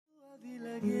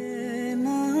लगे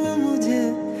ना मुझे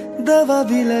दवा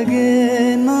भी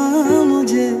लगे ना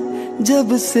मुझे,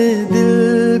 जब से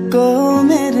दिल को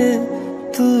मेरे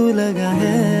तू लगा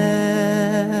है।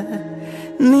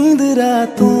 नींद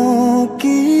रातों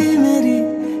की मेरी,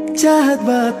 चाहत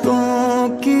बातों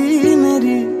की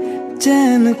मेरी,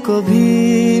 चैन को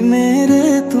भी मेरे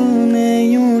तूने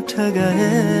यूं ठगा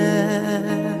है।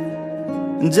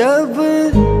 जब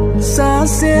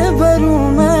सांसें भरूं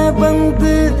मैं बंद,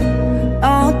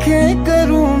 आंखें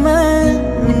करूं मैं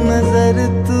नजर,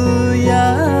 तू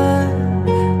याद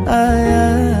आया।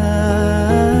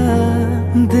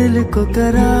 दिल को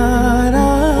करार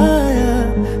आया,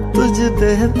 तुझ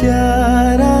पे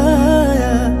प्यार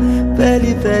आया,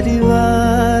 पहली पहली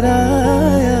बार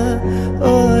आया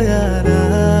ओ यारा।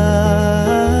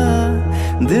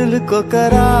 दिल को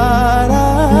करार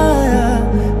आया,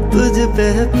 तुझ पे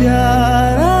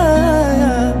प्यार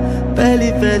आया,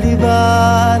 पहली पहली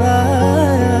बार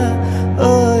आया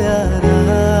ओ यारा।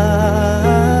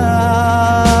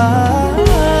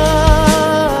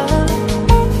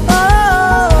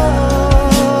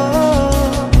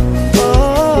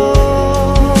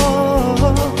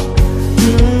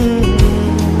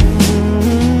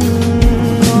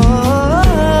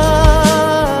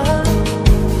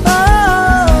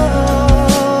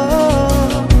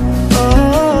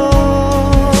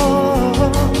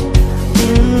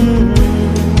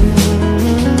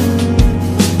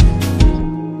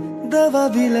 दवा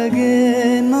भी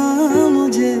लगे ना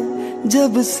मुझे,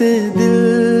 जब से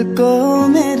दिल को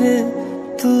मेरे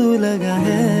तू लगा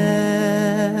है।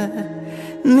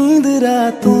 नींद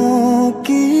रातों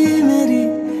की मेरी,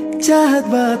 चाहत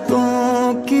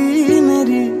बातों की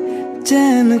मेरी,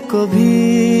 चैन को भी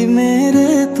मेरे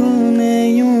तूने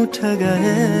यूं ठगा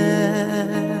है।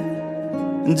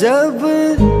 जब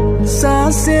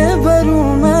सांसें भरूं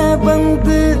मैं बंद,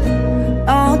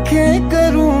 आंखें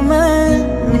करूं मैं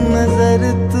नजर,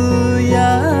 तू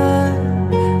याद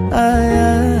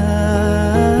आया।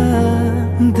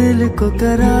 दिल को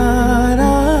करार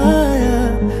आया,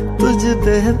 तुझ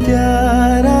पे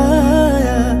प्यार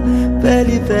आया,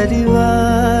 पहली पहली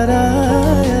बार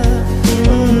आया।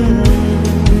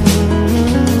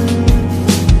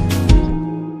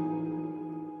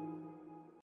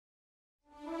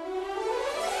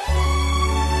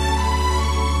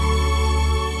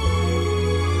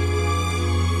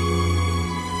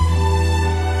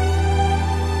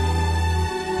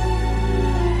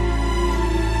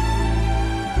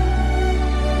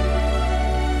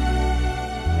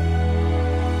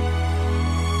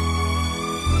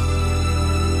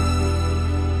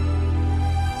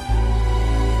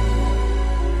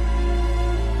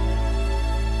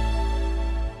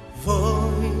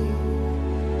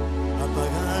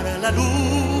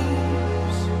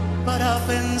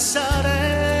 Pensar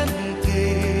en ti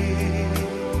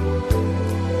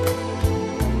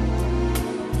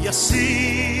y así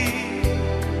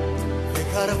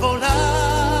dejar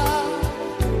volar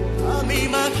a mi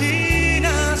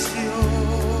imaginación.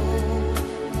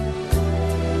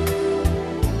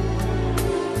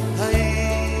 Ahí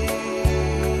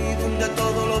donde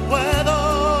todo lo puedo,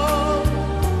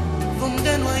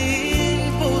 donde no hay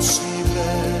imposible.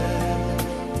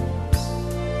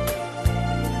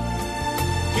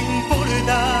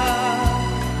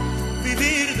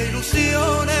 Vivir de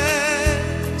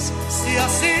ilusiones, si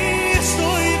así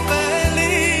soy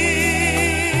feliz.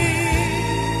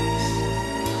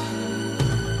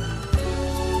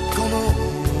 ¿Cómo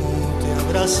te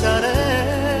abrazaré?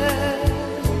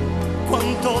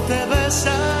 ¿Cuánto te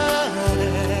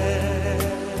besaré?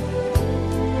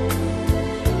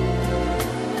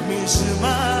 Mis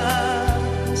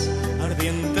más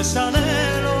ardientes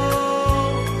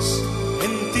anhelos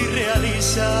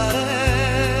realizaré.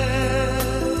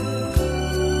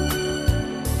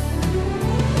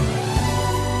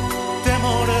 Te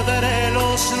morderé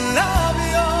los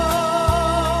labios,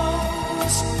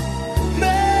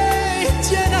 me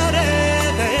llenaré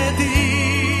de ti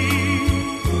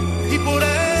y por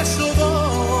eso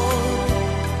voy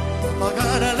a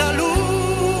apagar la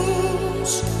luz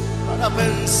para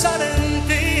pensar en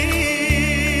ti.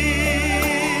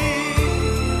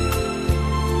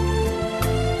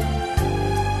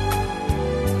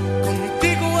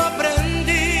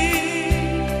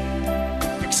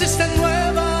 Existen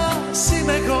nuevas y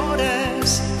mejores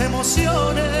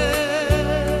emociones.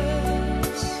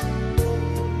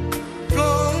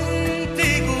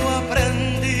 Contigo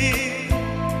aprendí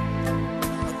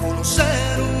a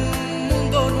conocer un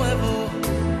mundo nuevo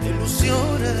de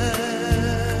ilusiones.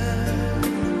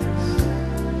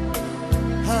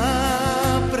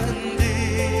 Aprendí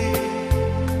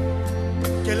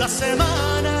que la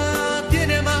semana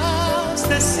tiene más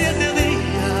de 7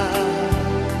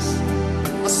 días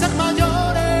a ser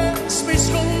mayores mis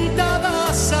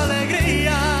contadas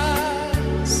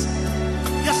alegrías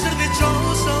y a ser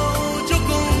dichoso yo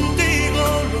contigo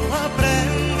lo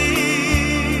aprendí.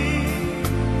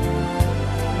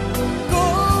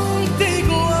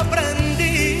 Contigo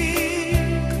aprendí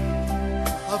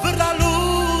a ver la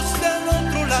luz del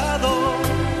otro lado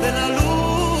de la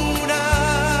luna.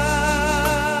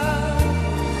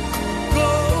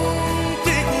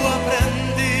 Contigo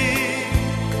aprendí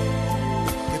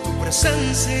que tu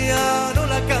presencia no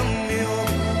la cambio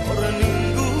por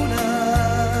ninguna.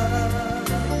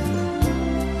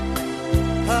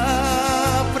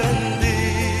 Aprendí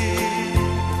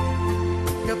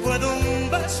que puede un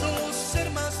beso ser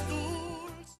más dulce.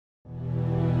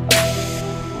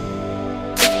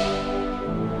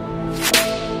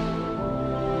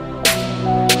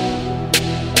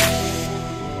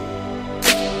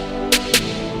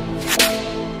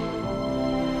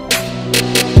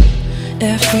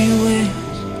 Everywhere,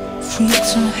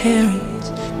 freaks and herrings,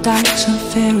 dykes and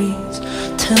fairies,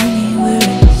 tell me where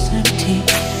it's empty.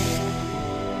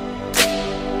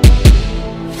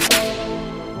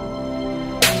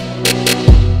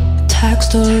 Tax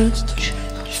the rich,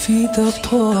 feed the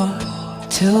poor,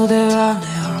 till there are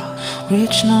never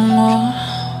rich no more.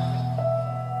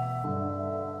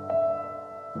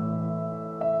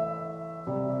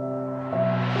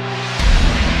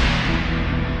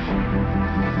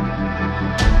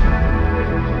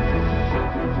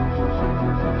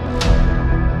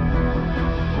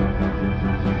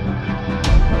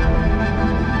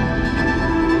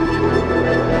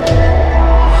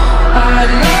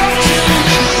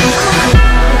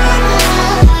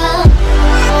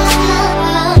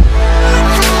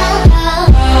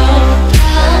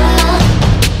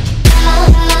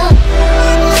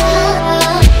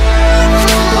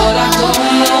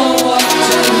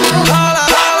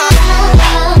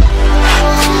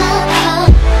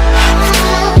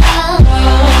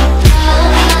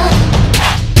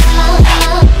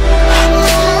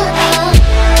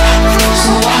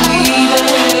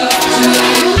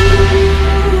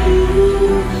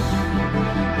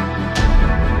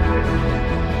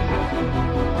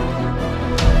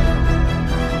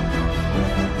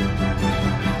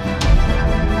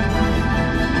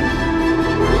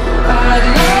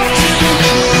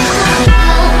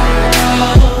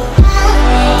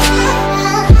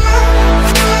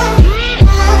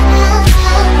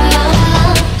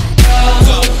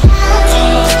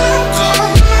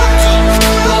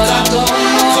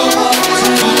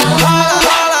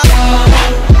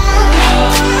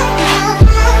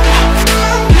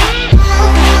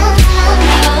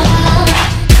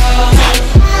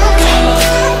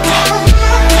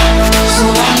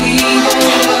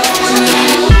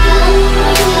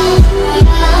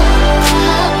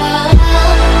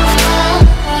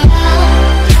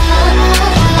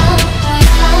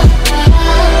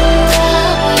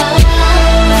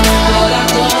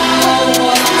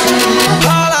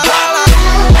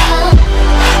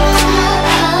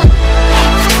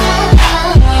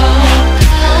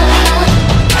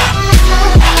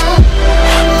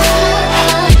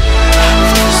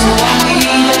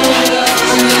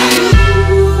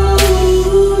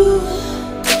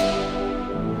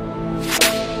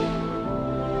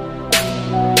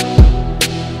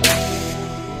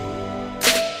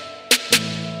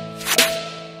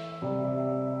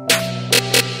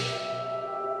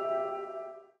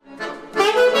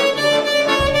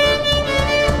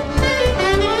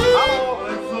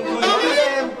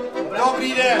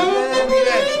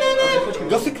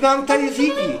 Kdo si k nám tady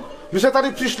řídí? Vy jste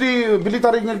tady přišli, byli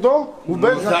tady někdo?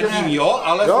 Vůbec? No, zatím jo,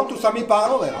 ale jo? jsou tu sami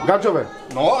pánové. No. Gadžové.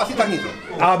 No, asi tak něco.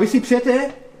 A vy si přijete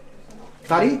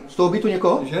tady z toho bytu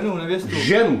někoho? Ženu, nevěstu.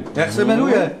 Ženu. Jak se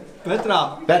jmenuje?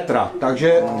 Petra. Petra.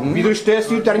 Takže vydržte,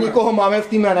 jestli tady někoho máme v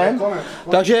tým jménem.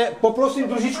 Takže poprosím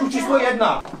družičku číslo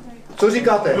 1. Co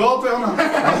říkáte? Jo, to je ona.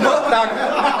 No, tak.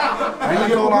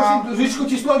 Takže poprosím družičku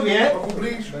číslo 2.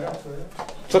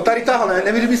 Co tady tahle,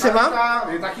 nelíbí se vám?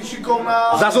 Je taky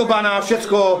šikovná. Zazobaná,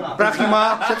 všecko, prachy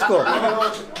má, všecko.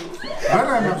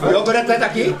 Jo, berete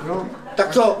taky?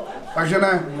 Tak co? Takže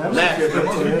ne. Ne.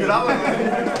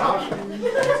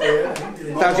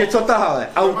 Takže co tahle?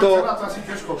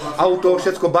 Auto,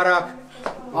 všecko, barák.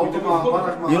 Auto má,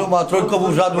 barák má. Jenom má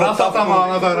trojkovou řadu. Prasata má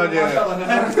na zahradě.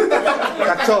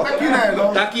 Tak co? Taky ne,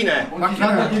 no. Taky ne. Taky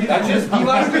ne. Takže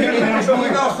zbývá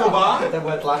jedna osoba.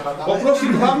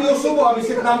 Poprosím hlavní osobu, aby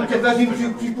se k nám ke dveřím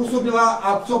přizpůsobila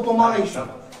a co pomalejší.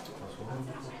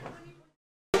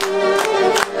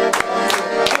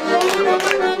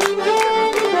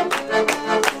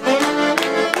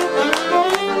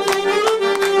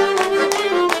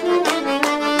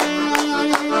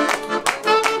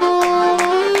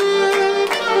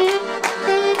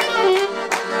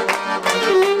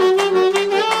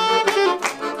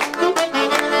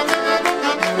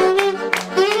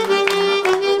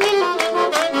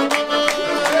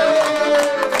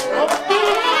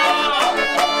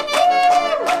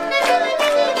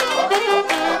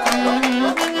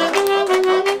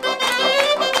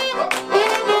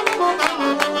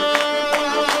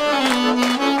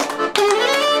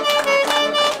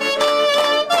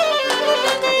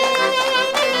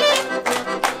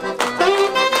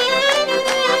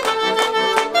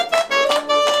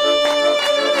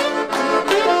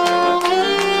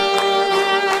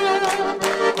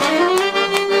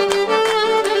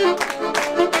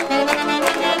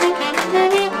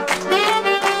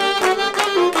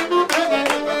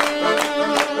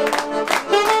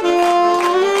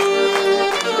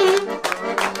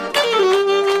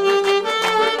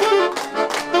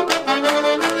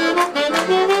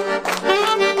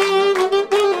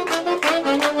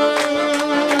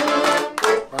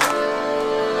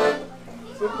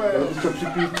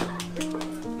 připít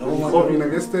výchovní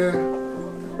nevěsty.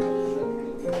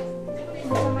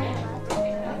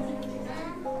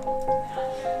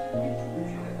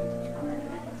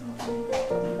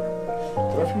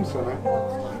 Trefím se, ne?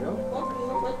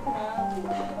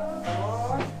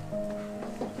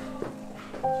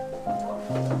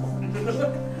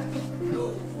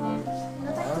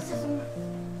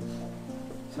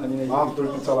 Mám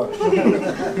trošku celé.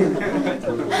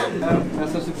 Já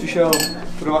jsem si přišel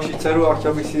pro vaši dceru a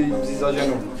chtěl bych si ji vzít za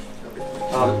ženu.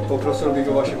 A poprosil bych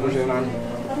o vaše požehnání.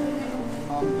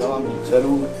 Dám jí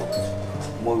dceru,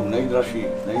 moju nejdražší,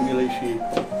 nejmilejší,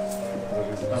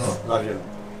 za ženu.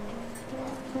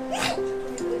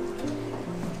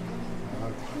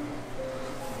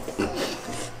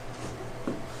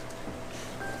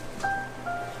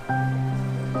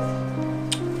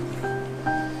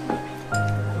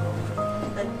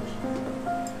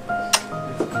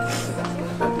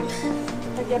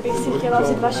 Já bych si chtěla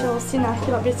vzít vašeho syna,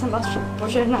 chtěla bych jsem vás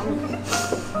požehnání.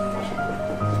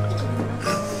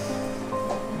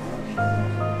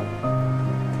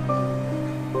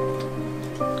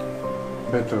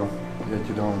 Petro, já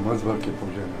ti dám moc velké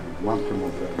požehnání. Mám tě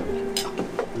moc rád.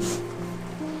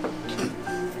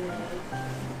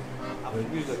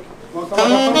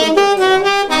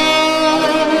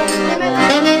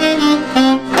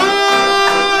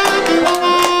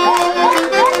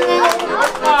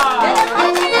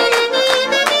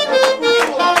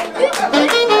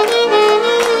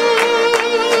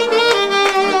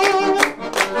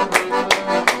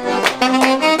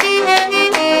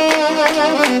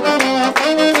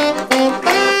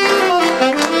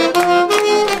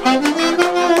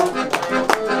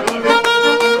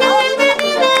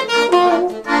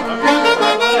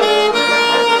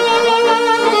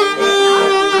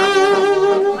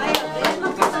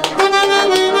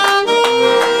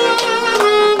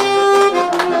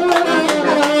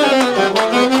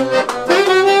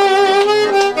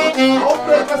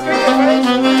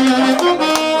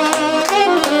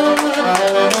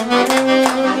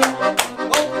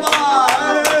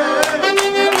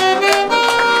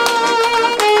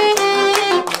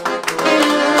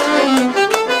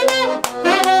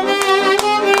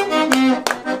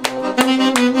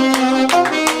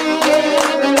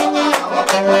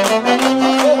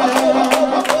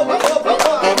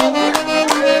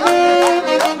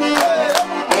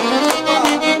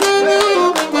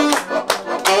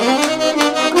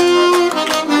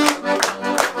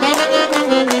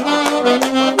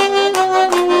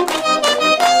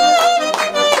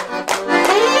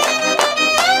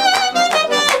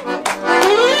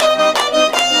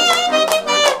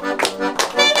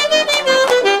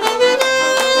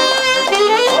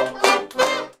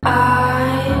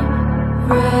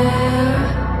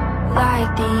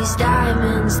 These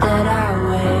diamonds that I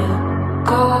wear,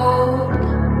 gold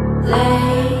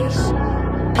lace,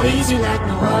 please you like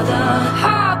no other.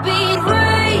 Heartbeat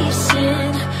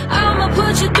racing, I'ma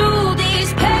put you through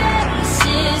these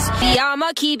paces. Yeah,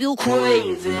 I'ma keep you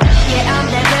craving. Yeah, I'm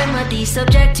that remedy,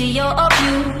 subject to your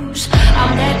abuse.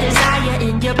 I'm that desire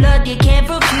in your blood you can't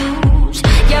refuse.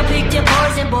 You picked your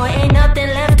poison, boy, ain't nothing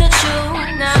left to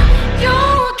choose. Now you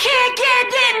can't get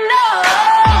enough.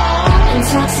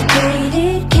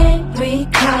 Intoxicated, can't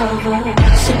recover.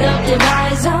 Seductive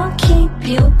eyes, I'll keep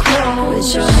you close.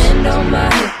 Put your hand on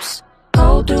my hips,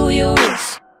 hold through your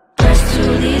wrist, press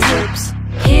through these lips.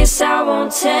 Kiss, I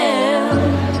won't tell.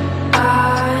 I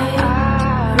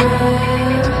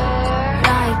wear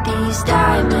like these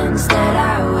diamonds that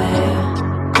I wear,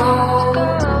 gold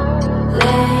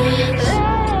lace,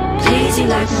 please you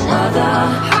like no other.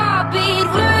 Heartbeat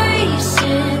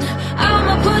racing,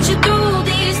 I'ma put you through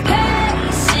these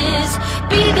paces.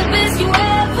 Be the best you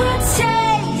ever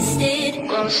tasted.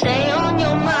 Gonna stay on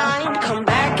your mind, come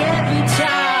back every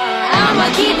time. I'ma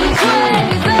keep it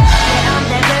craving. Yeah, I'm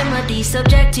that remedy,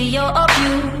 subject to your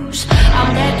abuse.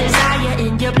 I'm that desire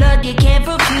in your blood you can't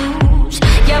refuse.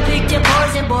 You picked your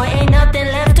poison, boy, ain't nothing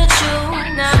left to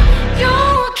choose. Now you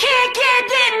can't get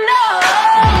enough.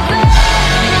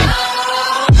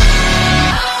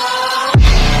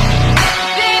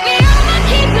 Baby, I'ma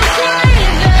keep it craving.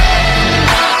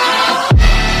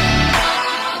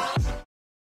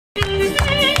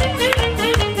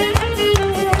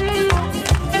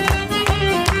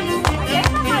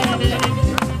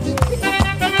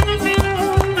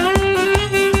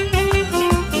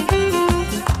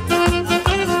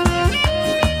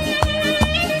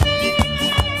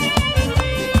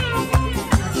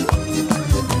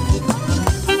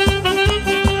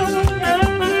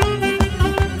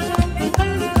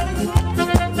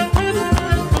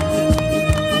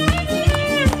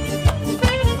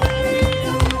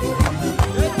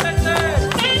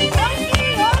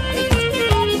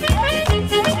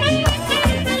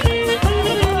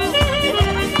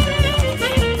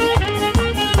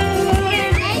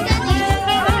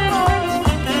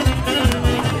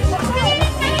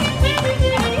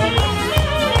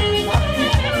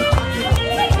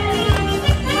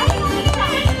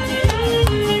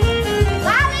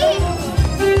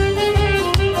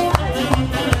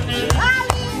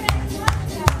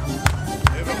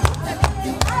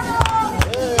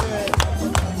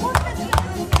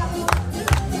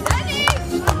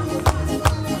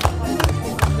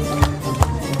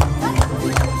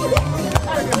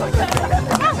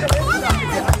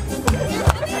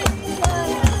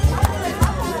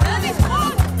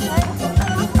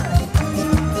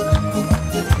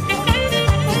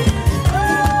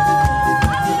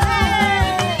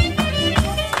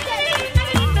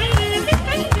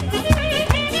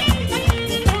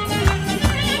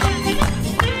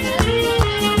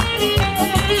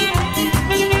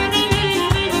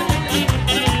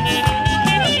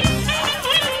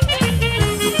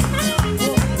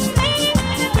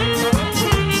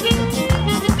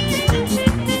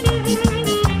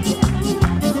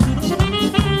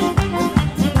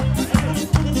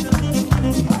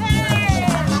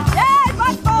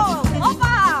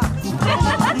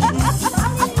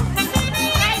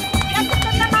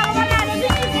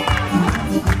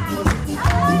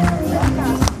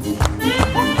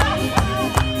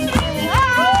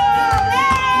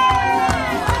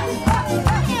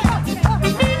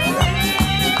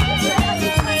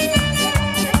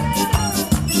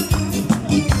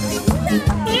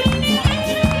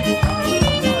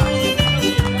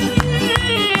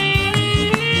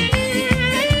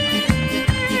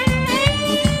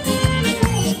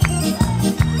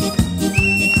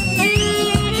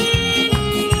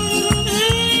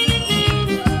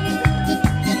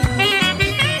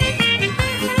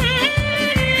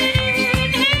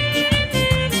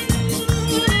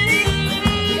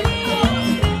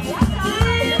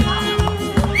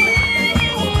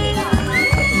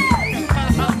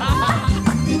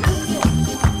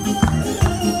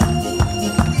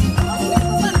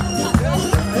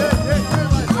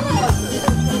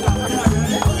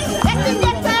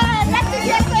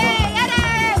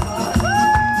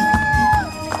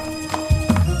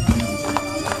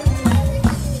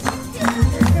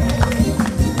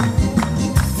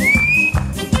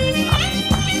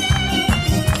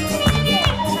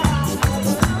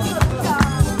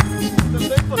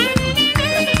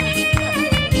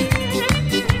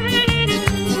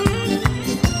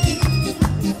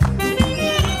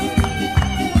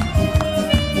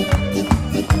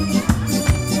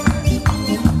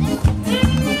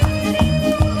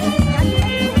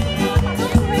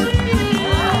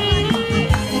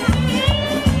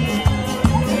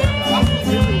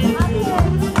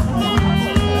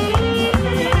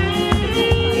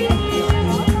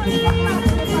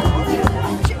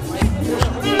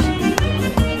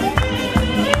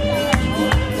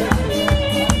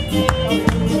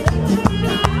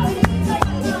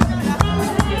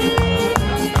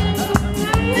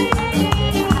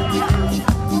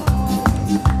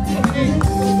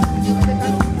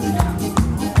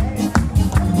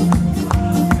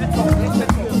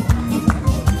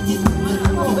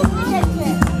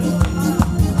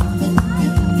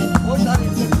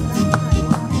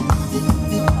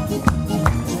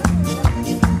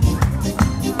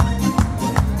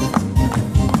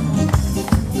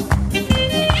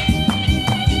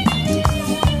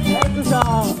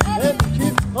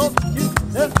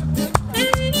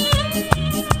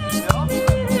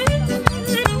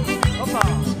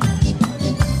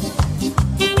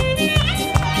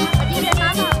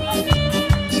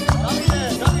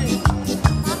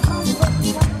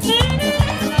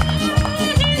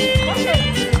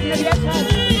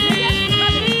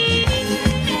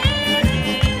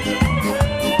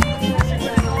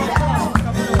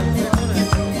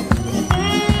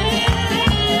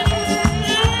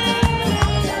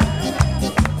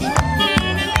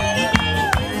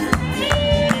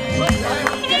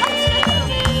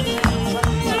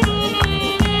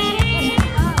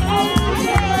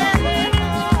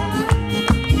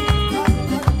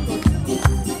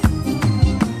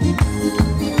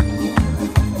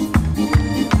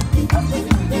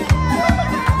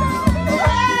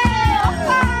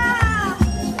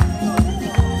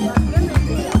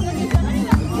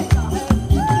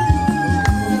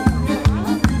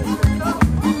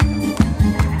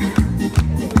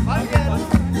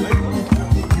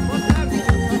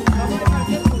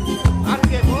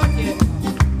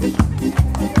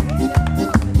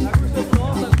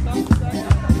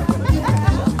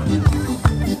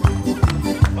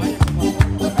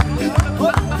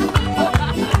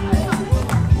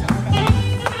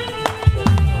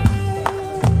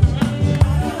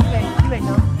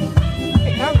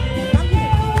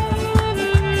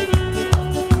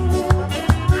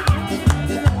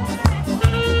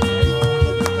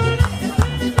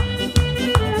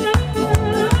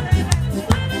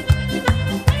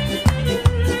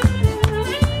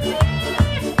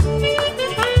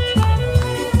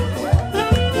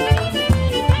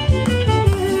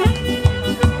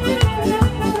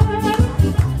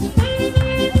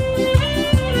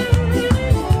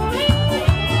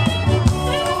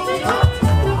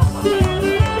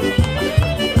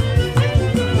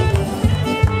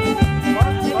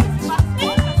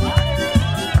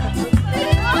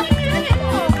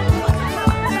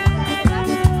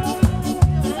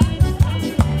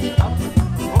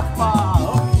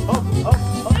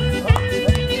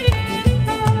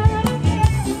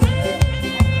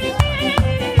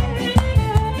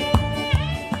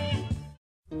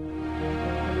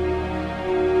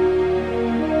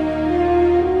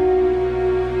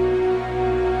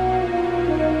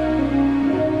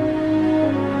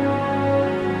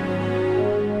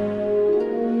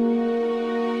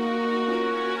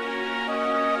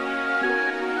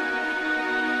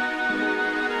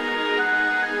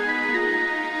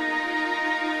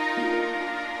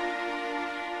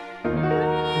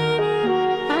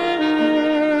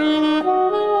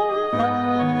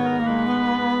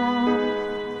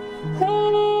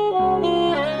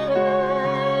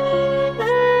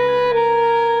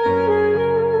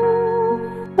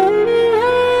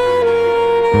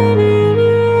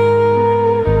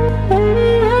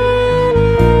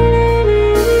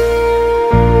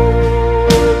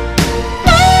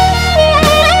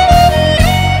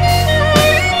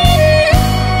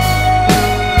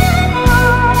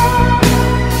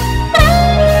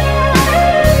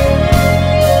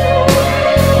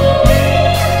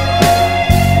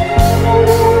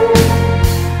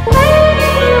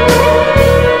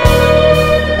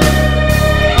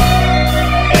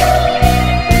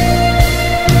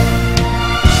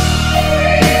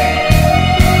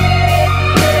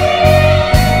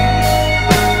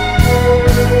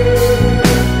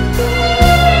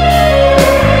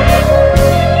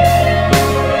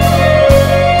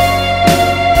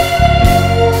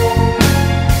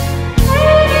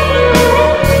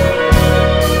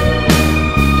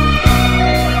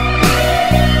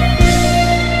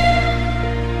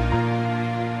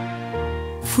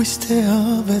 Fuiste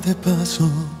ave de paso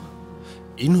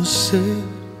y no sé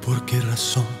por qué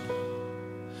razón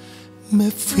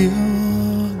me fui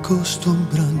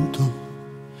acostumbrando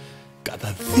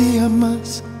cada día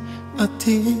más a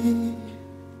ti.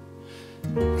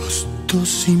 Los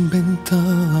dos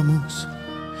inventamos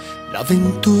la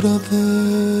aventura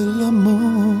del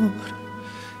amor.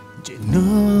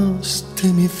 Llenaste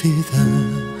mi vida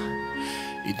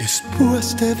y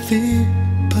después te vi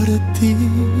partir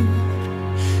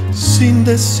sin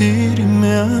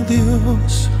decirme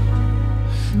adiós.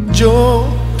 Yo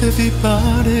te vi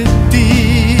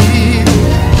partir.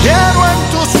 Quiero en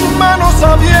tus manos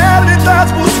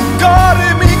abiertas buscar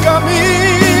mi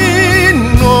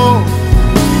camino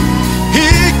y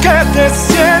que te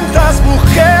sientas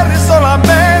mujer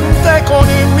solamente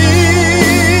conmigo.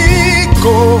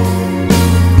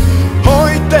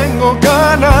 Hoy tengo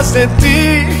ganas de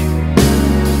ti,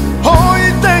 hoy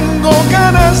tengo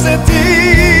ganas de ti.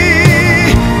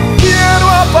 Quiero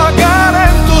apagar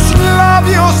en tus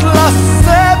labios la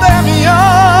sed de mi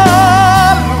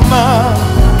alma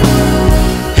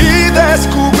y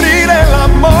descubrir el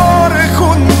amor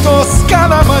juntos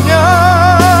cada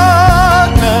mañana.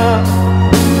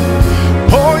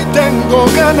 Hoy tengo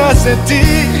ganas de ti,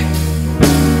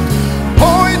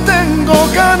 hoy tengo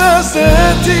ganas de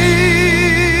ti.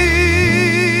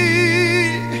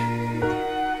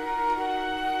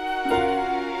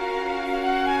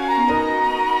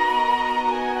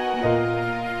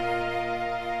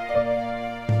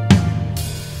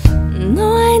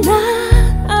 No hay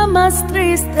nada más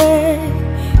triste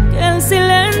que el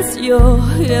silencio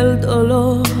y el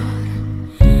dolor.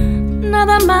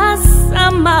 Nada más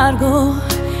amargo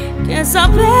que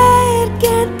saber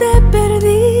que te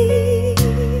perdí.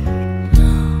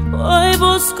 Hoy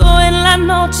busco en la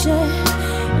noche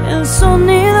el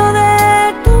sonido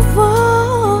de tu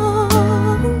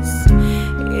voz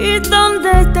y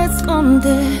donde te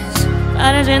escondes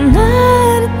para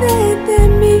llenarte de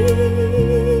mí.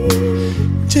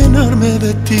 Llenarme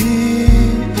de ti,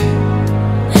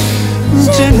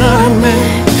 llenarme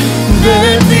de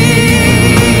ti.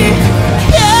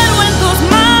 Quiero en tus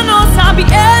manos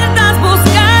abiertas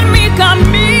buscar mi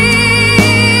camino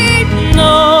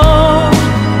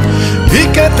Y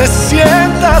que te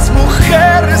sientas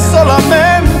mujer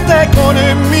solamente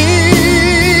conmigo.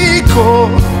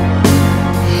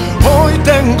 Hoy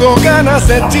tengo ganas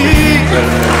de ti.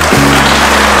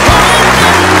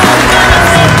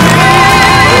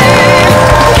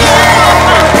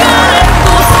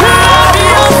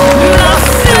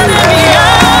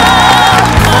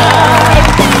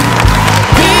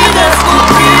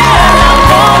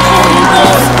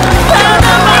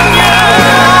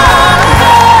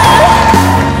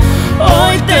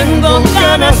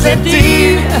 De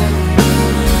ti,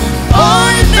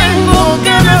 hoy tengo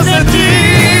ganas de ti.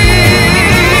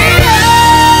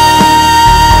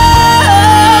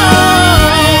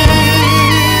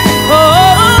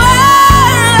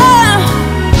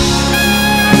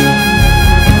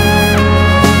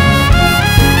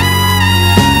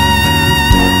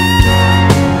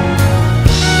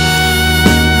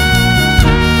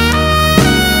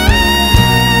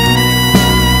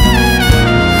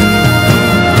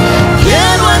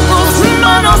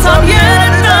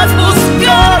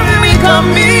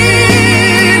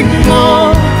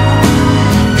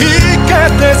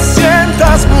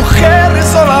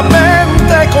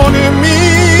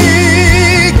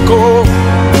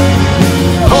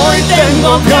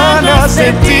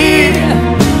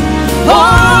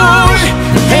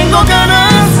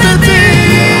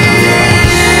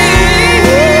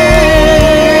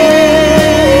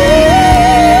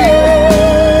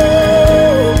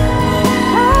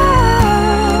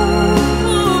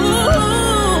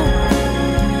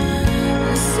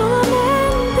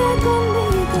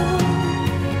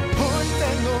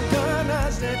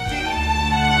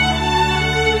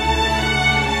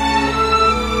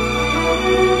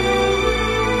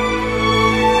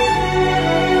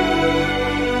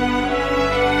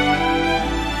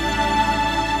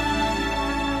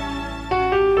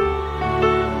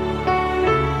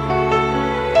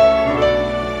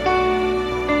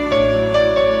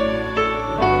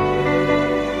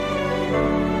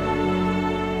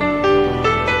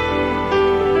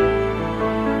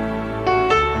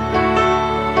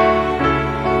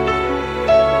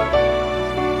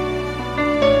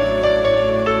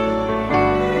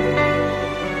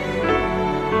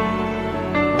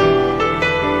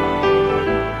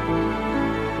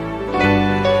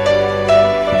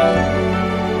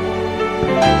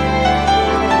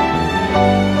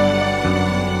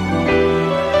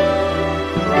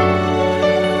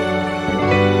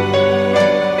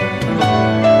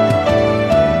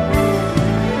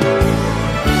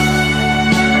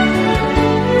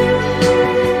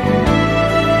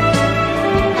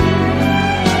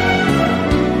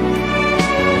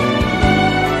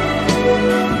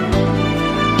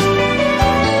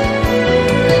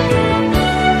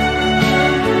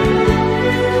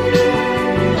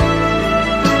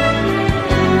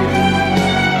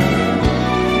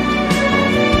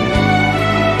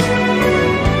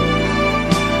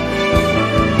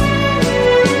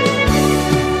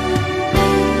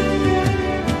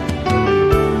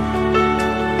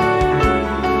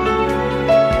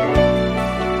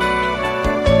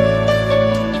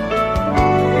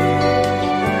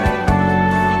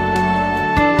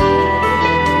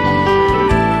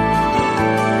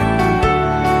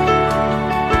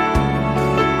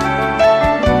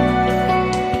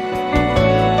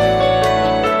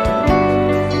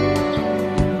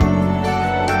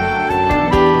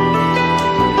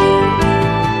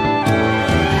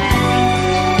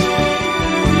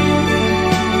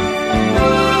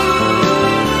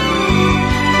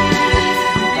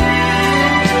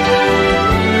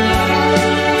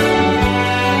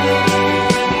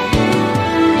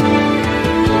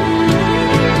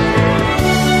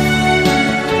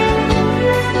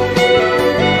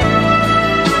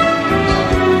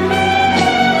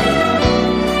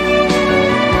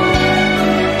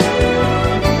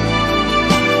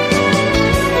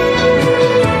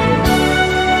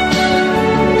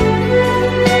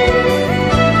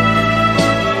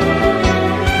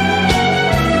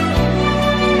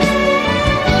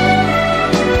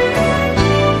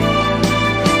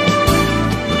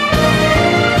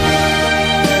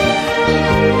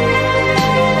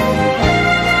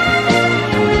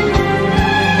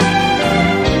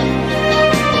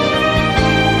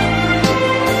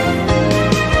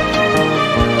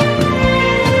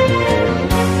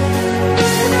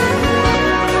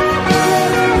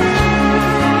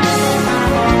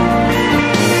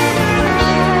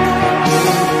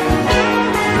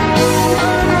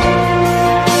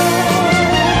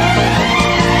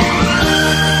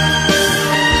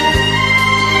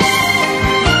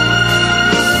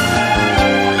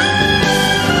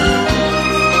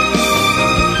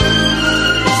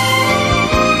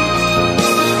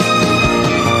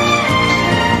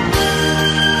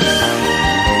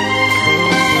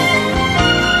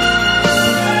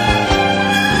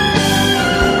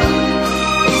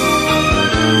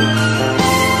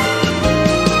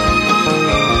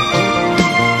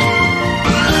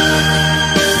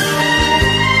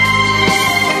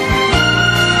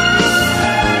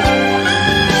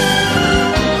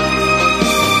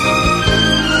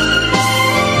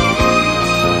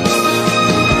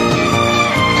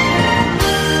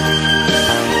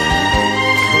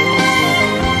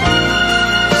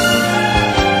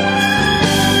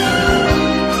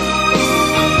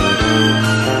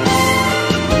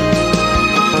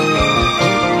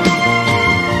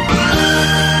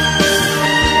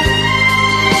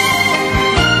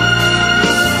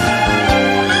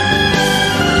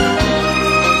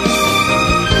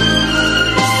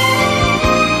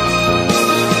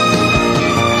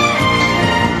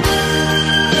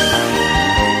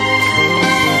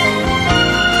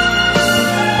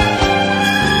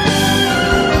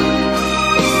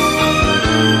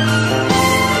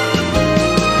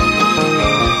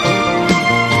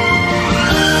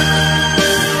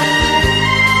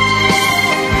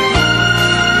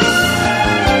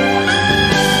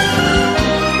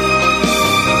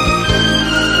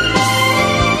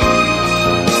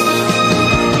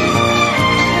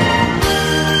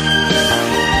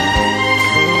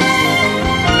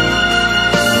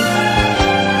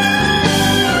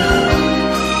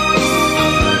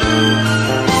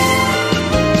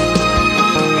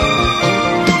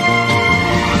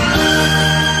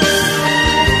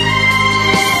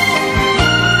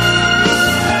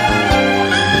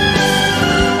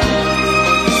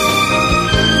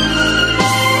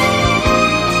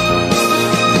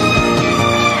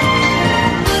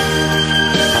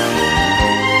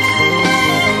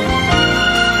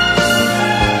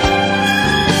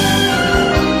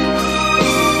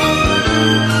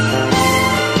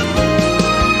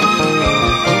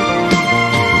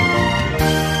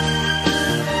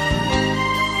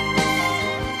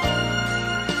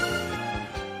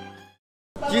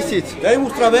 1000. Dej mu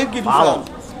stravenky, Dušan.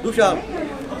 Dušan.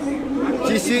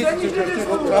 1000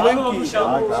 stravenky.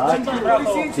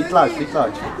 Cytlač.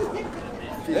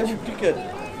 Dej mu tiket.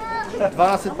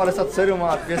 1257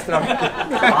 a 2 stravenky.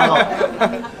 Málo.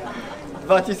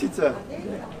 2000.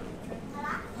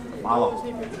 Málo.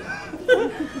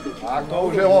 Tak to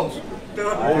už je moc.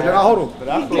 To už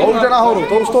je nahoru.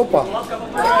 To už stoupá.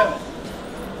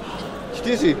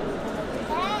 4.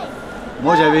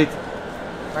 Může být.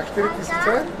 Tak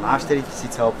 4000? Má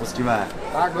 4000, opustíme.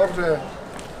 Tak dobře.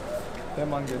 To je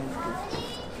manželíčky.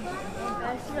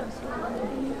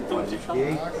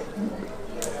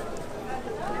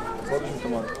 Co to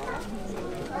má?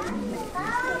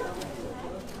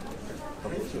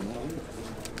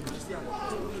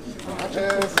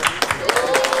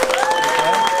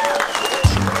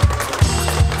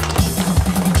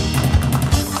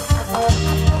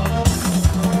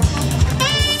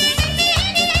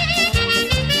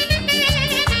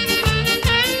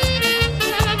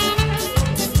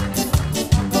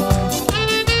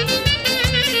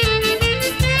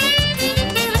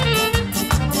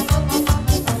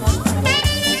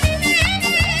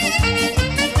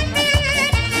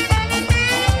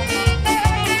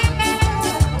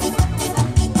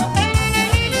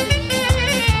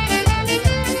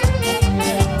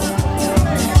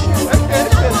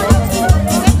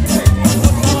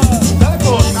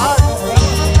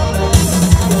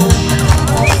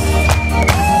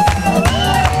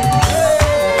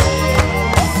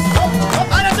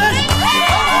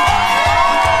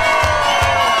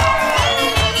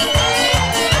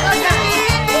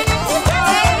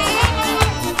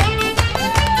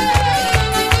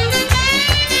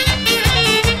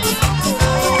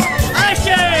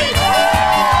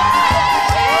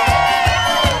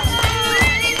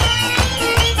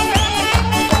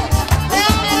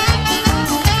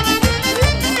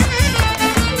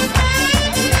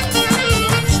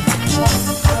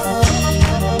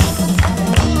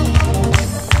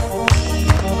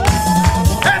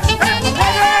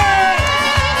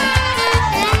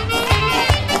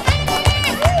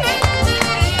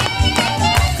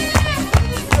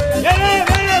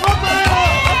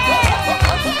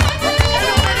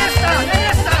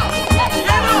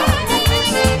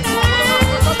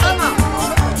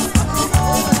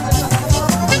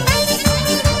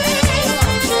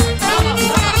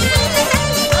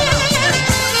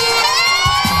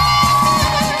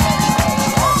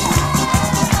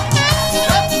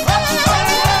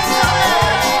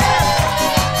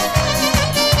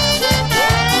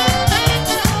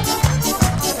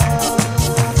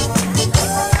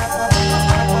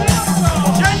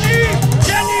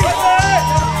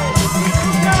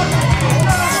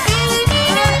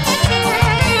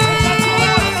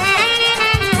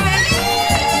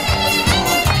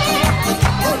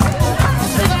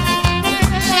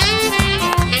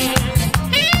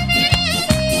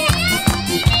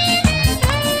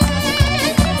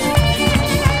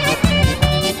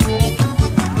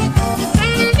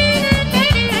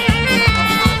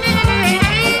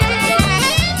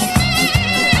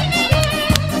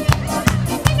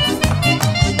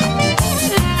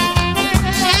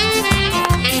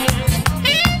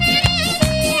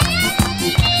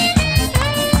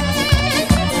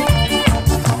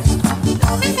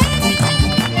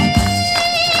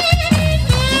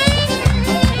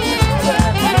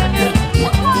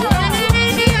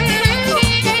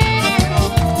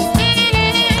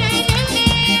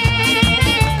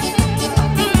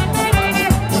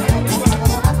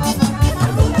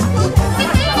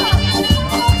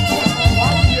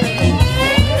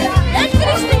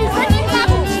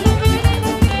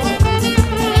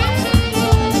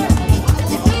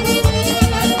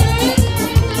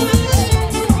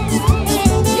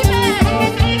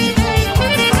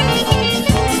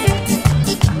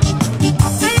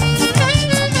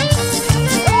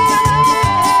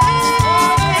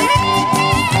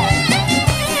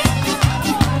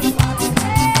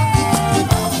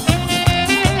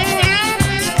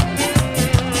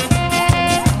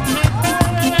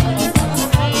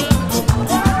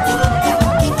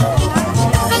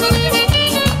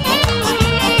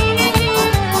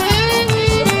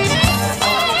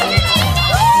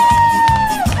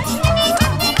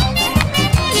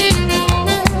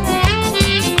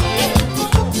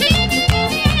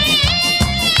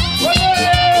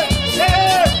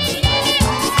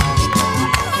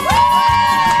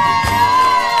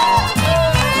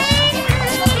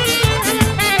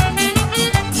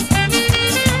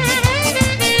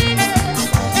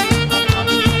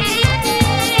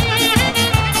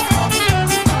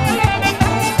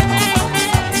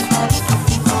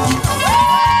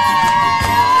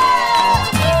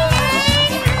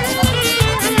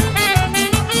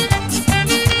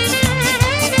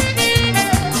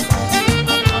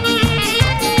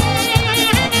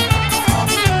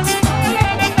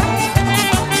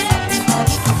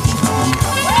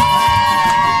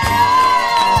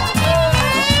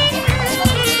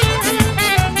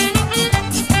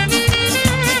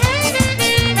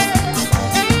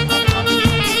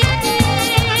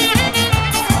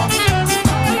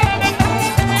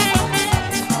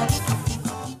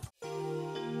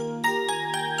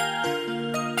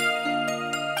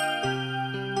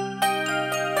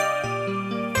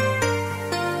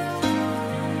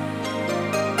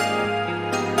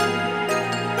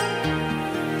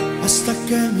 Hasta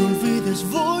que me olvides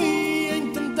voy a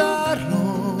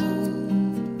intentarlo.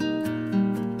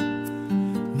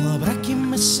 No habrá quien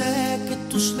me seque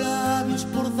tus labios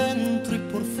por dentro y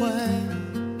por fuera.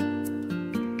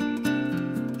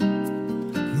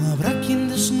 No habrá quien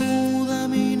desnuda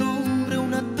mi nombre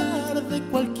una tarde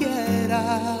cualquiera.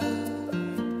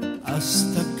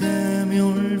 Hasta que me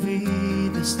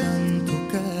olvides tanto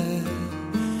que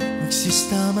no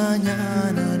exista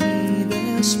mañana ni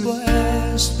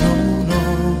después. No, no.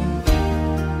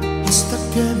 Hasta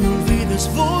que me olvides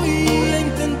voy a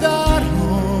intentarlo.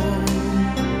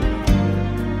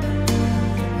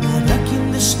 No habrá quien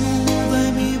desnude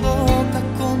mi boca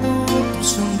como tu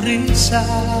sonrisa.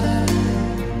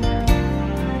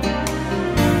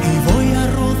 Y voy a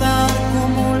rodar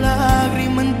como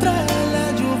lágrima entre la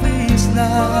llovizna.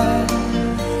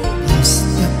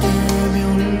 Hasta que me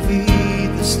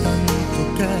olvides tanto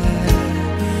que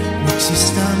no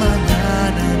exista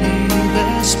mañana ni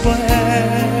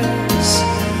después.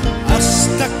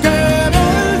 Hasta que me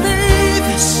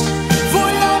olvides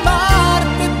voy a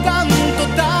amarte tanto,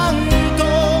 tanto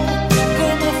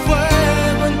como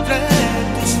fuego entre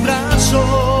tus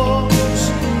brazos.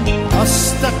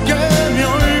 Hasta que me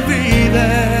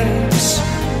olvides,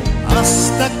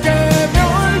 hasta que me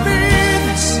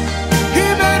olvides y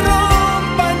me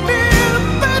rompa en mil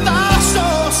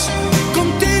pedazos.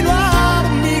 Continuar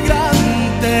mi gran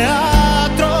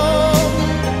teatro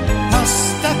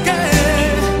hasta que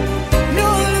me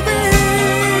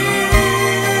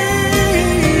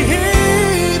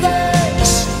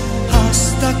olvides,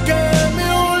 hasta que me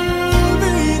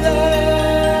olvides.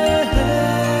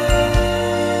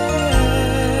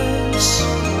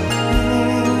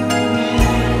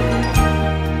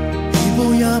 Y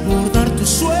voy a abordar tu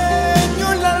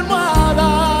sueño en la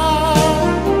almohada,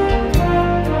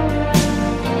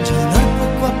 llenar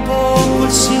poco a poco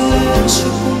el silencio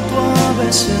con tu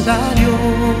abecedario.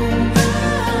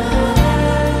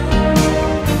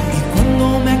 Y cuando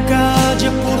me calle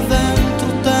por dentro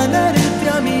tenerte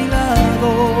a mi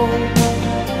lado,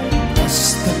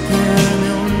 hasta que me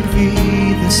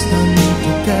olvides tanto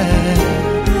que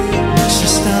no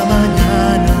exista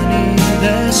mañana ni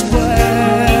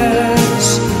después.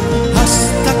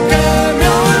 Hasta que me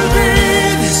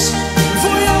olvides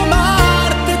voy a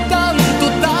amarte tanto,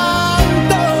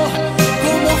 tanto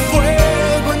como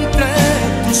fuego entre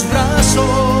tus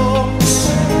brazos.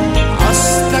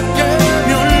 Hasta que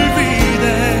me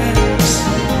olvides,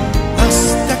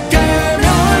 hasta que me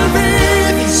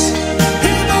olvides y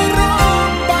me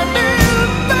rompa en mil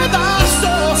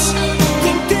pedazos.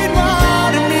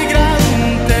 Continuar mi gran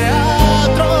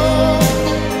teatro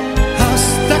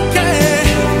hasta que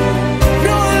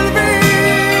me olvides,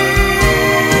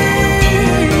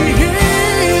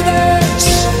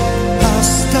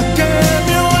 hasta que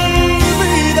me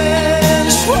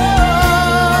olvides.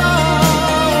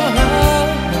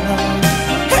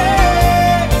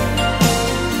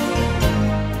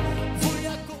 Voy a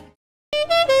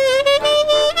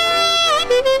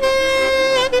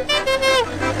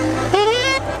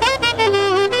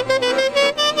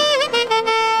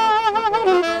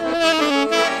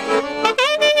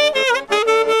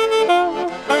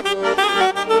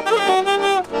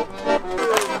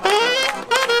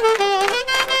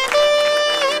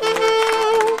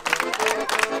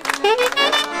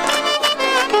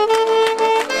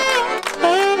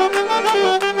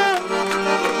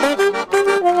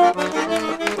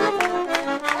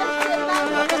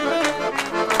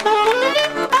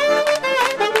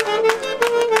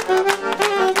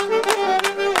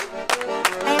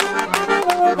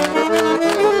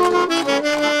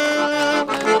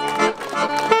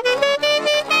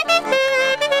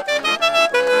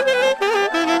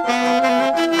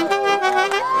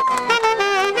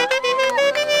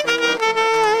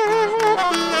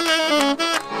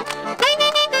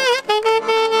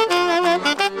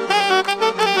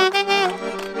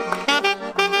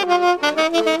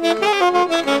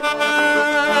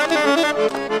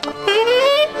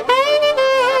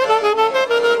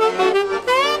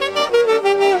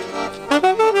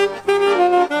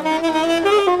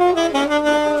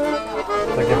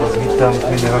Tak ja vás vítam v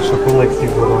mene vašho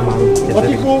kolektívu Roman L.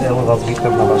 vás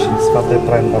vítam na vašej svadbe,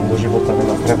 prajem vám do života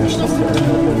veľa zdravia, šťastia,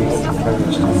 nech ste zdraví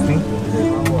a šťastní.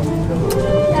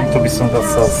 Týmto by som sa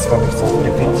s vami chcel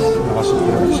prepiť na vaše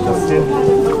zdravie a šťastie.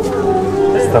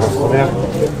 Starostovia.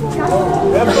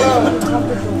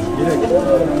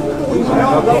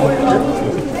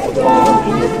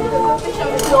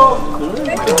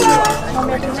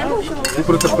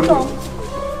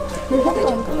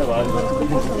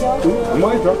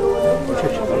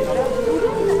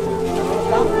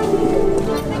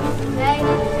 Nee.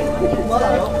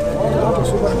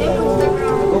 Tak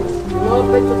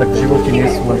v živote nie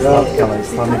sú len sladké, ale aj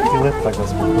slané chvíle, tak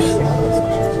vás poprosím.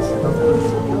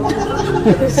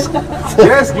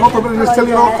 Yes, no to budeš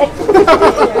celý rok.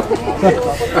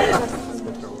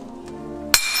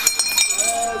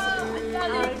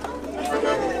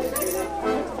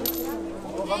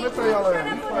 Zametej, ale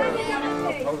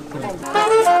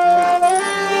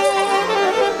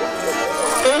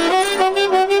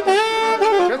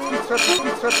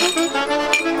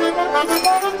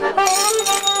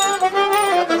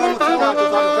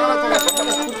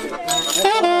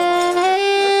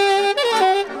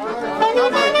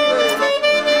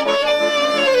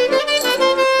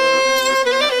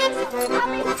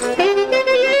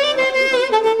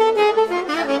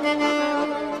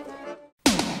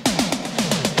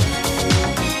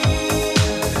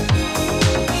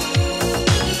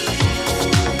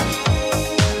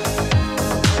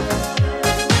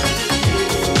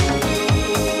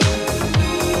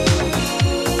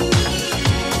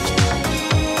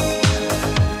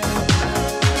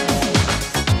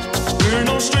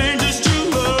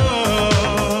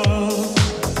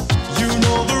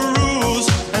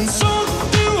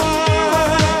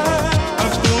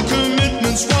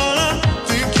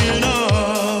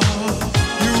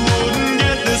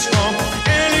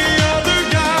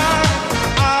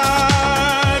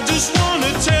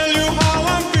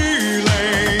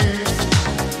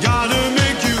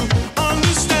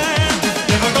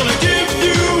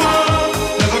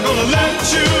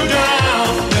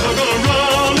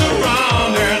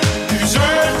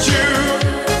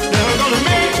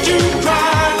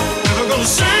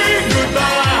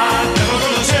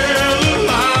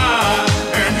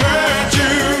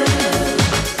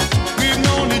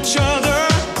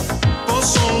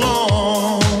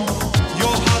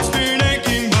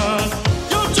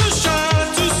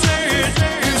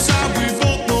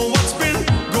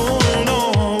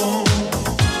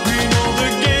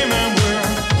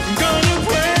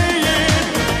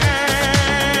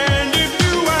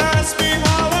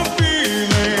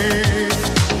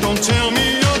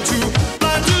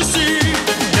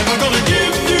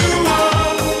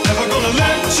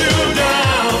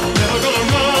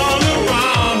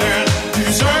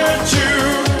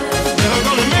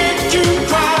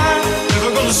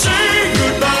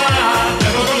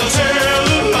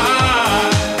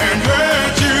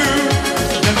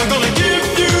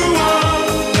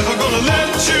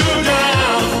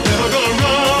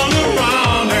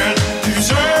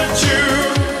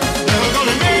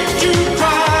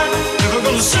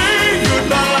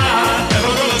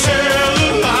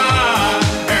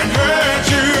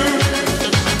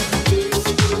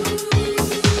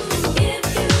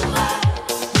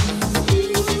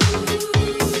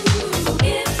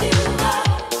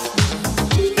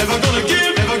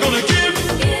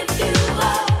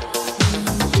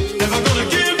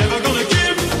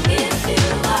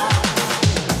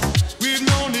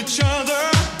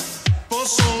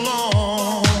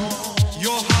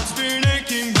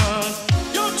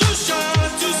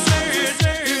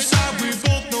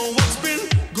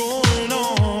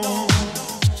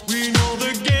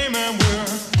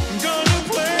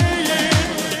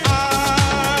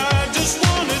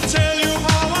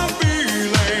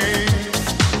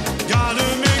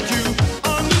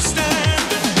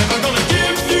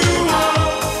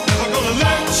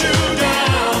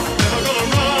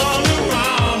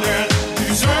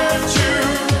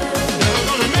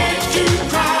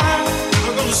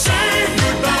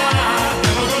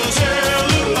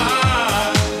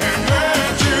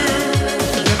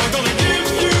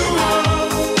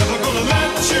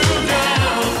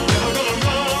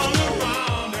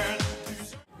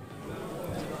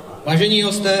Vážení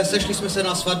hosté, sešli jsme se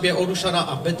na svatbě od Dušana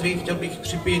a Petry. Chtěl bych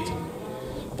připít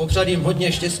a popřát jim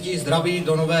hodně štěstí, zdraví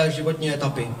do nové životní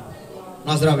etapy.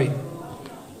 Na zdraví.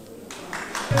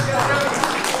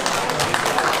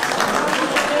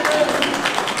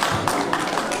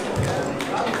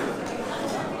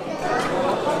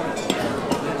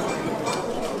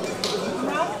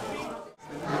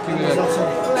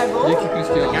 Díky,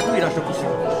 Kristián. Jak vydáš do pusu?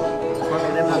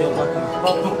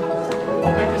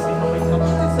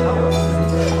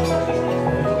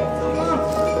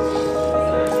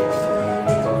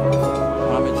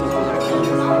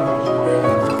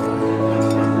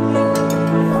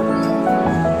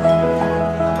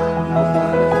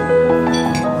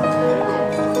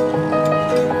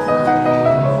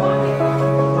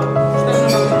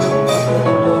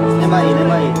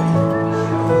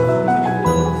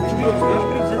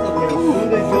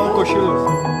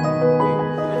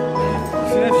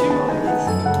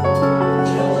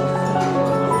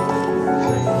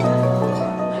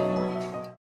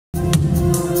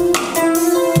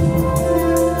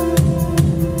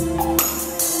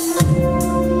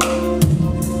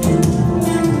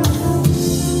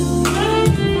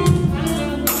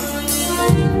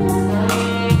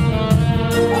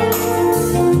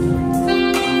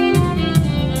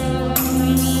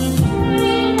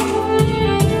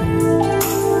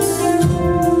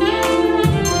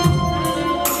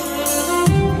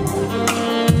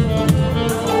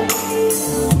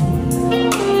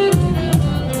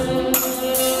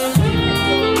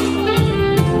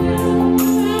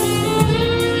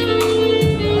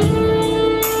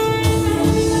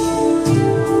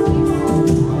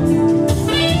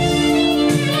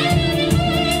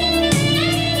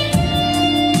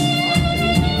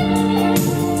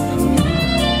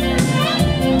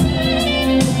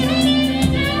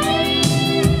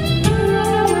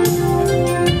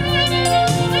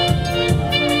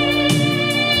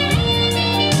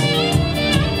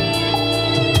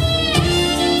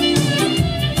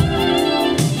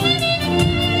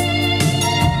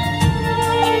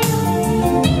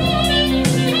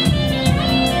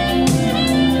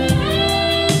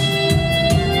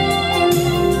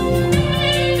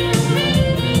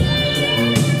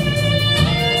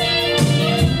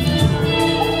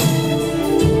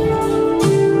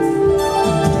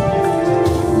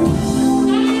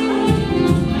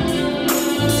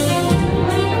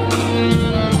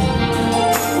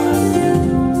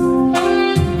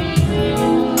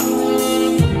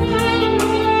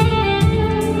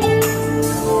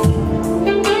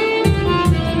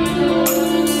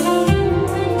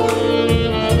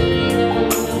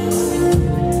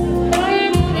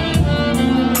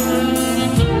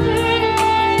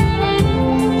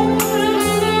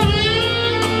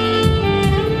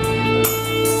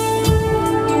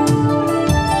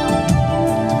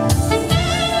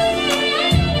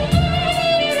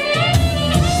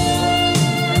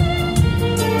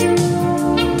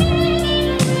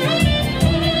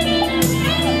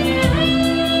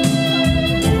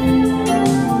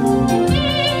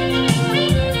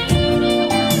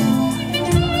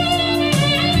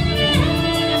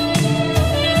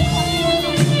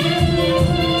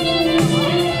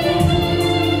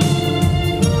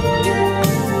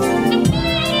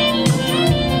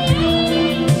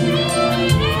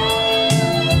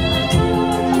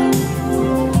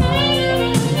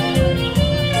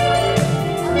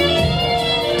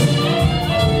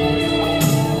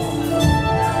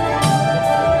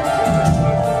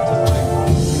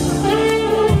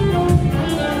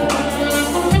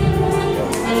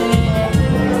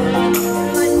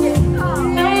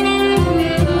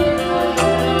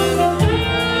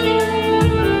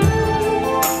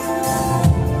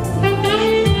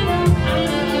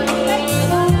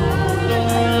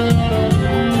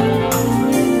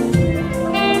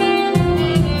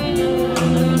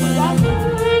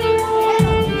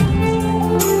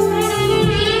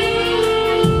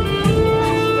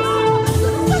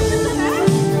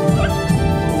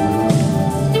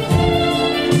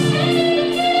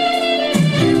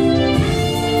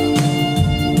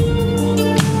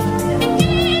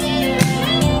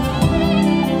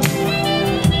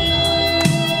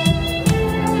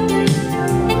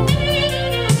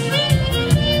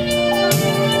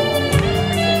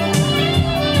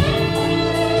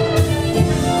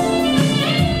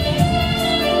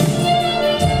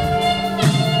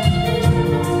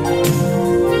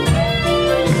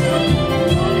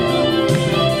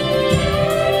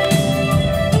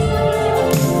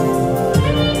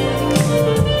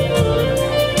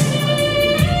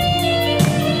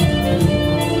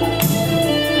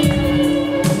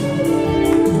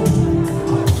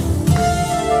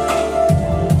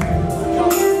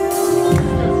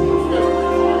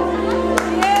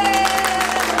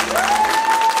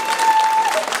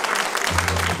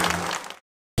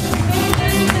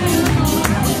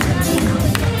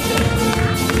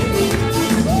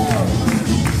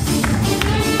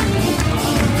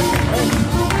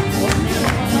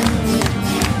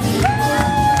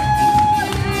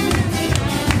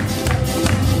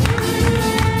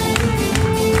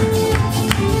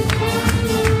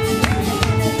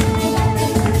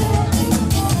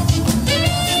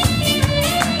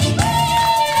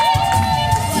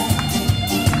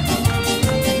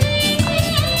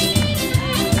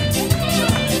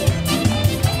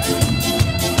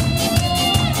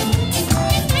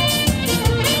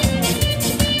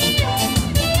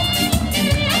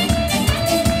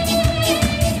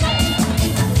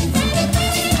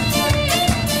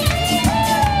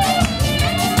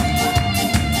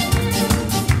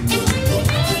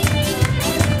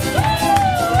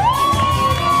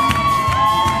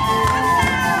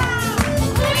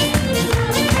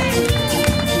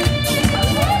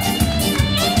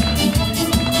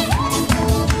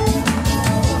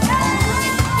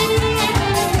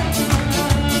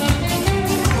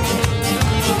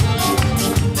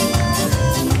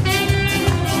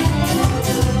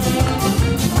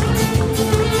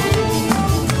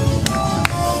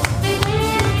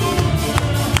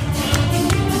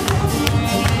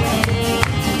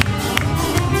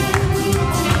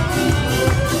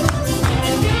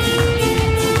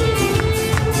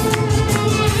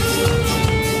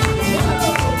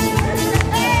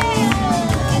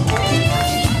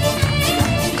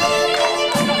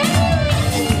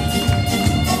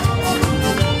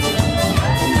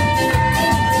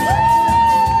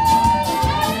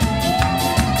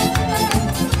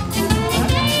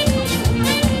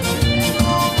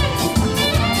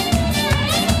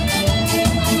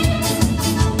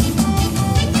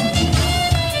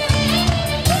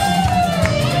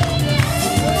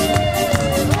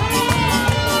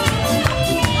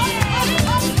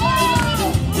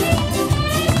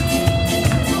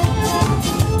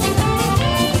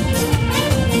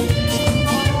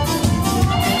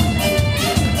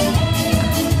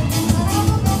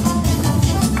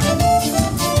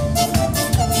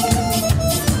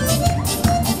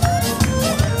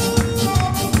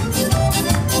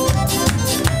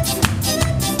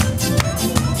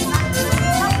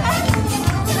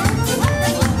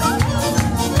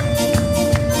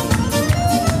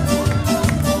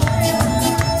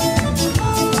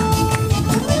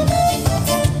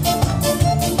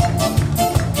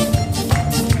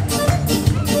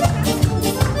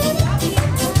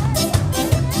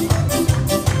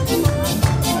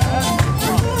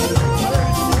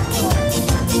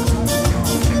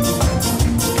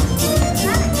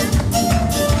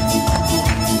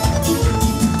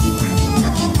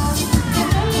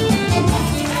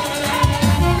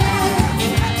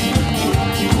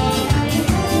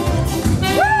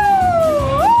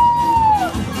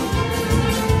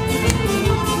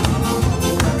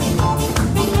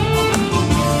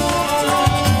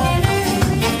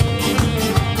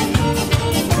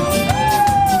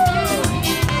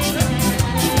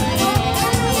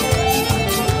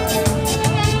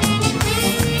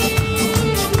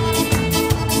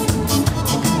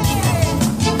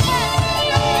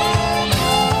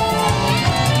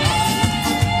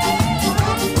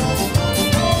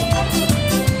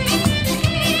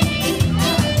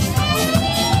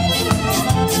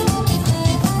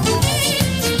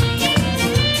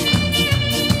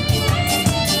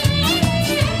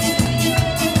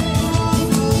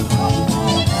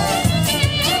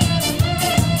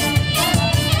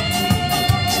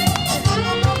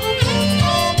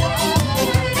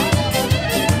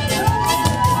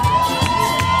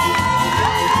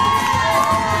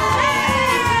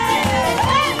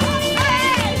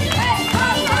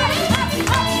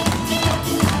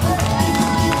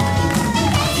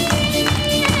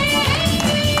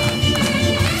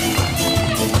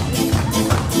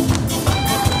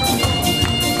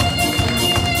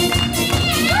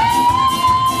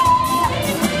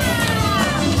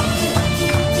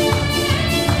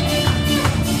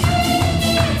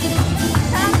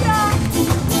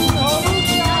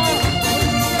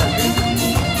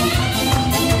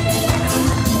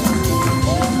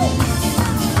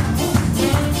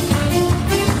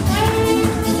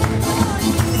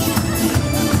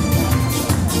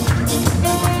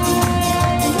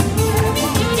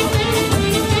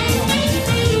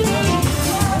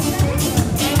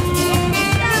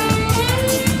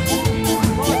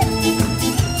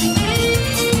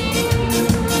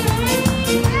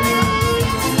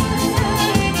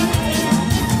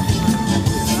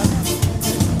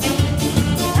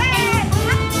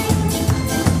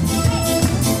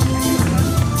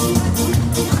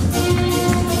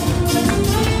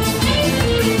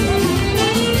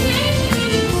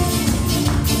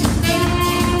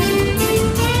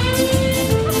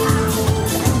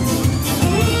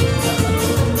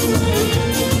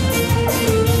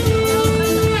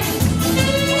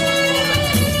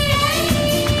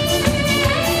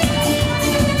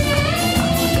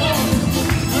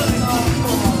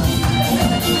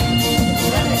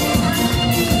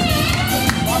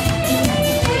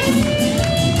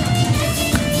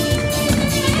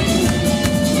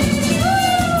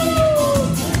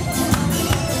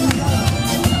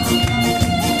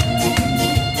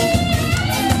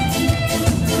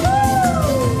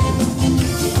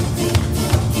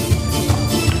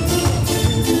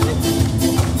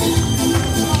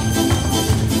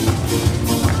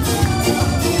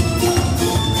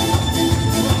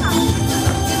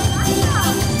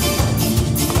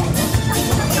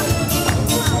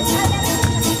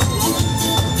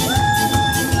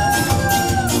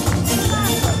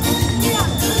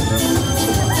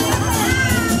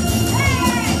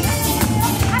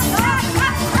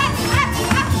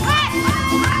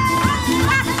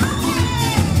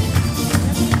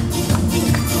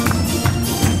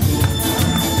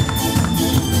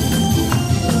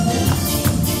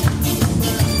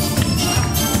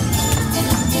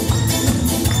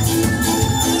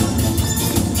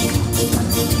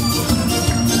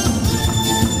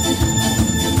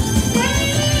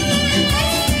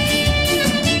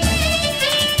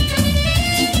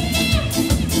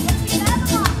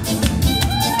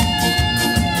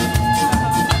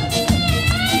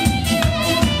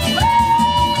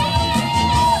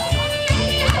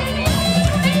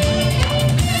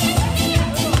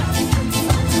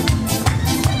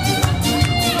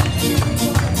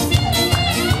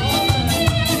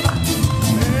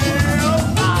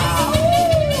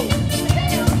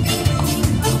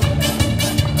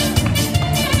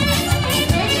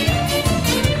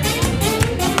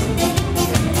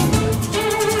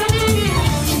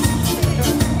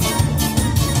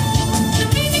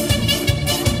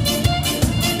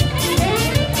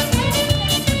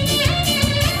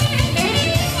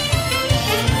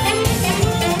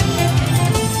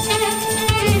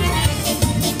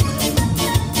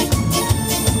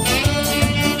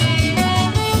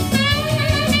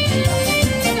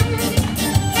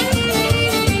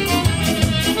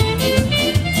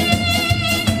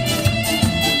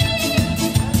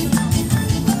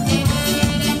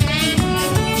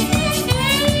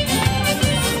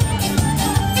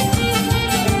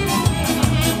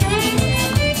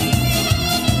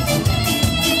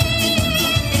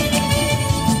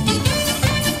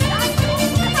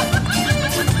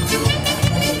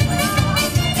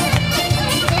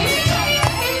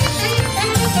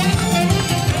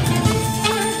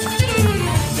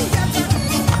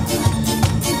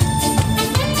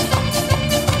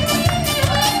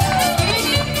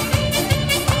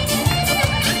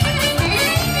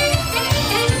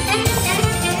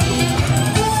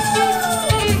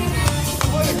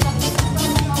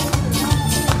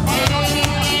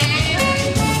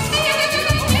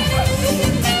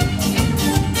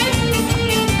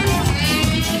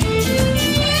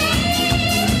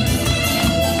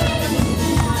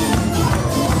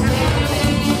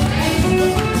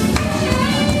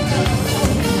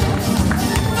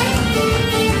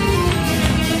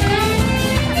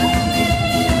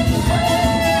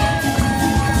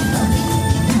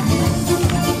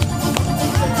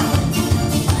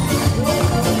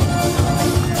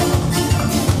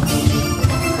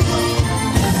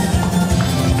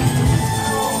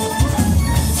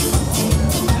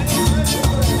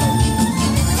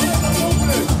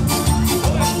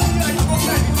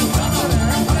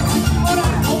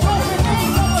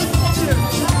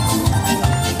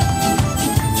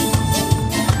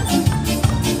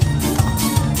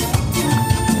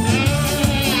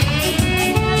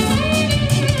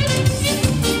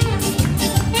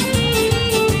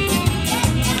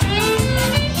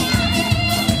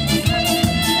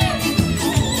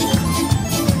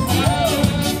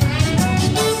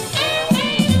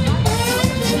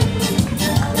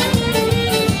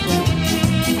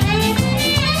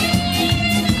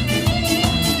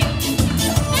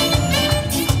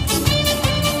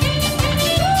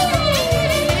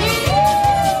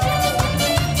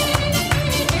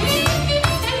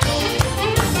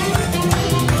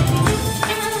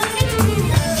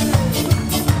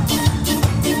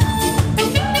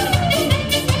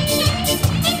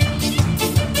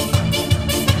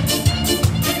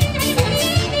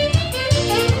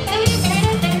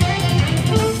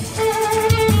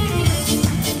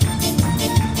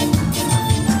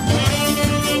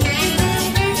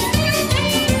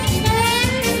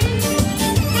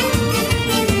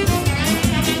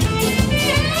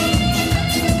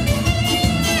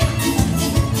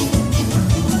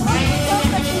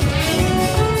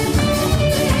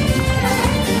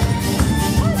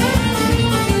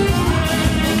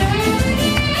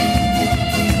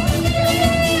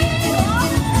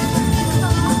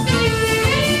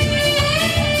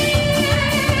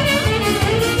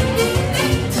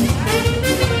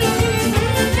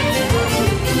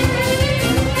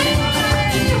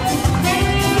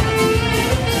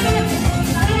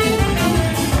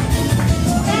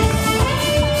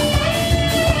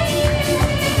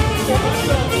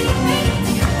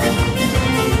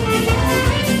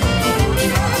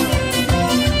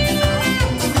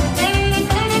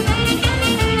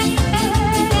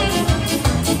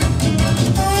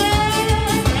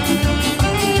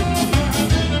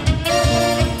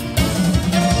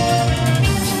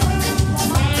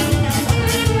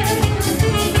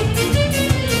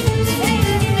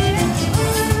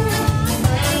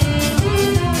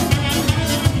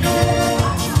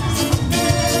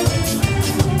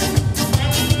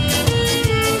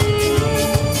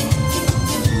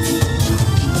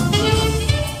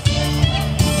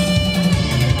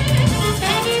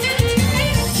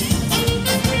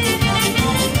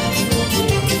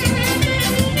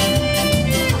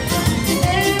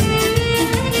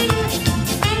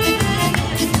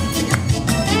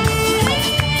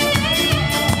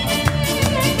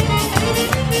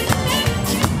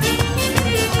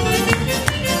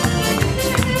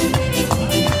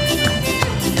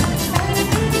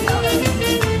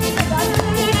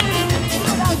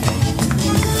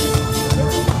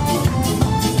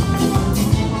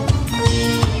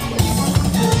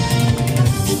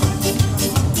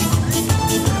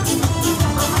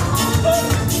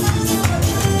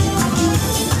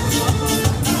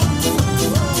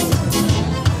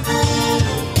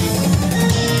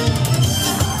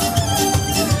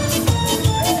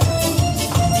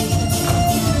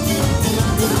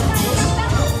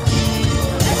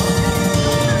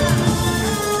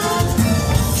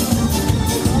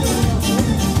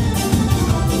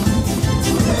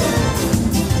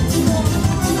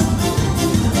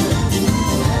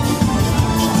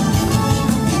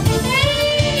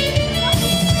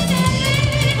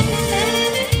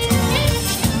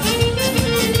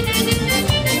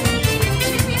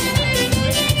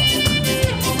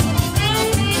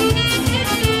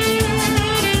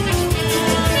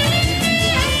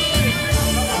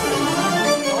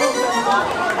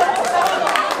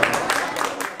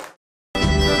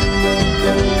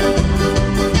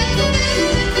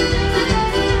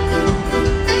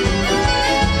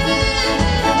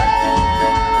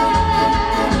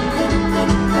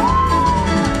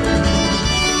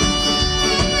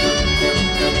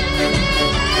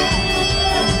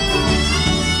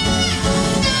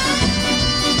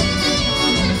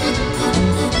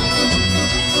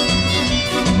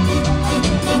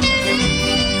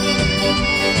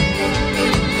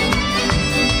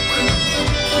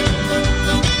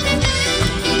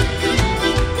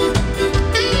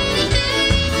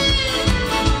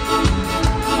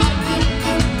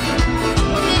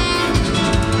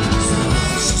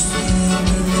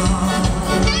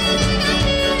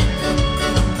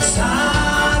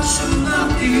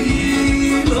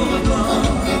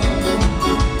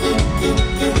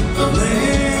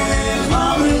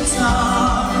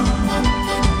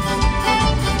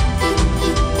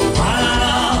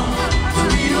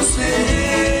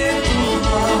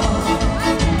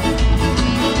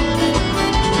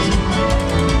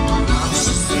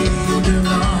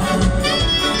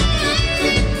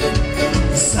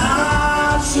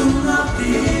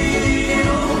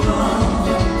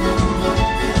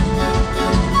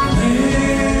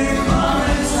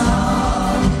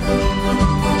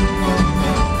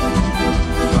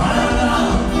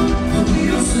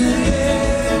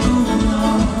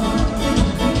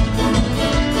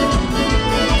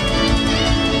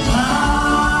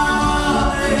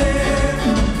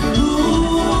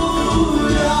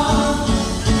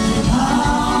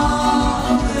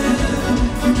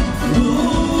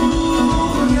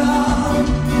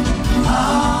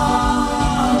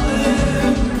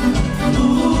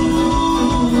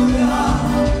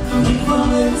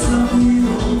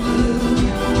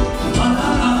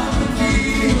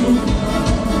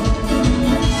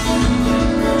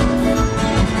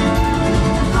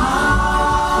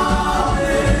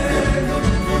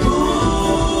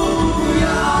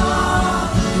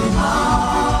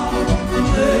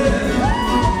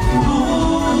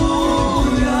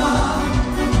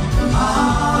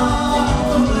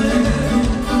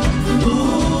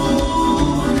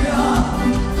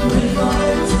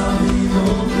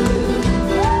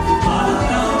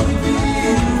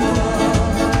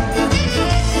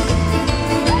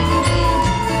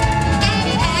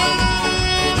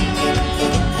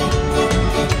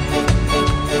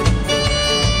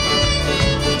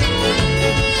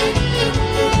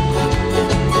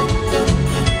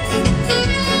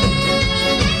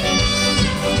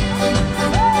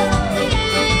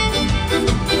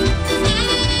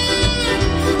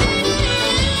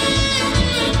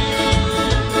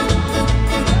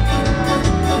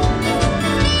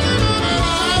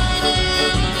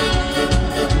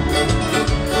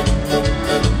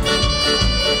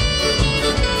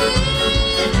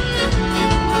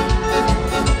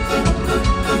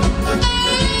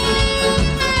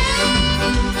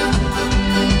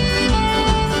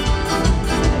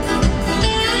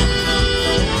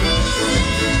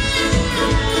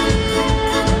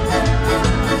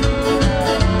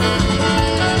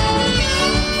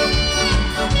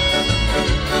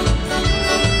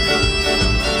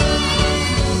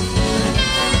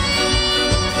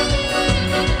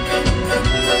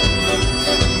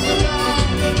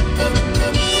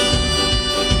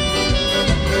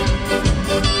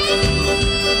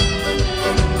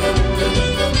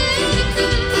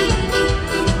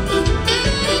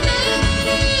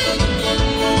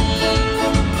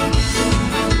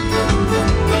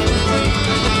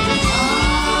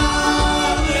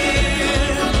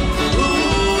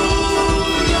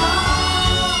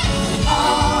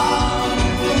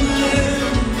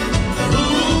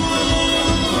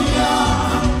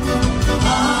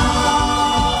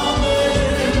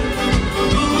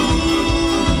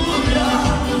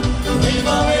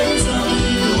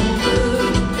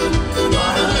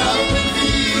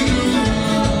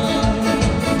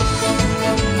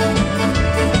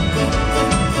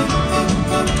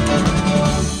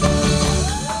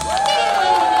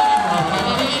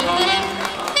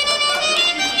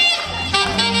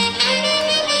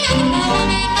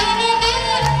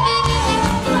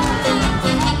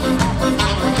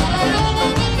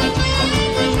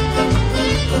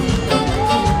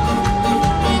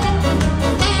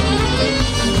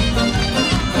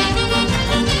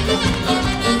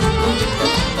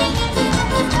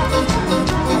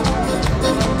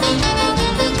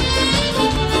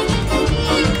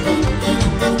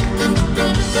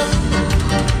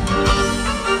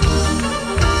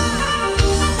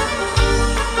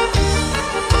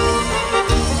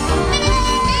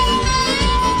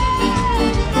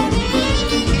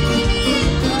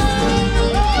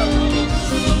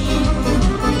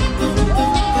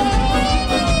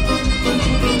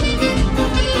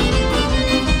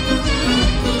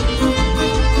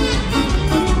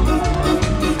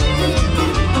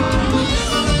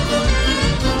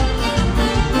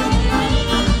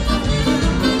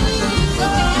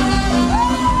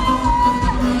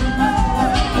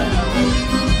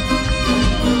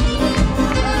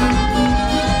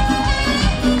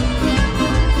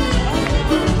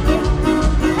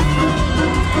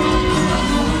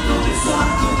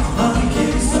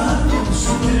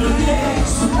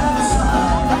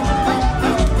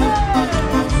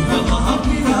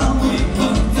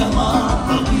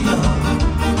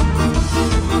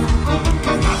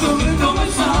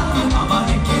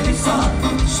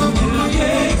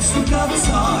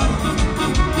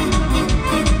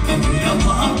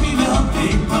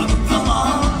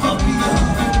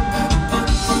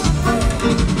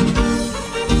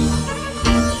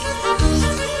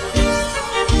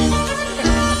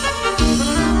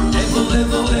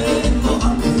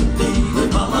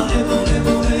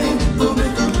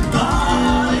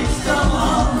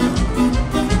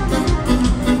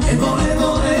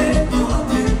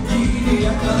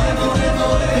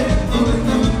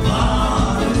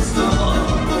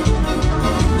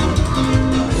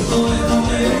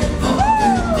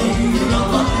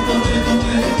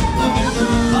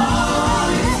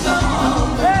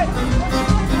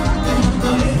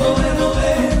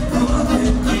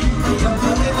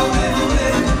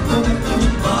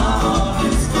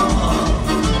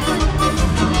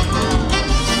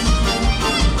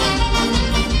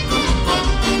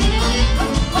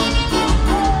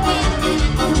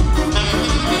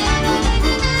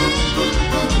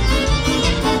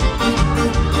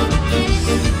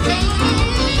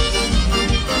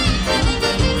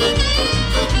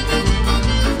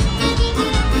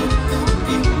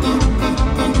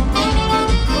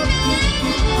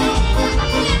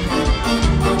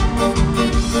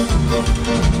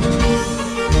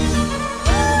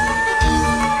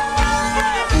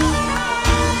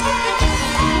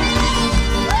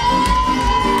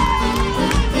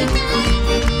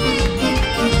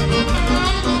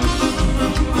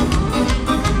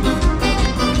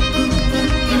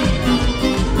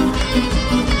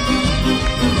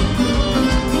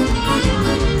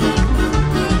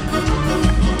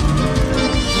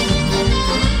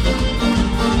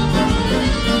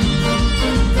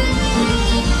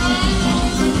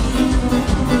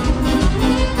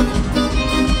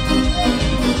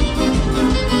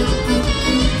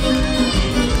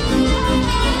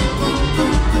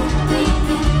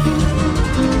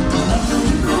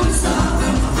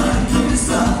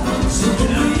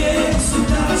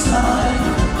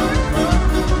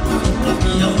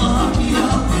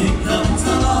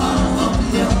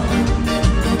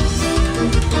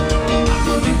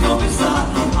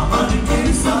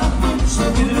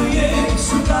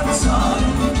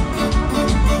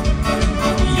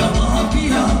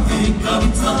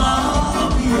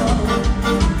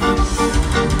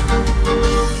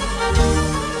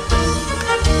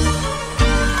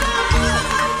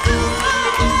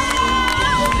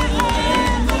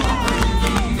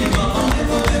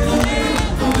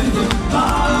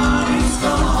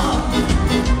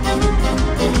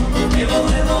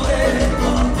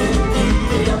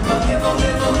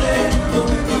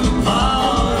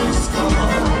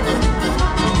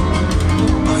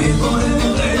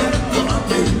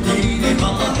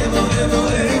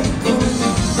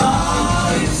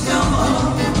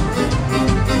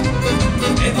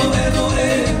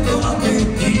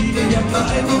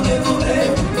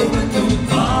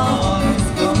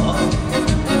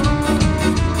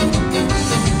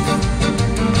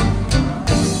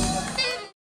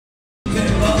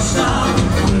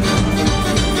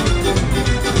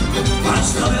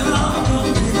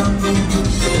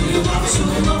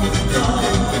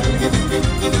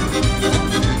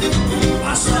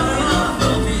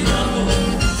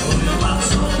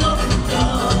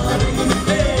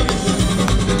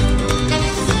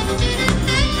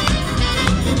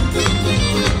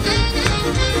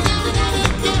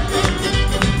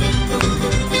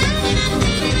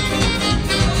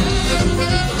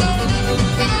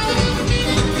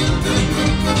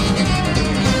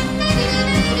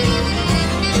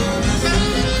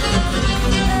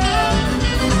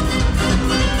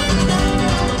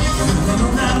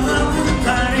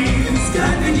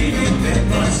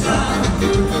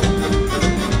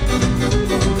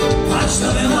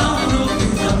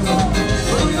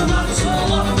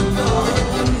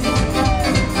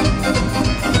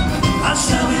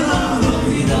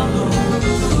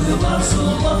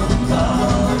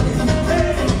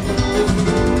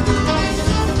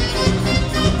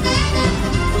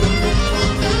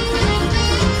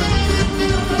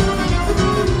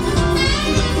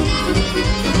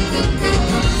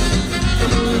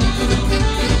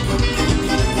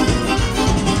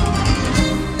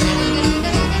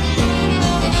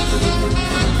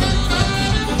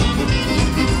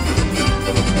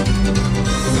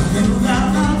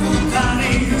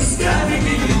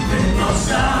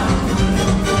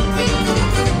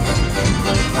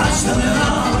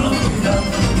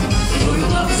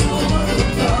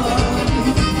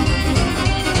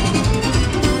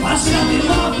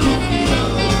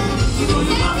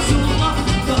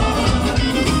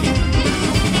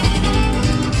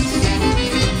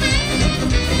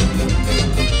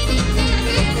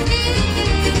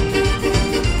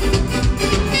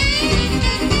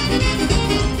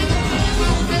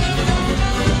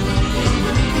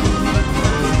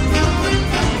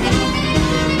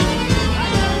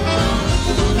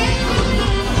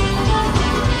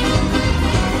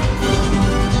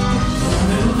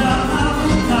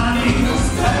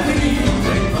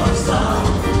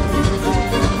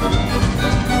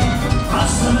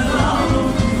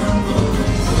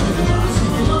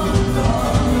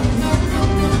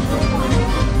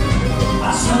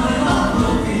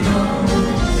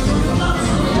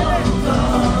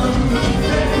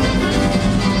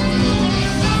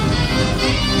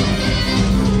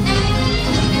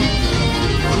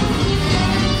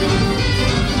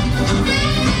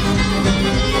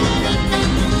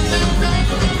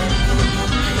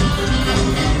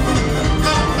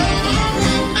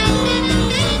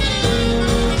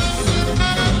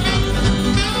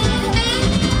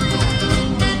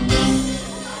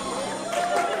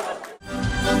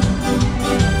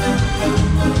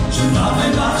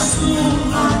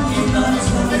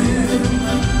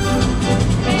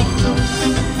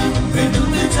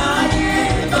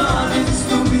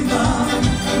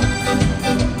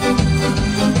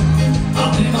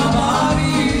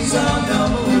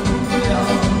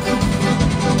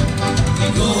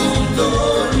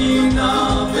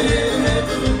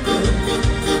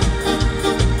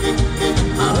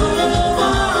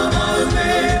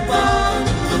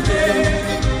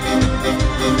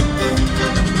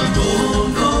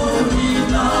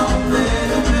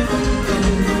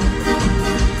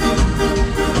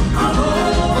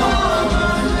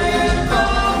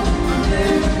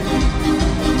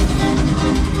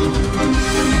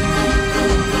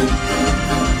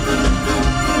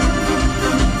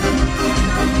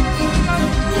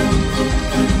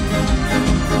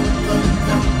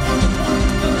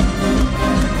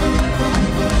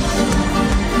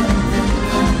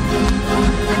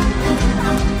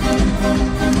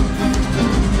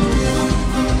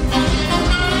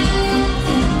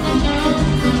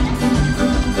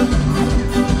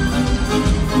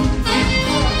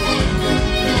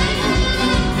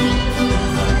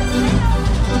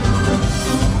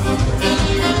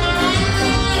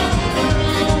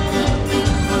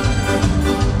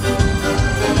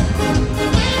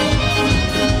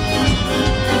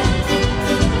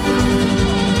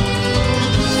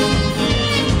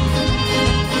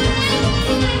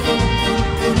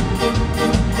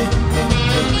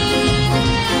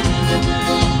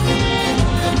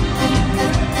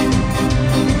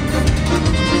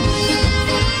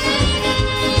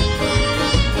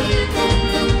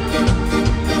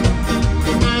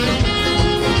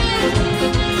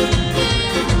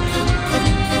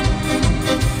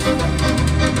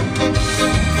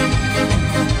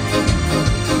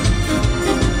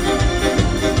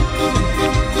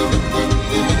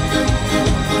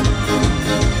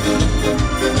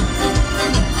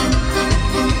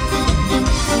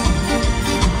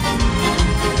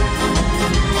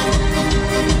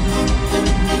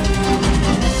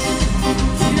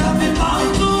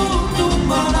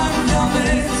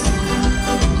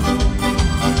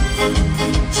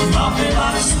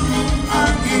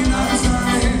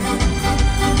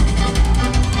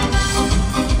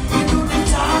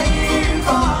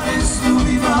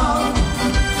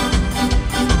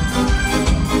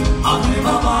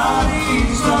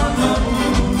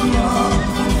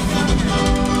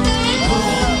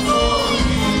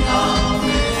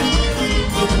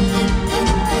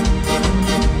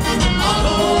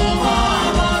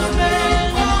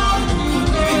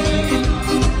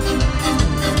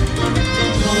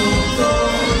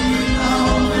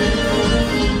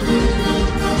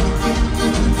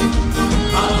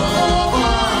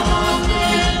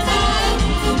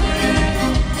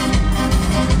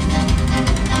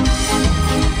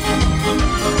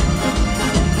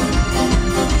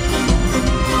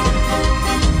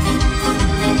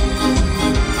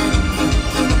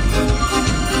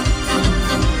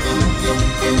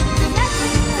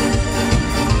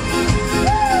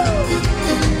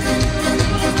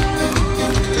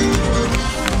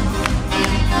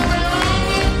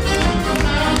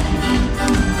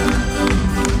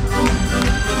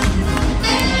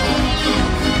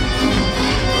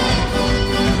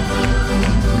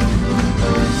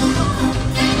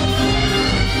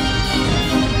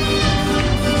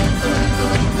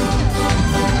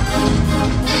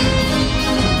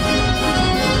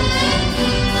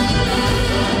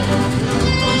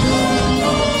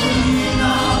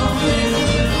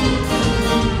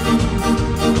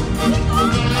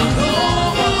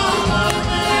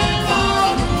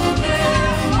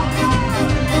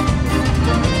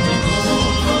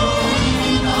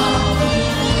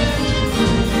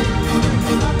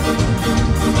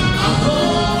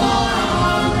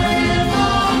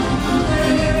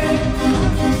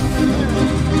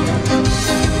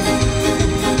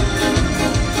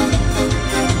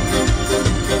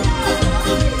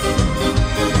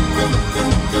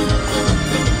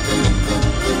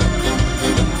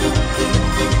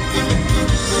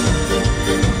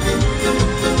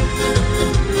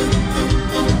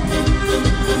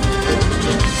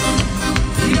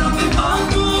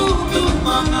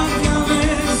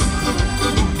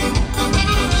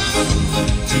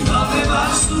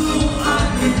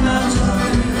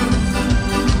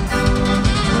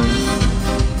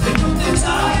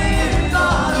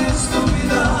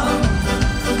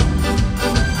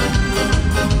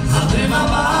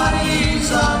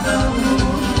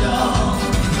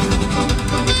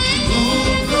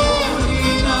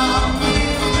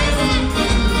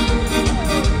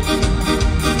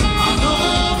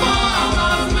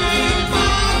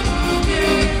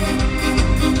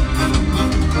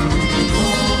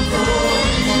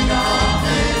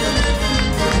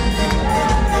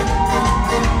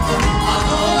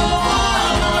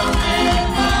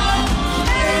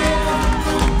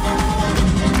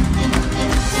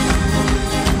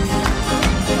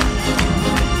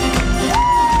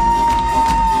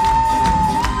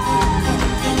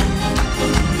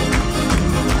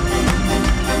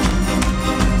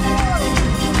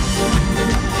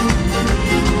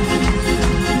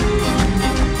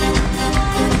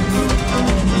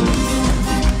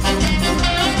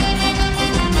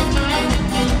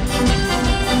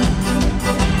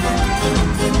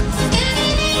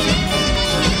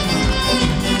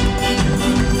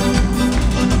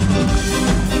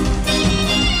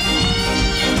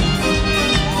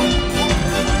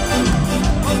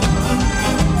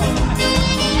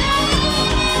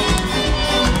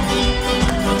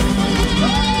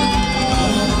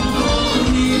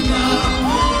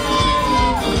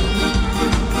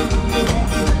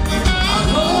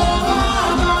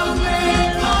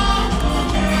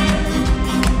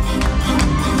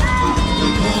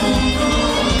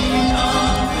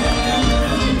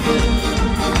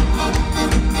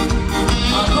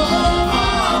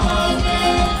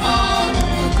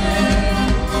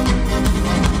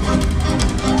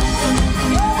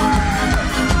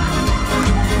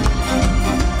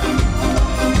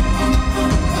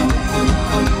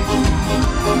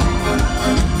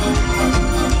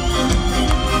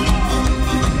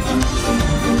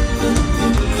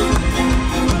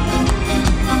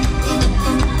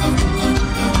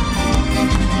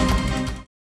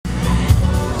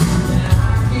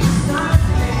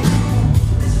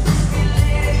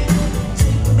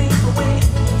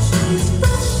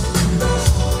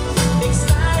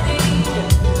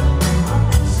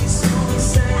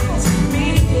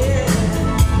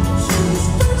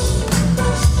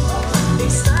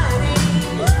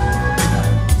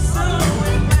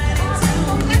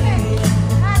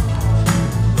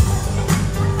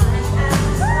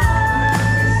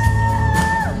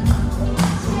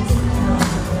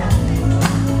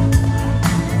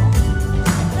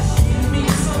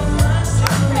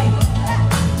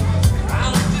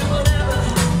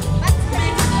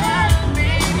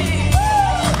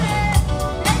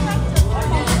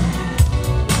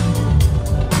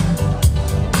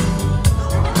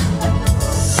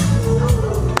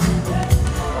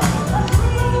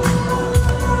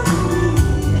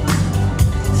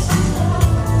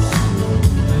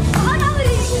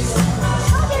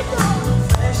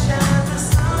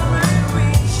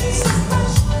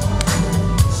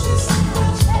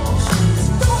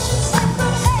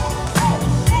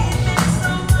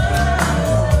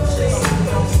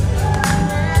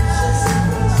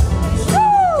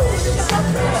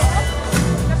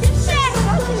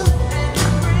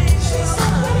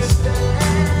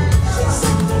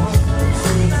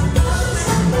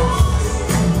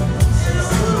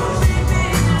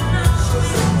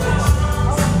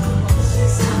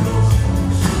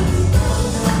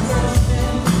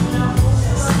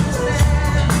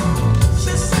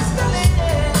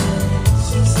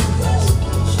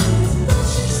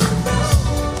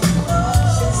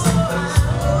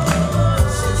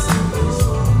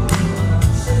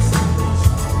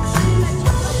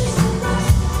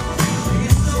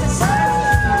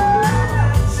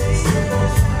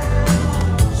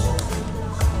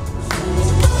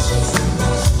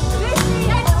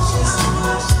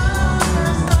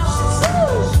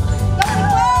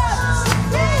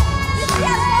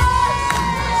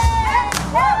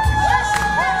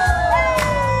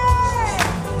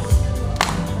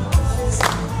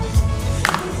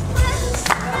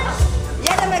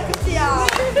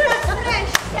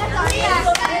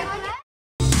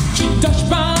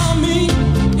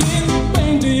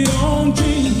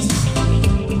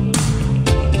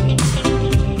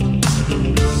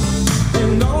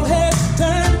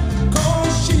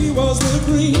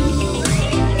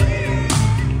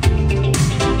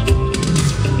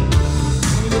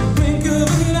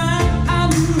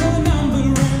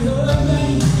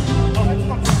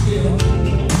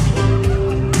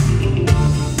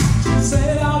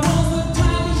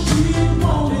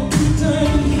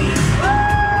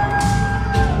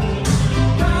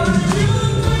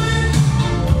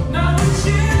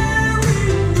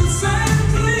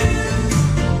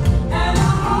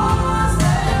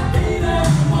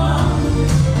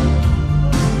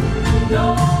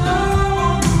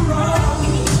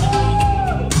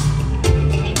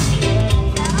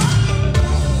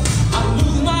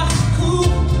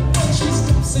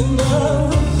 missing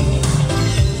love.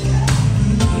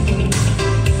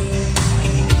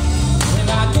 When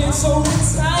I get so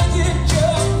excited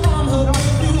just from her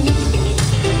view,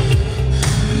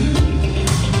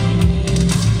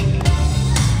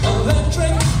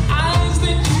 electric eyes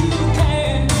that you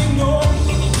can't ignore,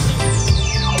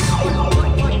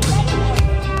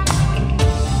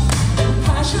 and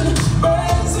passion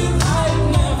burns it like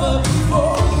never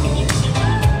before.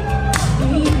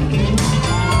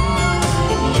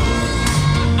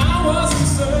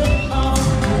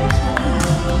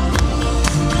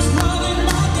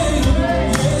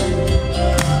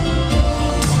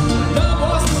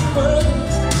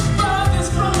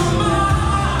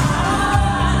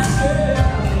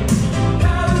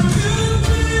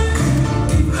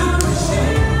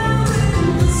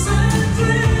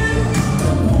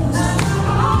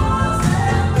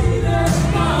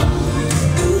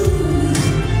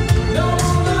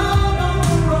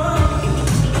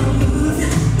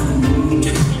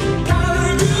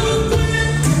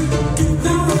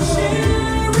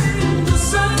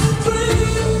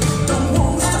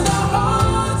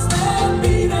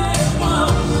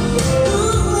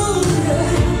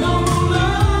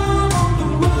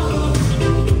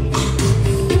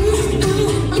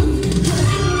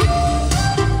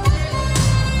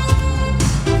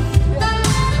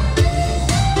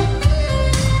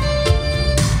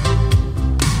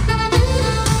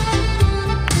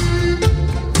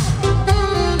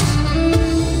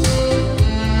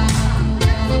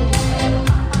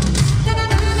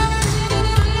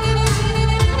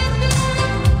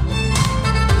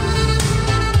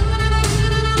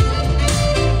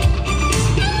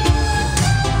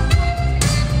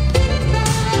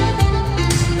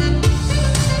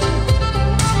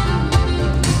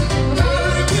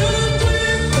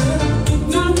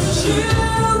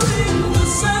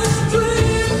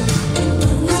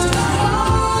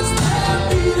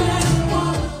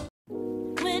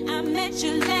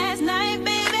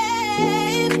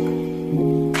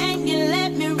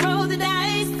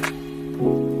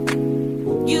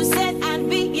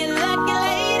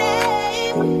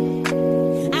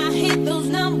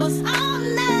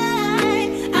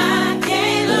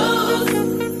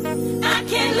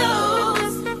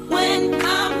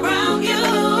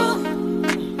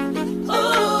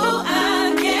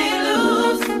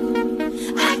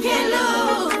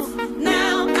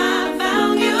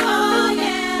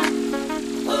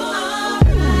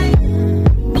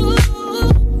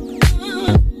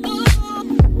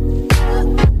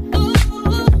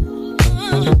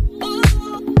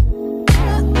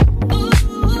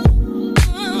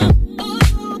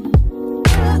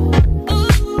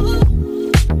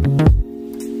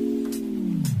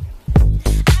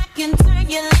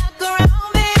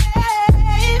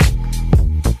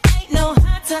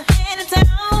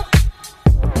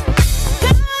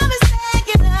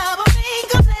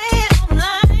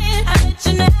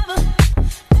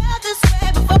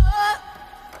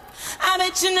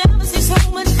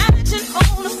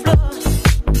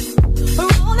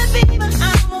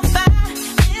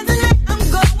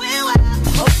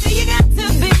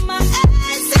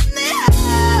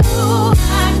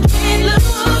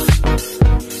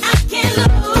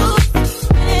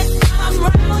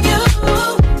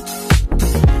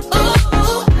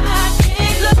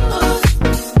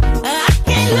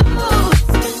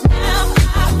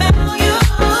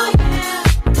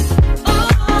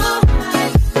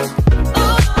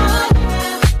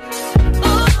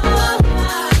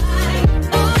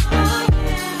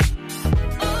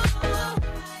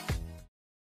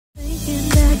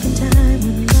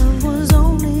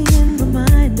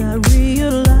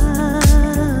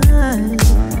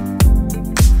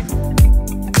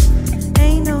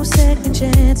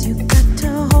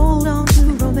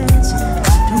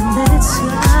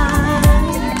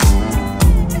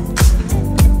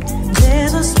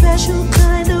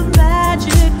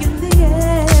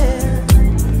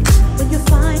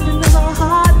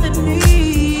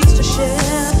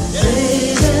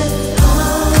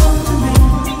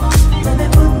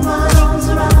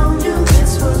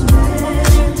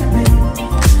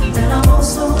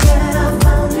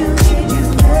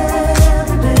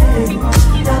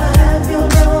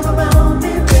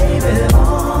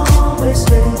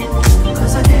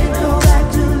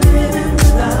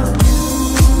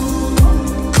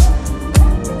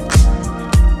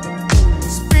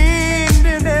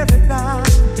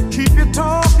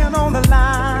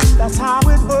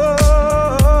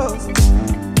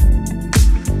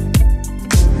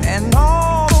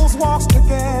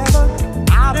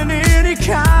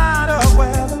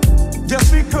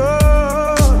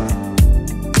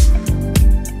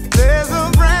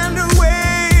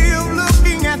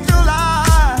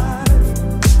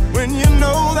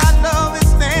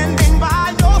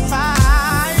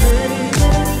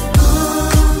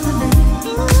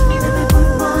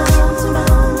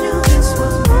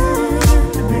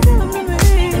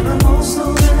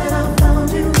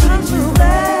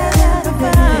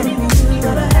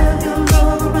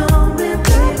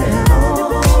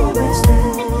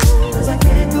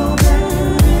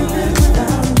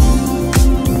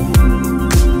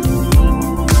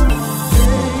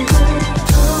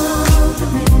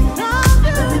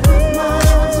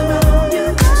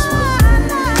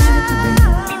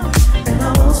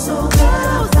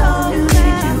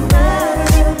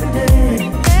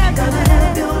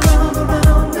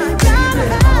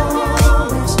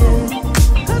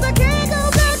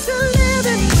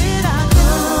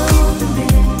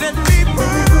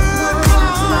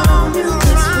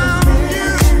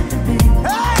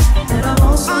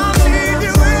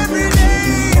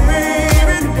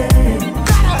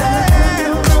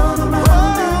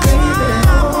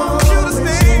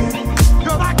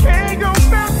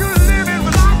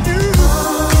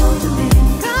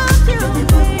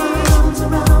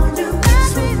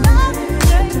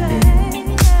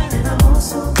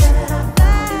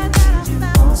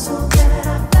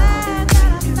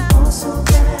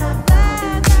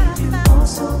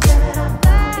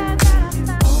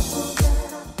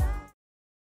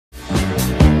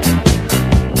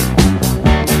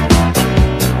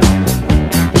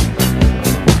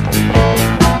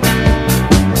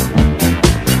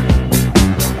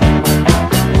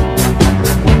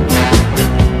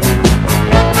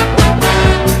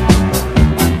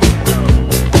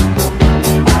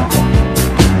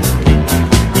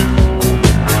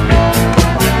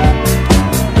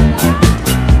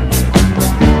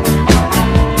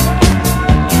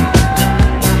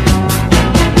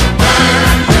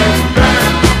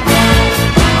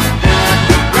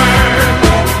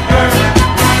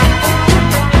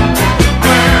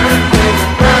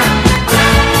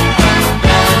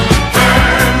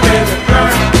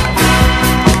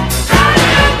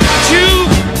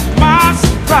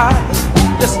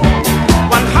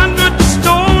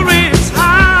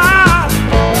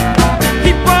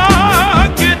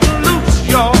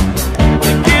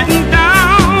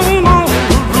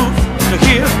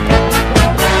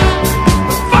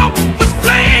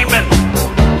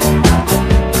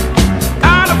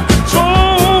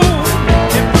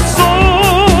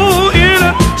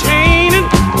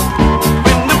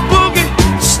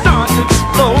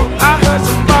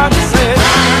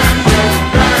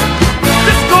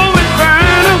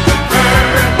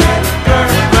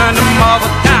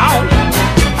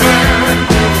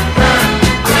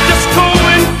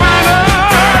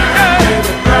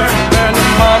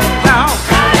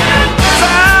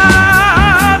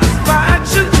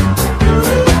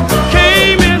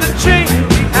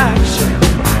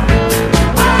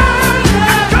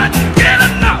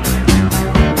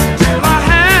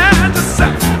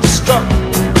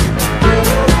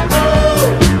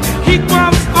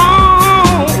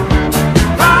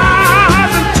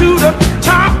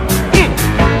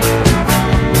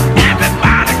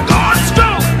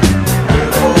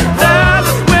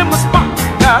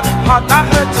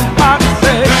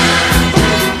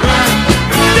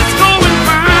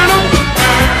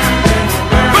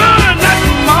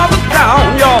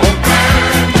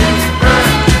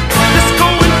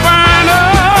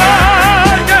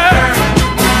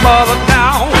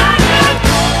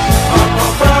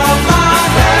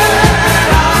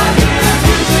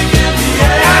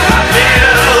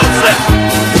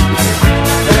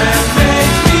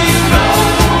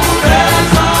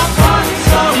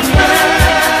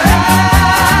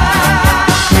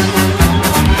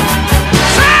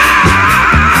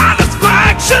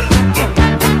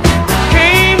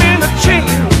 Came in a chain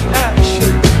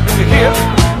reaction. You hear?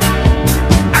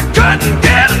 I couldn't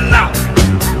get enough,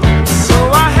 so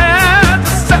I had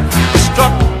to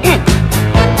self-destruct.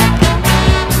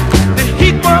 The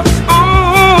heat was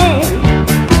on,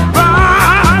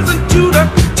 rising to the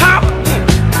top.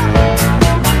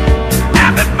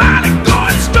 Everybody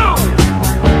going strong.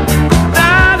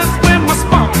 That is when my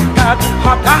spark got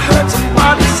popped. I heard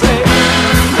somebody say,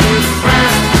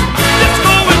 "Let's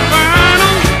go and burn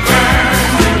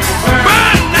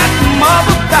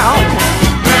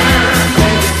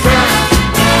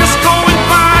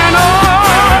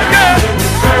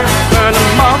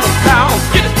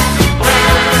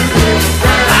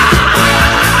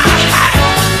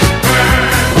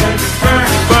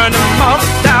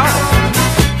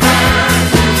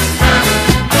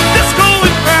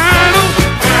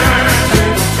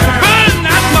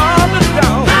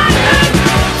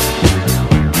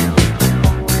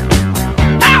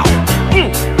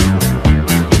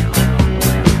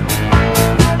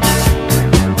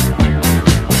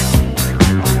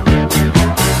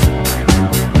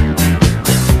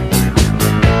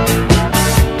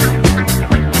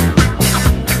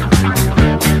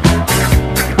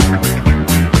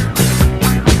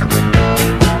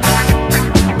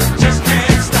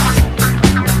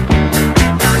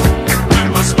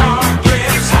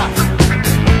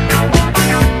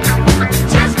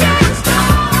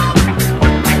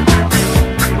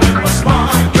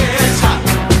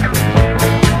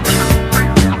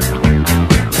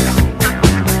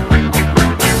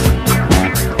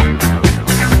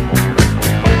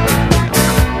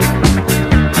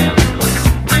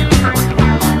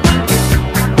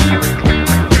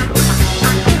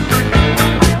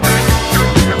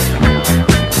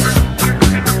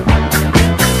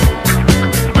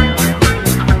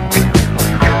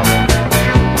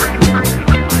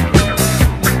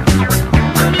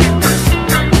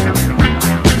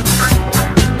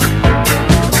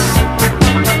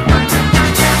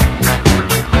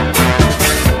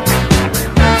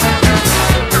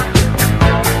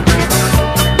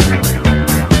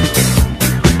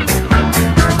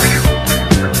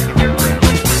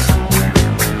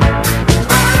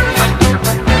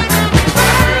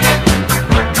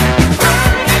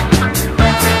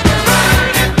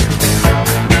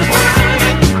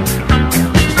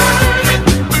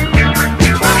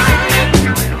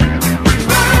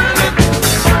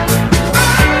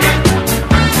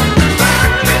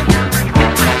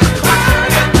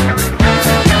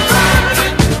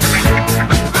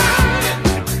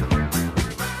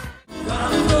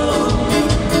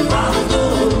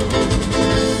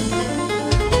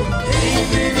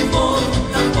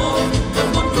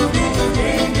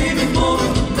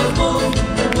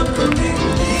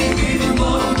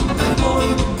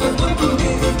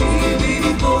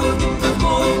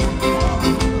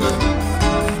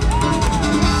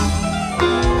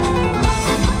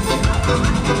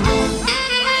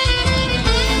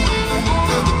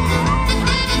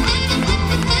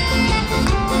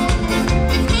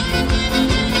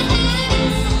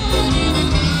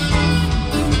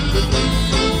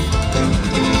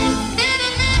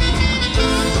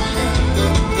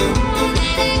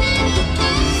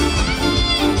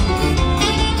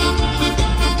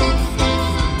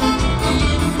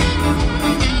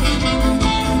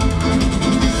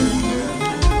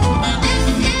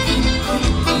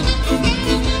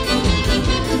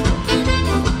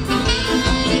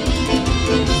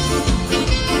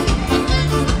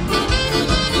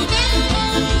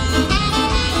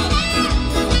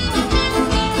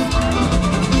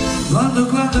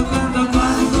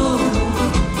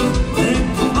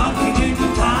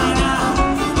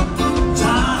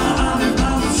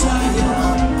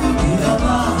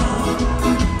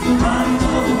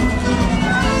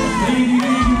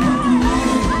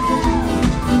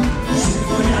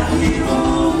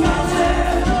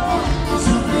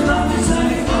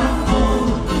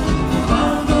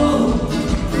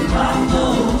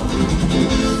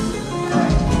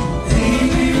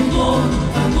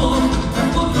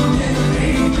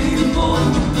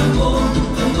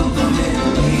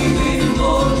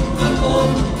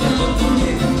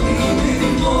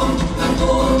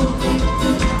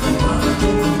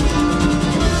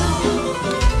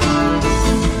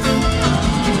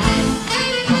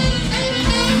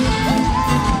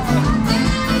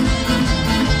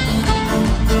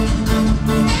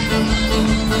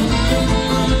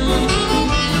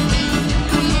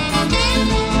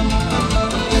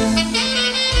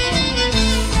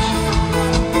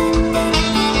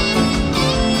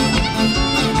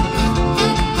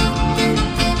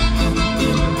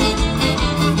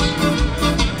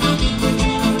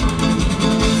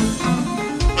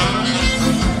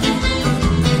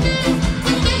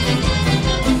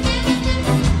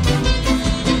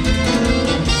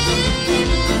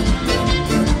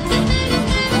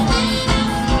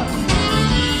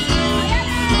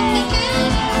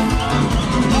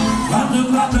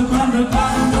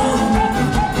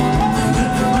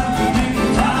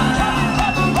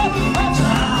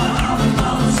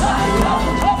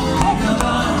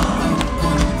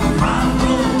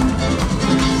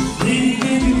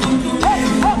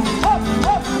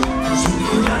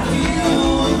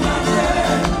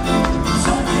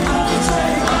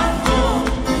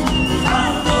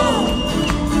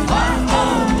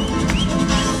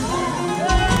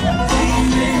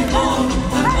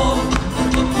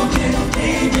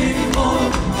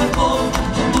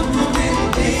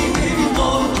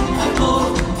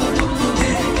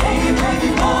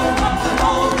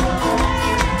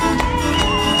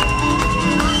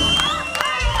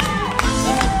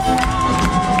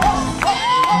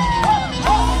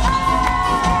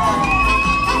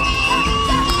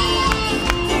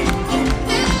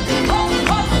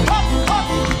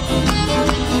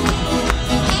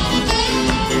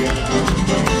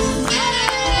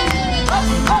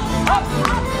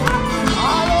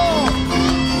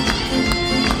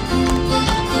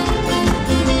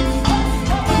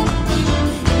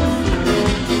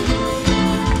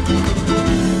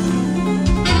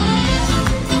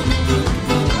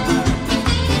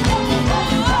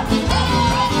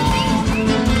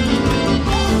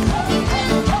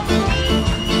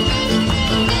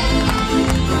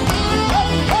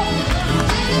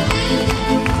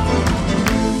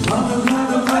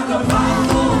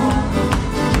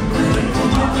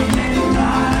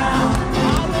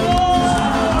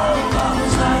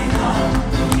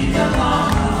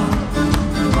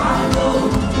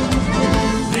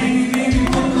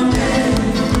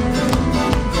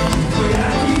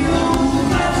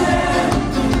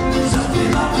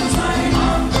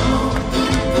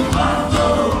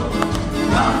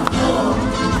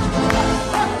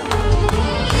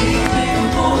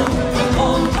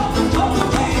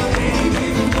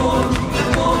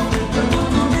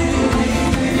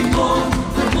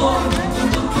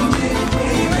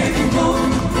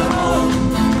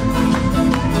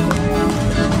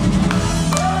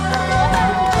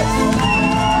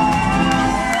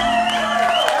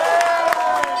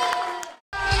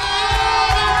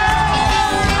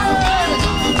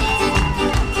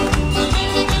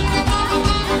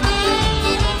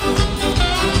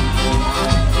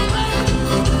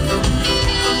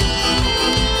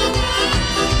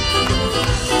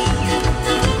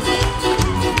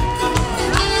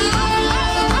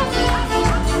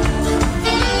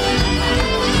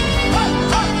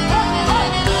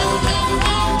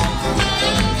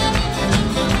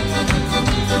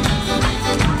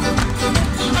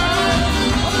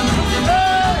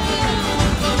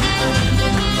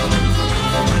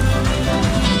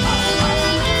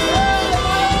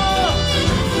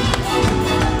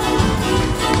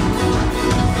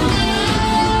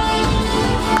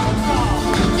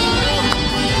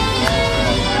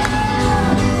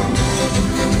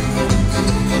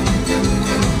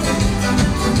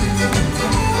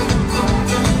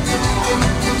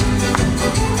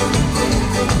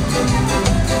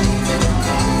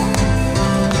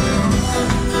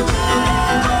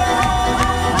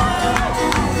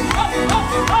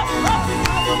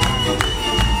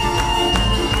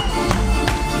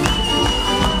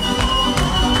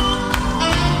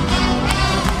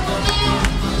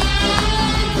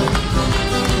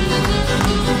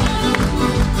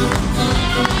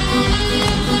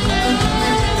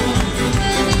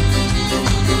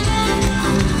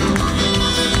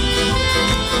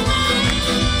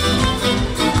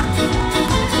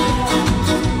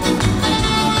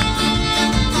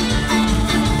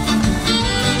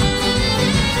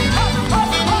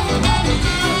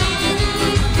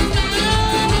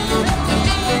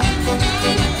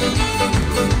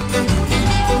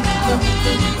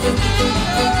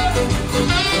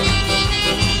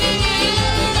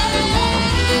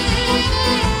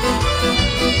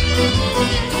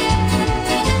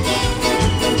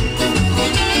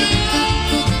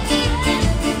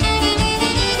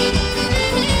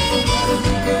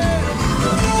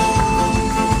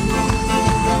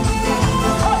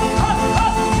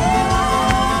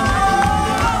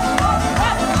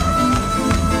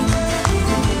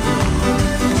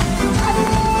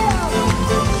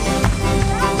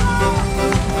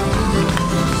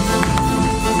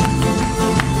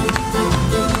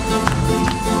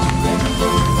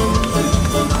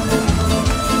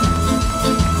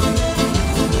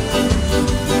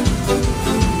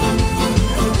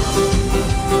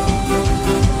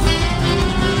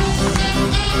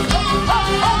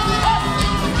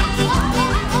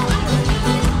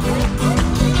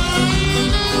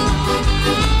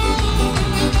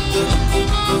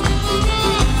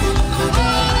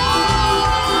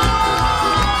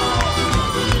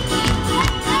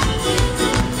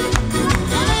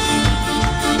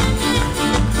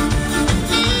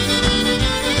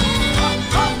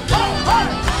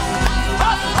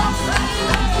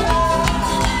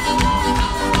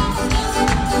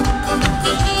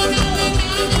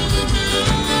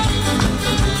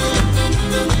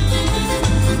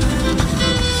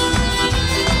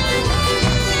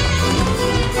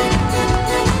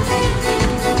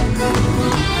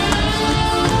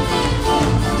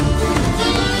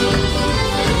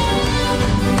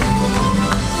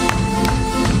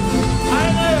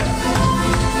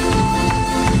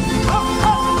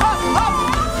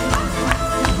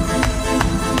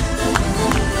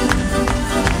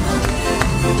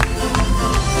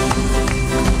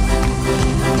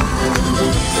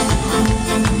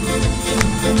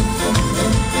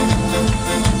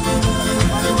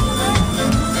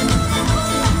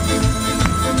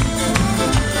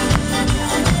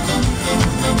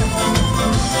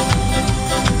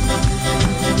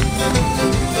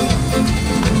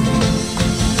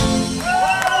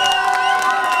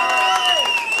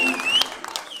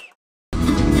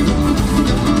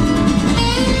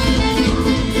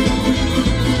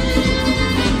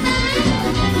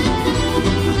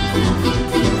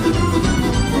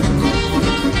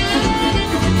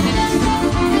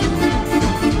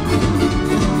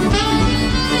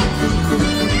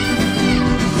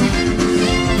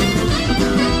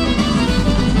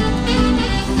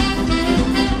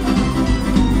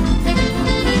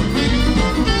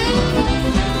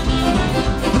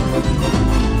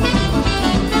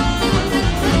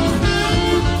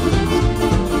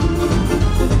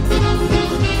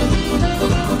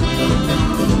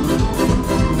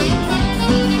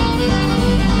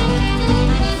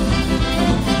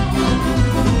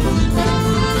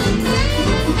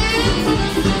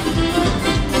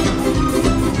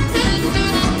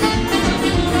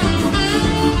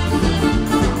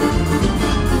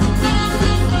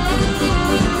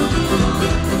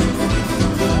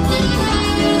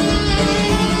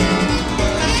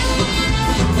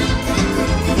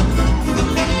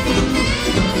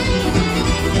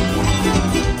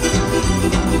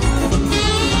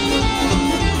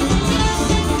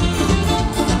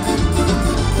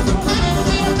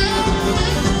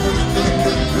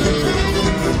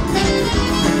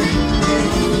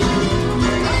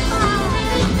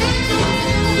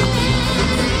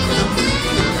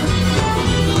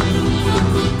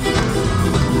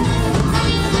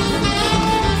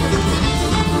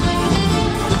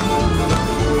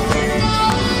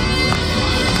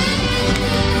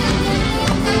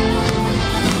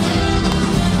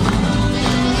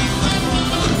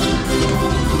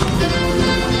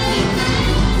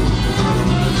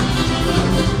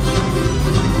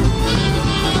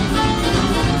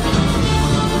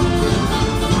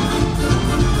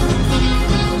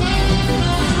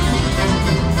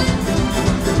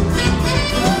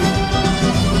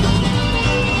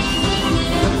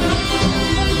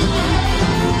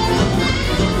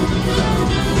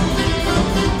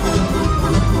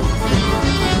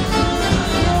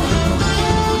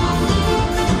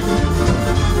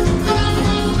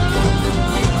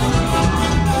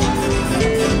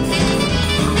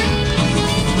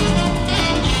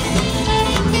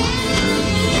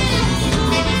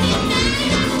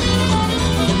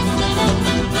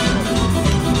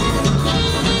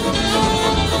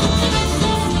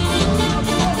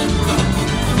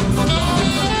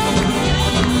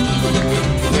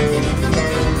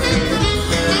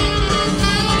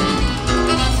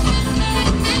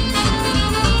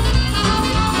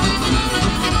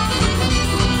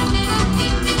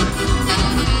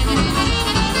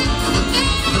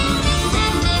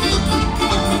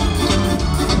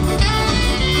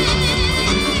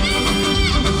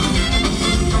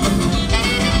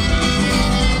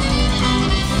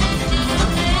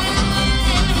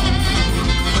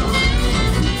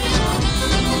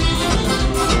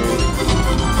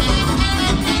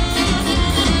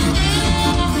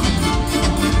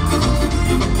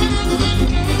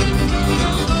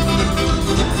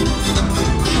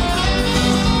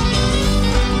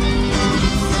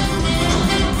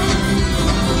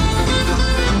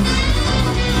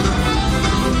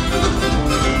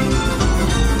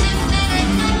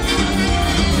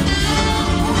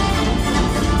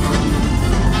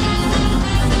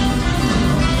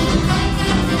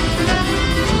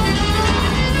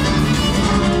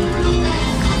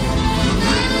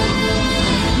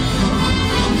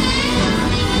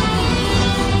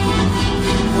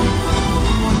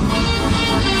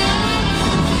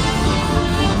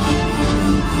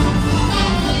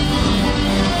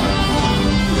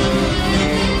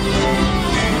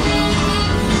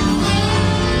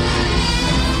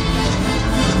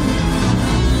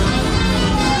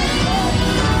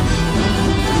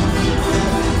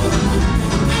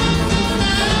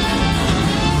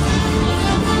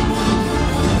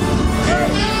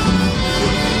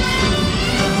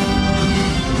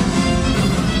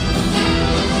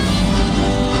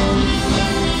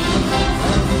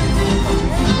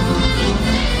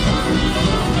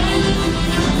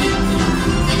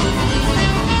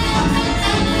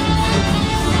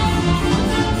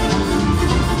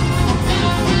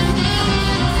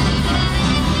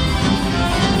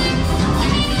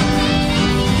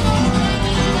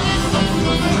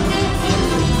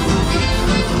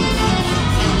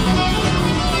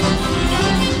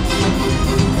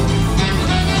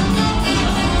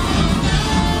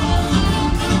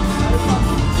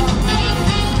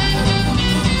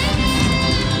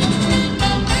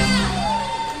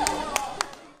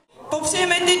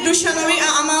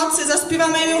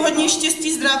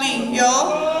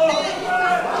co?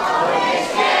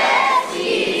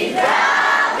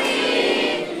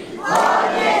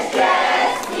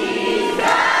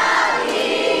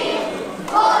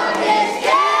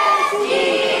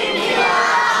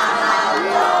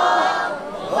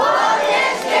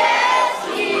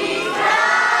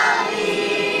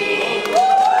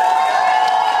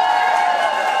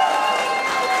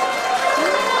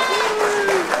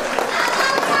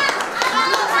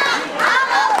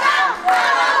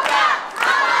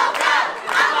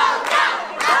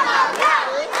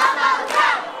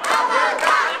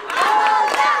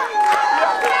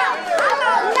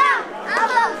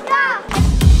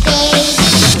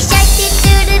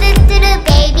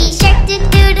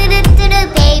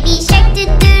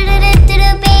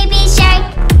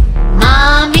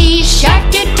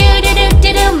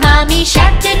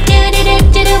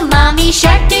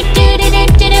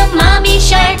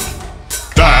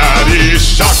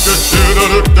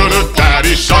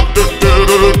 Daddy shark, do do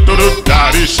do do do.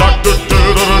 Daddy shark, do do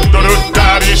do do do.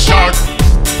 Daddy shark.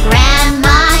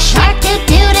 Grandma shark, do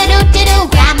do do do do do.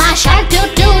 Grandma shark, do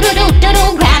do do do do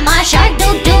do. Grandma shark, do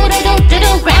do do do do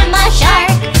do. Grandma shark.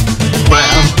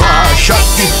 Grandpa shark,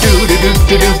 do do do do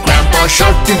do do. Grandpa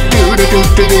shark, do do do do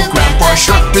do do. Grandpa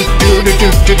shark, do do do do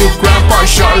do do. Grandpa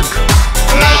shark.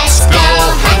 Let's go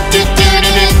hunt, do do do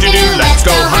do do do. Let's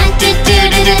go hunt, do do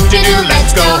do do do do.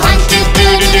 Let's go hunt, do do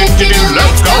do do do do.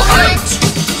 Let's go hunt.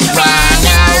 Run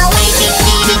away, do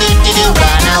do do do do do.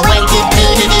 Run away, do do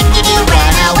do do do do.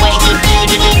 Run away, do do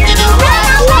do do do do. Run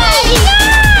away!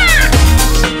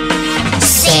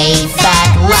 Safe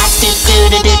at last, do do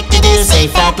do do do do.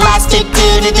 Safe at last, do do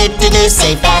do do do do.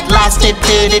 Safe at last, do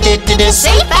do do do do do.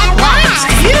 Safe at last.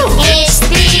 It's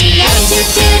the end, do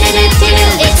do do do do do.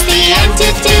 It's the end, do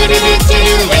do do do do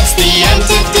do. It's the end,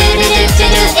 do do do do do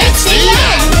do. It's the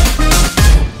end.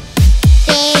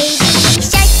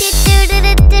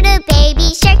 Baby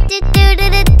shark, do do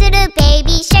do do do do.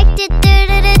 Baby shark, do do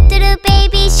do do do do.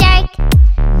 Baby shark.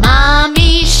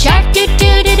 Mommy shark, do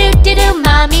do do do do do.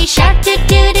 Mommy shark, do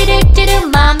do do do do do.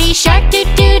 Mommy shark, do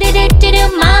do do do do do.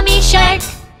 Mommy shark.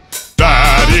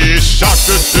 Daddy shark,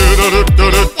 do do do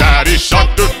do do. Daddy shark,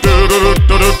 do do do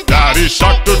do do. Daddy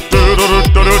shark, do do do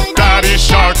do do. Daddy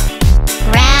shark.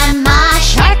 Grandma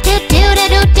shark, do do do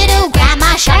do do do.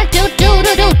 Grandma shark, do do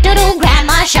do do do do.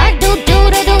 Grandma shark, do do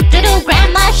do do do do.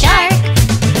 Grandma shark.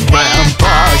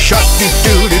 Grandpa shark,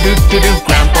 do do do do do do.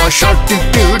 Grandpa shark, do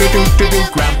do do do do do.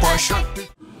 Grandpa shark.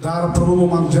 Dár pro novo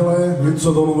manžele,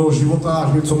 něco do nového života,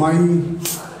 až něco mají,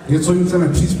 něco jim chceme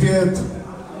přispět,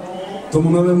 tomu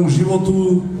novému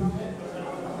životu,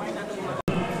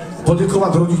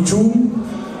 poděkovat rodičům,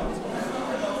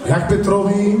 jak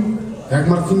Petrovi, jak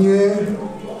Martině,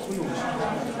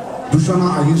 Dušana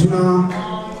a Jiřina,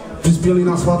 přispěli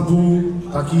na svatbu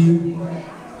taky,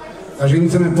 takže jim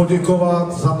chceme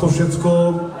poděkovat za to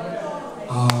všecko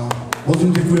a moc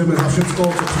jim děkujeme za všecko,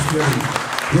 co přispěli.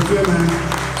 Děkujeme.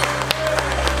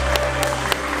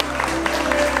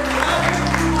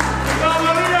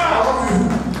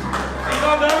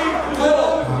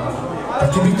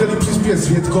 Taky by chtěli přispět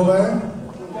svědkové,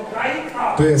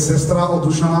 to je sestra od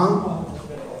Dušana,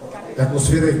 jako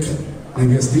svědek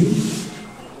nevěsty.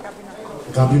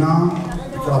 Gabina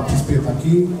by chtěla přispět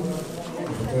taky,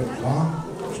 to je 2,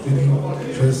 4,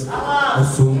 6,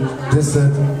 8, 10,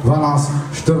 12,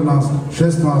 14,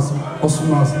 16,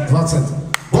 18, 20.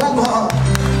 Bomba!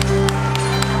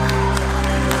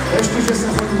 Ještě, že jsem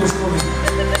chodil do školy.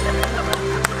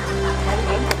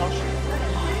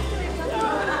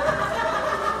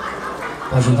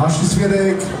 Takže další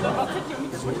svědek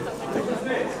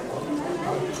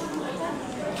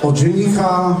od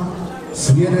ženicha,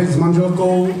 svědek s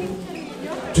manželkou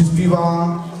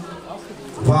přispívá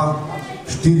 2,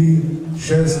 4,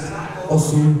 6,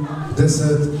 8,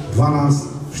 10, 12,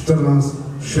 14,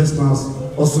 16,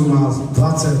 18,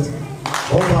 20.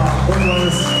 Oba,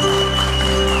 odles.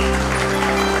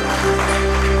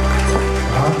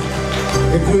 Tak,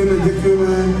 děkujeme,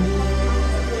 děkujeme.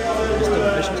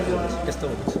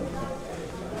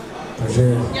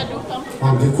 Takže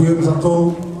vám děkujeme za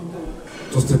to,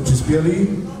 co jste přispěli.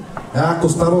 Já jako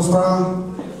starosta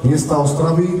města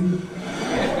Ostravy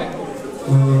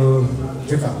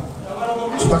čekám.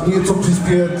 Co tak něco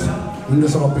přispět, jim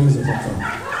nesala peníze za to.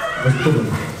 Tak to bude.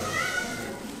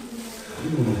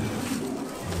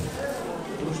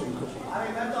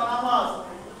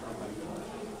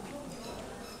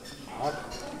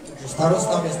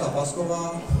 Starosta města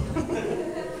Paskova.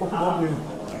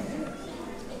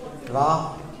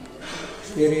 2,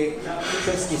 4,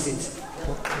 6 tisíc.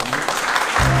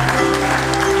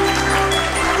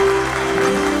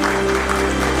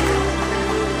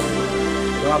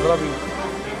 Já zdravím.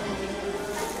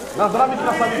 Na zdraví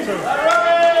krasavice.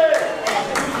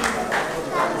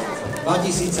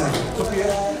 2000. Co pije?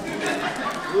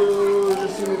 Že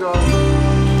si mi dal.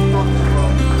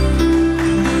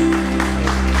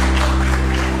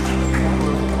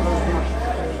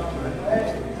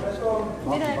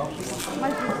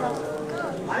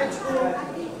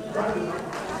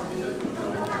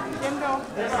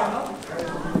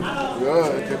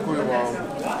 Děkuji vám.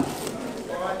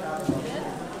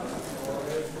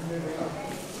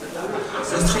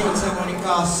 Sestřenice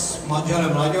Monika s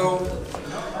manželem Laďou.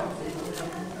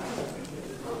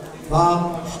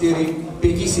 2, 4,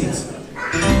 5000.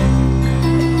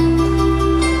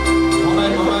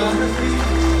 Moment.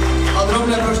 A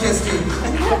drobné pro štěstí.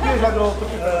 Co piješ, Lado? Co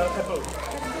piješ? Apple.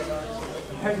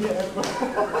 Hej, Apple.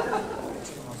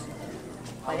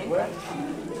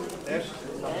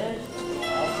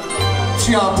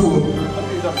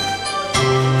 3,5.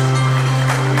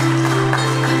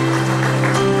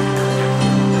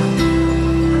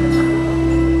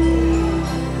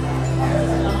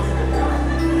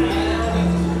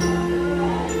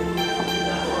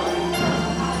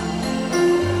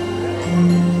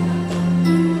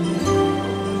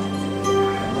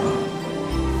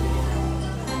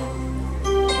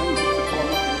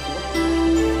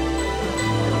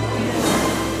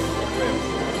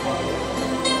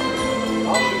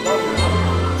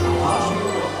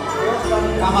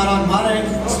 Kamarád Marek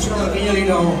s přítelkyní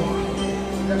Lidou.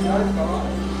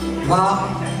 2,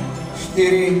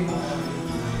 4,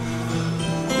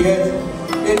 5,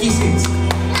 5000.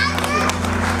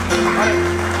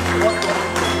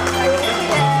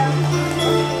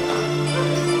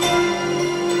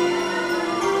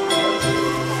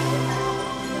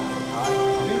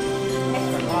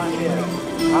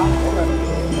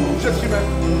 Ušetříme.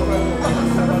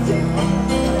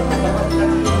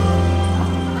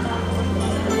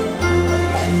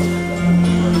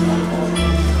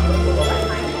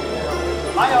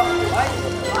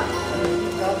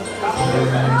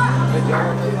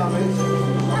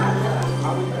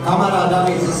 Kamarád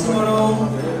David se Simonou.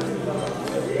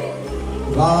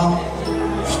 2,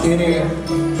 4,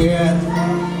 5,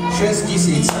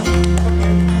 6000.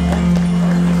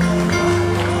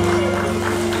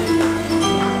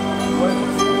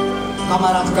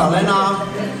 Kamarádka Lena.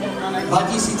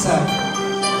 2000.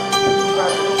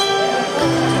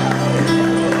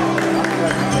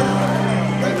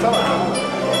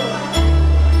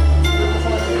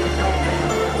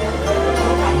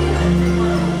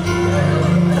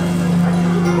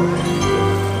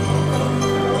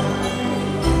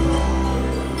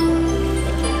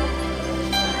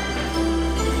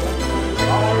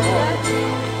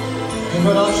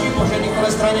 Někdo další po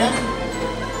ženíkové straně?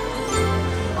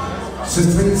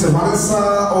 Sestřenice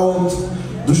Vanessa od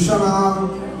Dušana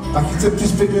taky chce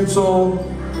přispět něco.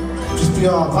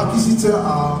 Přispěla 2000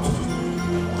 a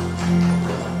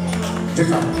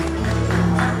čekám.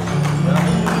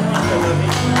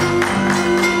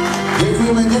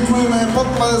 Děkujeme,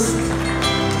 potlesk.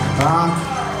 Tak,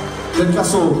 teďka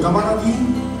jsou kamarádi.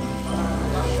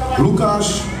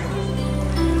 Lukáš,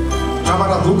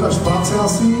 kamarád Lukáš práce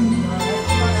asi.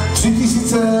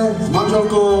 3000 s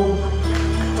manželkou.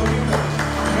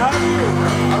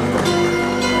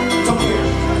 Co pije?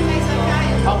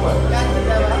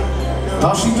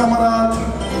 Další kamarád.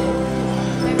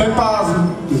 Pepa,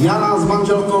 Jana s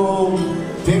manželkou.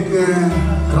 Pěkné,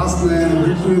 krásné,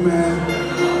 děkujeme.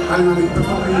 Ajnali,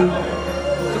 Pepovi.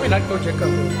 Co mi na to čeká?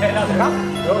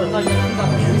 Jo,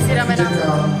 My si dáme na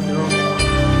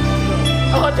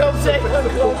dobře,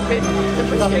 koupit.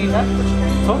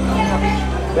 Co?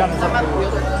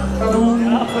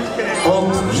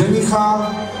 Od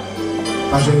ženicha,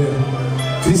 takže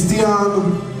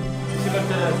Kristián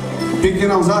pěkně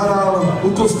nám zahrál u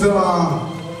kostela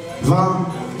 2,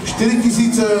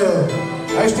 4000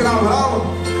 a ještě nám hrál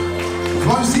s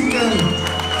manželkem.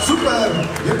 Super,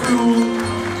 děkuju.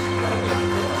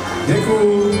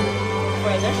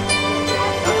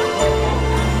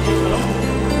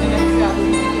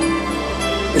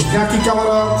 Ještě nějaký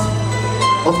kamarád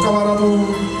od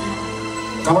kamarádů.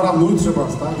 Kamarád můj třeba,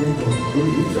 tak někdo.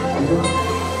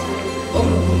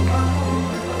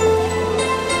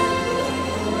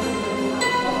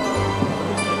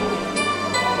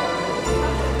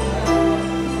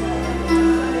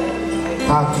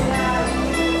 Tak.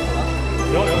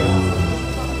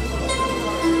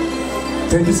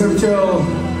 Teď bych chtěl,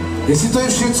 jestli to je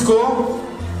všecko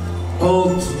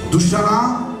od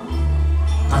Dušana,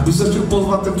 tak bych se chtěl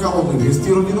pozvat teďka od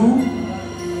nevěsty rodinu.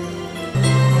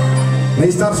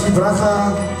 Nejstarší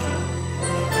bracha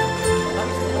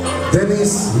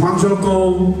Denis s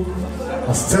manželkou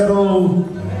a s dcerou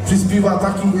přispívá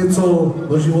taky něco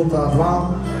do života.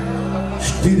 2,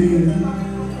 4,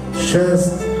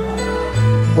 6,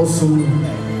 8,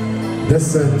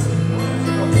 10,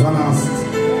 12,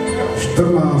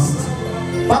 14,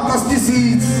 15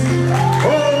 tisíc.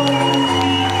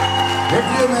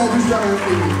 Děkujeme, Dušane.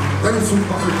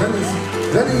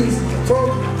 Denis,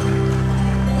 co?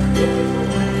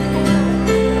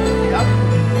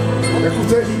 Jak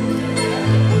chceš?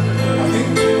 A ty?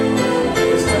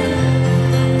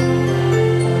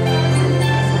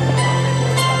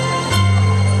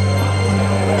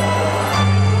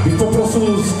 Bych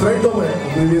poprosil strejdové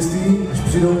nevěsty, až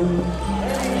přijdou.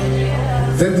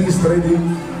 Tety, strejdy.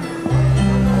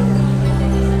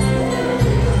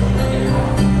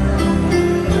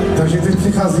 Takže teď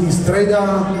přichází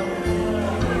strejda,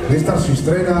 nejstarší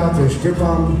strejda, to je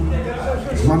Štěpán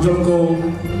s manželkou.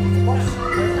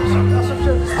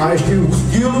 A ještě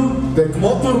stíl, to je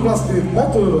motor vlastně,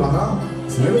 motor, aha,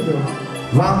 jsi nevěděl.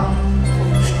 2,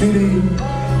 4,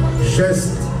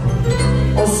 6,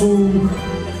 8,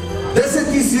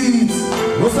 10 tisíc.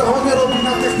 No se hodně robí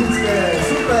na technické,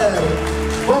 super,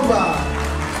 bomba.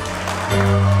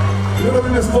 My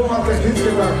robíme spolu na technické,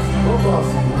 tak bomba.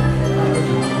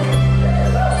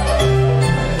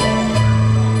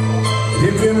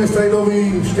 Děkujeme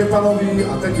strejdovi, Štěpanovi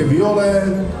a tete Viole,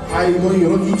 a i moji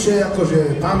rodiče, jakože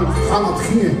tam fama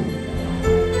tchyně.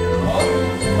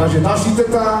 Takže další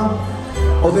teta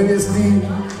od nevěsty.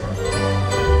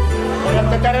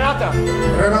 Teta Renata.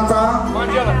 Renata.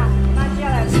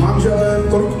 S manželem.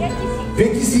 Kolik? 5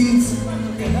 tisíc.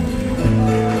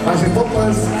 Takže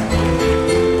potles.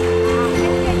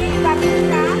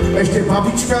 Ještě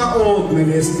babička od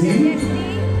nevěsty.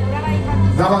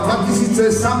 Dává 2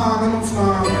 tisíce, sama,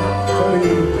 nemocná.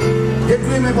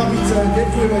 Děkujeme babice,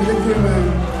 děkujeme.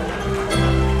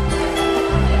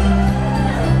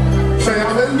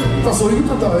 Šajaven, ta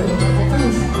solidita tady.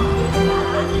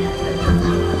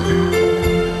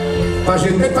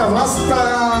 Takže teta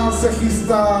Vlasta se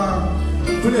chystá.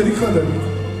 Tu je rychle den.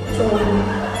 Čau.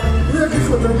 Jak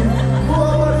rychle den.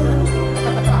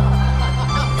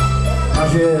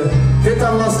 Takže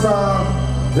teta Vlasta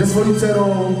se svojí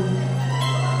dcerou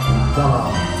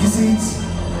dala 1000,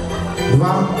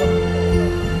 2,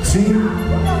 3,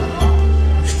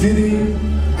 4,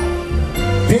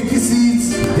 5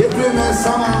 tisíc. Děkujeme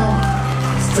sama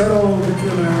s dcerou,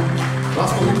 děkujeme.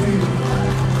 Lásko, děkuji.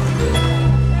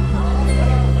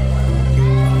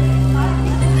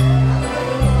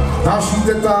 Další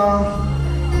teta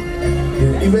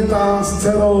je Iveta s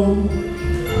dcerou,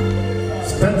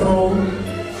 s Petrou.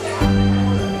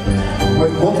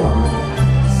 Moje Petra.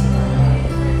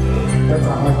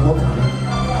 Petra, moje Petra.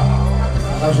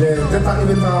 Takže teta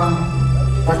Iveta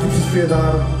taky přispěje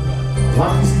dar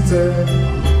 2 tisíce,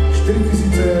 4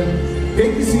 tisíce,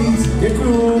 5 tisíc.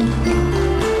 Děkuju.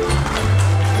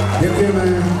 Děkujeme.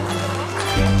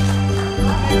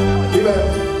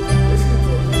 Ive.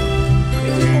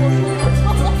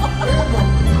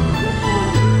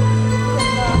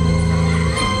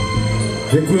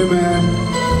 Děkujeme.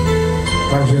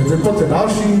 Takže teď pojďte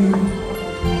další.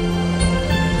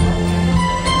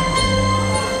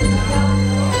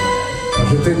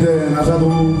 Takže teď jde na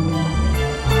řadu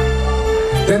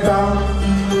teta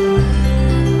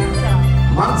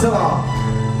Marcela.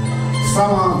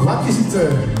 Sama 2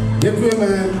 tisíce.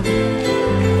 Děkujeme.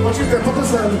 Počkejte, pojďte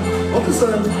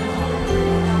sem.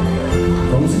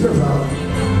 To musíte vzát.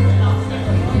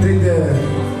 Teď jde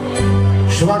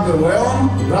švagr Leon,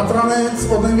 bratranec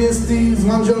od nevěsty s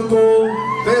manželkou.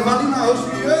 To je Valina, hoši.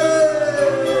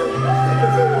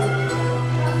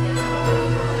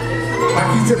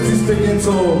 Taky chce přispět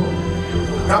něco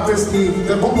kapesní,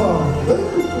 to je bomba.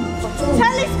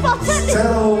 S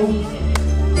dcerou.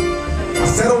 A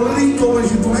s dcerou Lilinkou,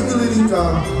 že tu není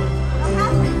Lilinka.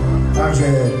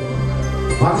 Takže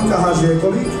Valinka háže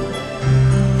kolik?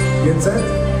 500?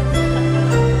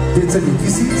 500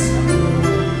 tisíc?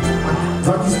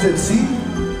 2003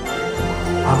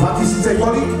 a 2000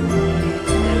 kolik?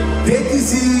 5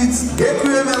 tisíc.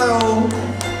 Děkujeme, Leo.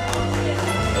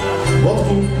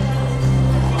 Vodku.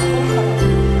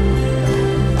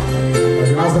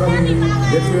 Takže na zdraví.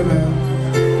 Děkujeme.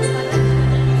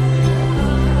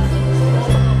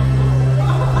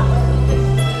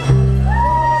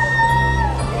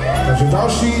 Takže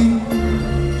další.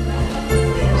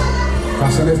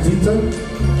 Tak se nestýte.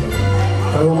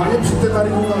 Tak Romaně, přijďte tady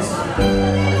u nás.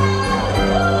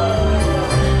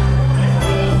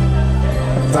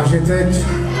 Takže teď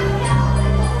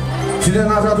přijde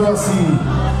na řadu asi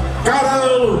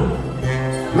Karel,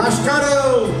 náš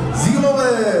Karel z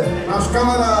Jílové, náš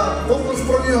kamarád, pokus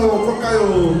pro něho, pro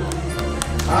Kaju.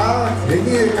 A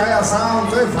jedině Kaja sám,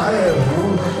 to je frajer,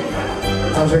 no.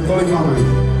 Takže kolik máme?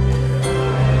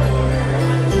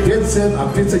 500 a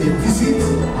 500 je 1000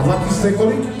 a 2000 je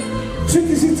kolik?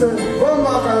 3000.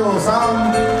 Bomba, Kajo,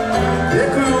 sám.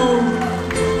 Děkuju.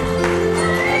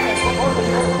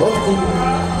 Vodku.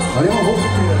 A nemám vodku.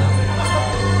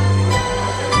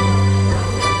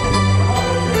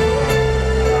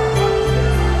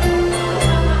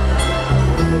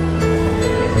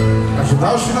 Takže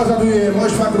další na řadu je moje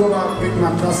švagrová,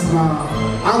 pěkná, krásná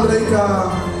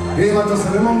Andrejka. Její maťa se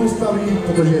nemám dostavit,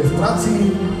 protože je v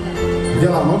práci,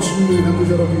 dělá noční,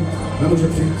 nemůže robit, nemůže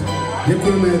přijít.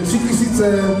 Děkujeme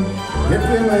 3000,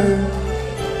 děkujeme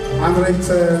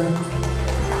Andrejce.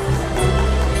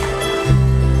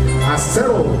 A s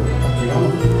dcerou, taky ano,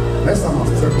 ne sama,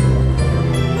 s dcerou.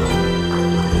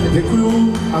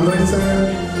 Děkuju Andrejce.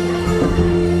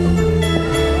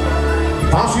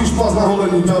 Další špas na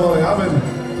holení, ale já vím,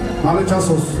 máme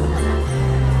časos.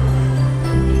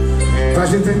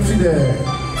 Takže teď přijde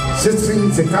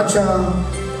sestřenice Kača,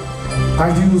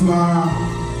 každý už má,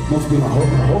 moc byla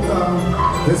holka,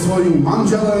 se svým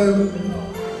manželem,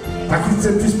 taky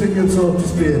chce přispět něco,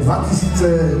 přispěje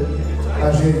 2000,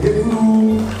 takže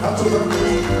děkuju, a co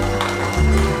taky?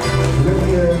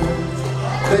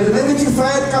 To je největší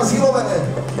frajerka z Jílové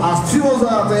a z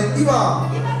Přivoza, to je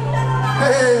Iva.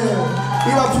 Hej,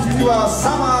 Iva přispívá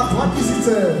sama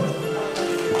 2000.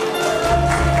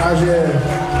 Takže,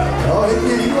 jo,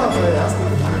 jedině Iva, to je jasný.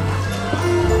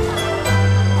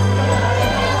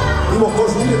 Ivo,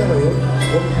 kož může nebo je?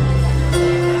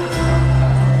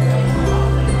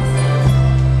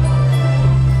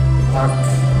 Tak,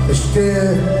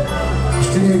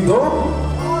 ještě někdo?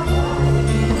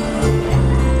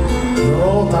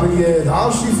 Jo, tady je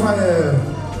další frajer.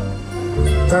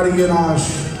 Tady je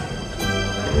náš...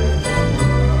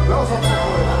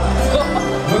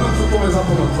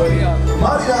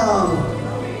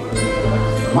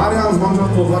 Marian s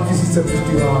manželkou 2000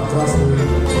 přispívá, krásně.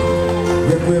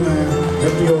 Děkujeme,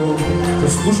 děkuju, to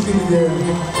je slušný lidé.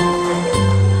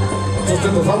 Co jste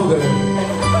to za lidé?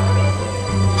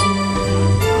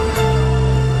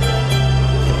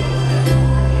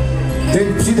 Teď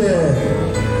přijde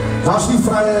další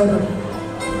frajer,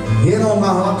 jenom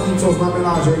na hlavní, co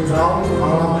znamená, že je král, a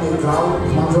hlavně je král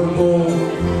s manželkou.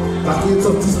 Tak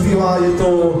něco přispívá, je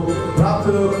to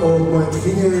bratr od moje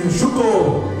tchyně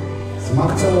Šuko s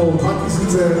Marcelou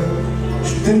 2000,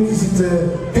 4000,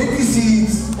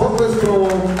 5000, potles pro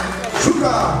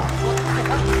Šuka.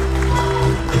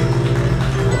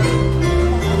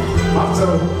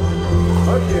 Marcel,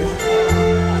 hodně.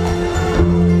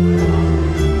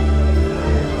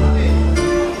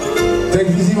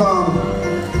 Teď vyzývám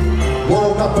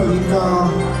mojou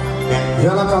kapelníka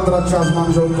Jana Kandrača s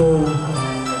manželkou.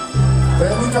 To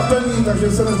je můj kapelník,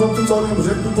 takže se nezlobte, co o něm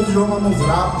řeknu, protože ho mám moc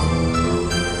rád.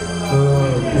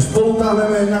 Už spolu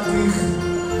táhneme nějakých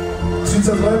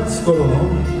 30 let skoro, no.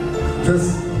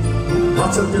 Přes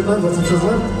 25 let, 26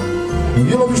 let.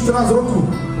 Bylo mi 14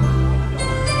 roku.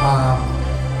 A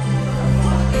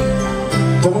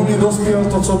tomu mě dospěl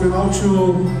to, co mě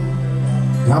naučil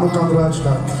Janu Kandrač,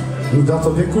 tak mu za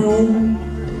to děkuju.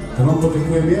 Ten on to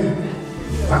děkuje mě.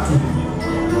 Taky.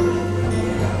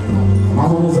 Mám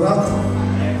ho moc rád.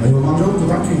 A jeho manželku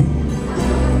taky.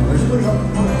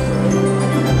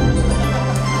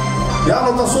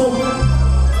 Jano, to jsou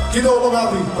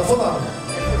kidoologáty, to co tam?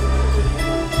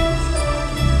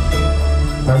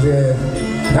 Takže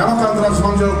Jano Kandrač s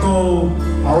manželkou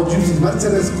a od Gypsy z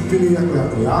Mercedes skupiny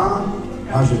jako já,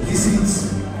 máš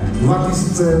 1000,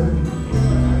 2000,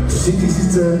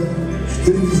 3000,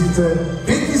 4000,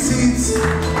 5000.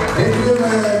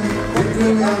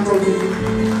 Děkujeme Jankovi.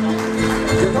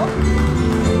 Je to?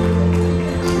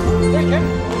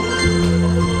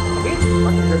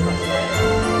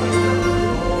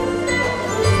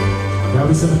 Já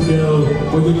bych chtěl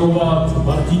poděkovat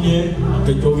Martině a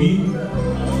Peťovi,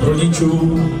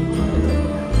 rodičům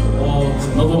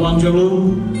od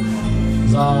novomanželů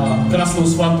za krásnou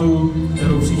svatbu,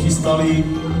 kterou přichystali.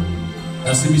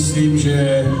 Já si myslím,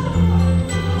 že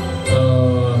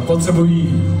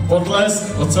potřebují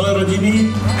potlesk od celé rodiny.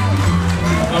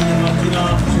 Hlavně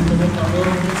Martina, že to byl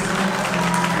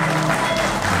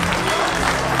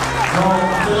no,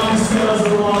 teda mi sfera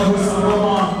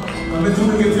Roma, me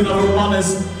tunnekin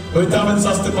romanes, hoitamen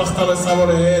saste pahtale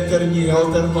savore eterni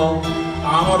eterno,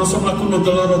 amaro somna kunno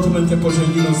doloro tumente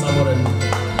poženino savore.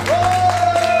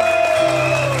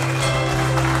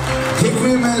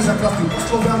 Děkujeme za krásný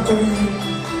posloviankovi.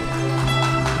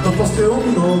 To prostě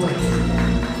umí, no, tak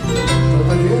to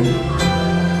tak je.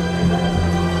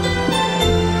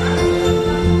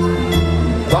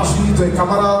 Další, to je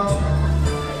kamarád,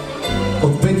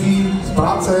 od Peti z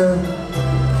práce.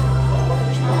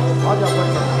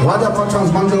 Láďa Pačan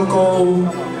s manželkou,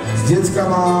 s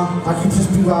dětskama, taky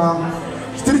přispívá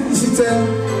 4 000.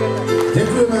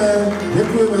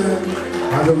 Děkujeme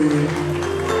Láďovi.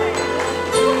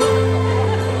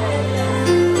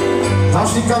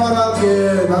 Další kamarád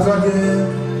je na řadě,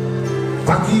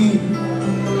 taky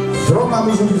zrovna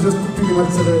můžu být ze skupiny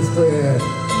Mercedes, to je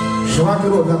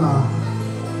švagr od Jana,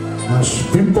 náš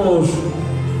Pimpoš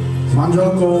s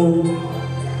manželkou.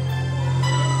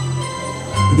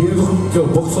 Kdyby někdo chtěl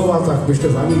boxovat, tak běžte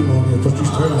za ním, on je totiž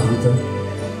trenér, víte.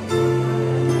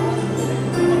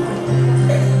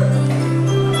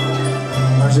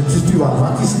 Takže přispívá 2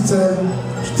 000,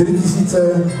 4 000,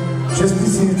 6 000,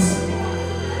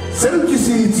 7 000,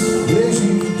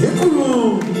 Ježík,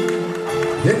 děkuju.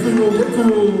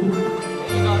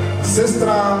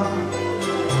 Sestra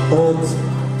od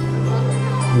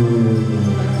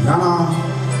Jana,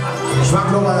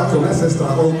 švagrová jako ne sestra,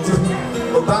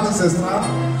 od Dany sestra,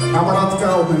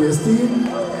 kamarádka od nevěsty,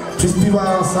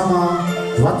 přispívá sama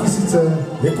 2 000,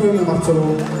 děkujeme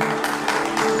Marcelo.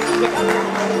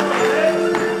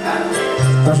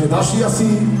 Takže další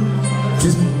asi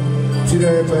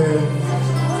přijde, to je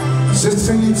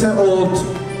sestřenice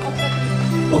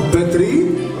od Petry.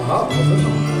 Aha,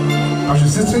 takže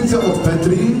sestřenice od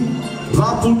Petry,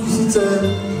 2 500,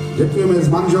 děkujeme s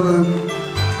manželem.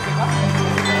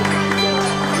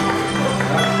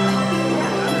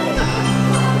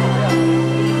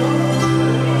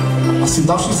 Asi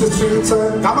další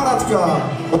sestřenice, kamarádka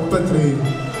od Petry.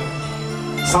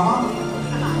 Sama?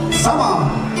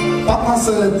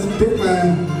 1500,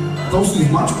 pěkné, kousí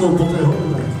s mačkou po té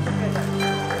hodině.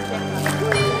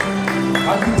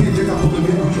 A ty 5 čeká podle mě.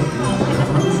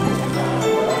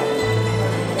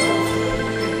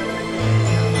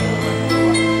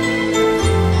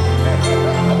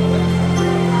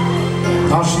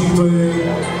 Další to je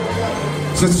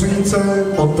sestřenice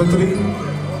od Petry.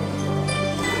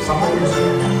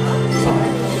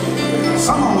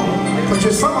 Sama,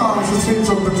 takže sama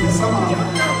sestřenice od Petry, sama.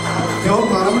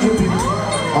 Těhotná, nemůže pít.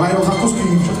 Ona jenom za kusky,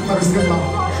 všechno tady světla.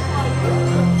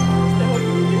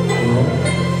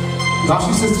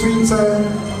 Další sestřenice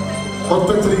od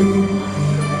Petry,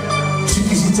 3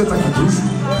 000 taky družka,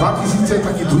 2 000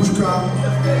 taky družka,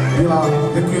 byla,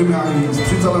 děkujeme i s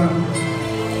přítelem.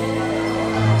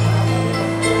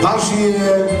 Další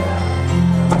je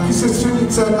taky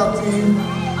sestřenice Naty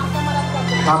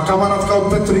a kamarádka od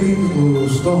Petry,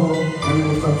 z toho,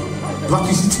 nevím, tak 2 000.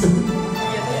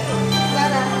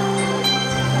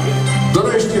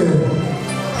 Dole ještě.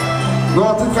 No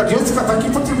a teďka děcka taky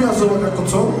potřebuje azovat, jako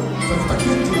co? Tak taky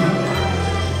je ty.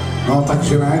 No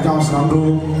takže ne, dělám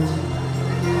srandu.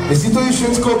 Jestli to je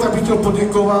všecko, tak bych chtěl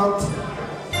poděkovat.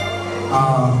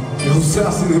 A jeho se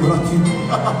asi nevrátím.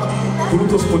 Budu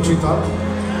to spočítat.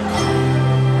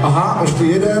 Aha, ještě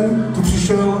jeden, tu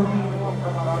přišel.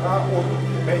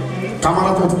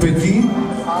 Kamarád od Peti.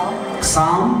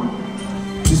 Sám.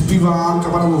 Přispívá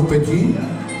kamarád od Peti.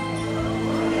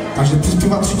 Takže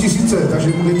přispívá 3 000,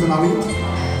 takže budete nalít,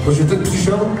 protože teď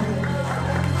přišel.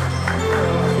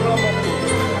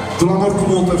 Tu lamorku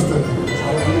mu otevřte.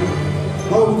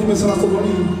 No, uvidíme se na to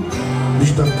volí.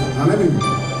 Když tak, já nevím.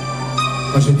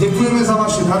 Takže děkujeme za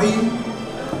vaše dary.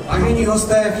 Vážení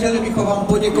hosté, chtěli bychom vám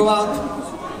poděkovat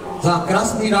za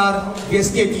krásný dar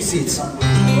 200 000.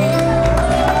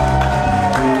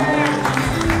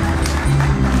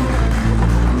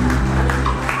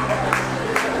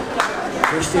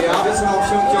 Ještě já bych vám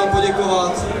všem chtěl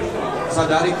poděkovat za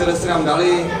dary, které jste nám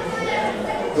dali.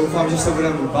 Doufám, že se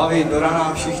budeme bavit do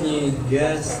rana všichni,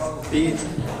 jíst, pít,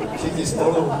 všichni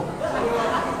spolu.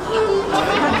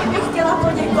 Taky bych chtěla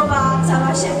poděkovat za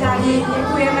vaše dary,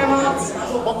 děkujeme moc.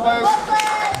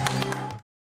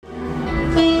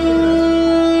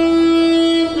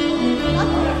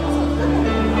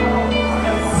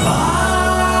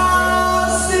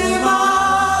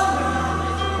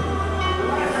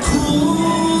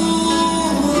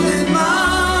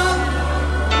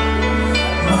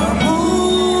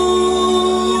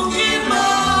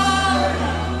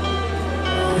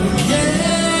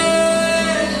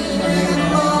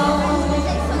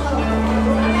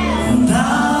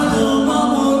 Nada,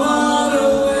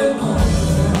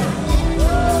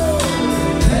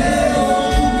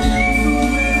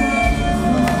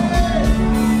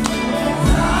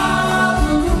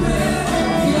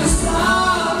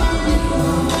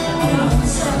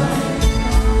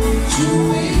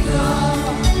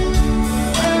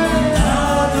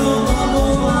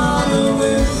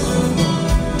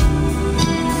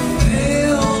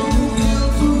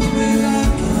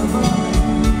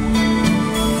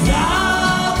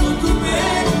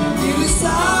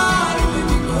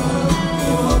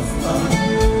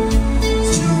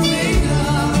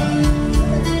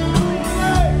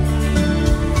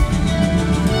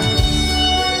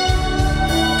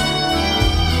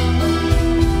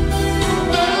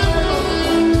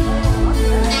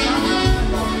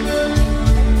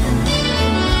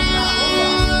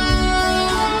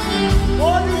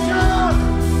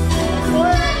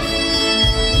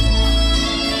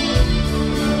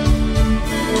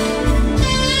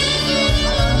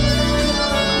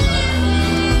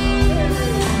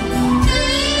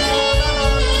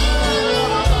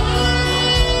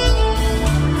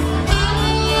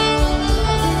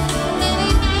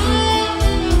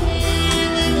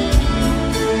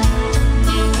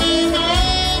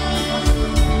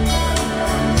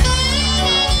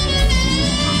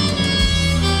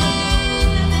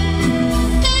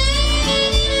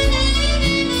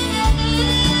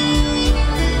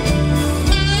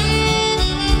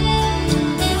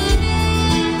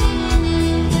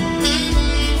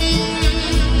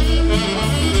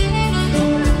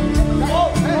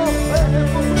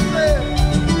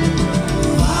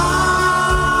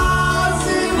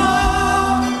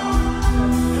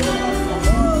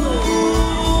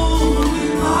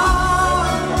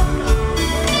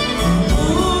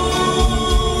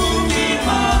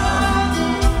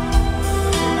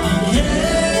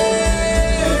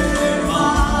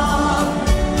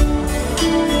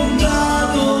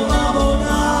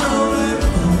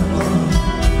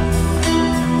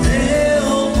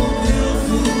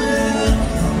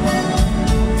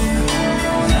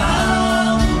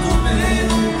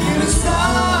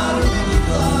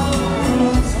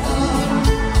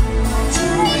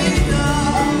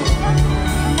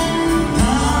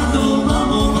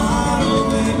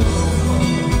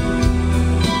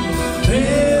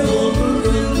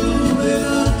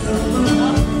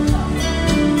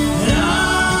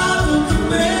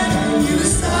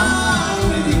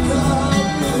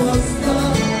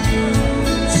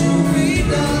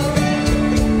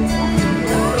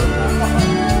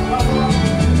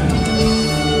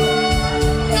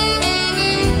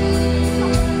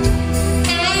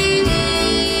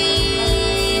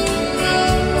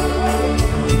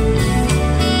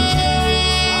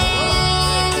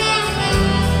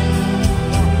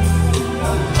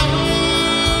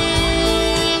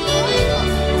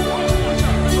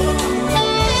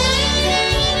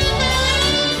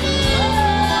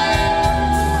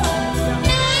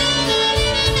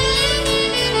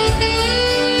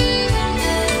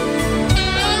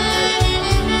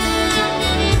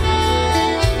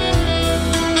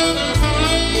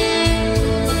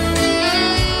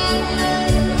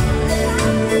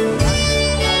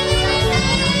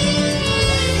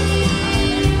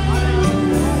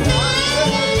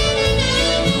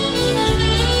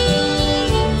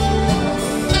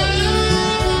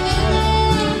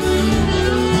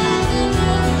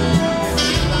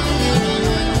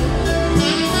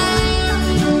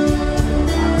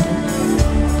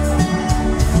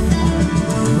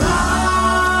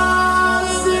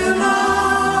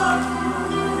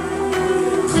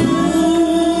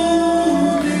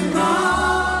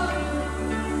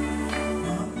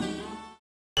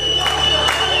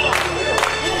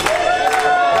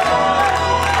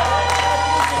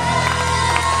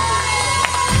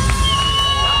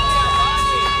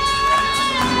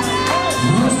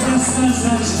 krásná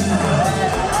začíná.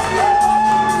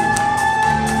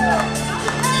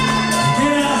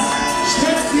 Teraz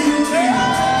všetky ruky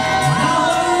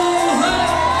nahoru, hej!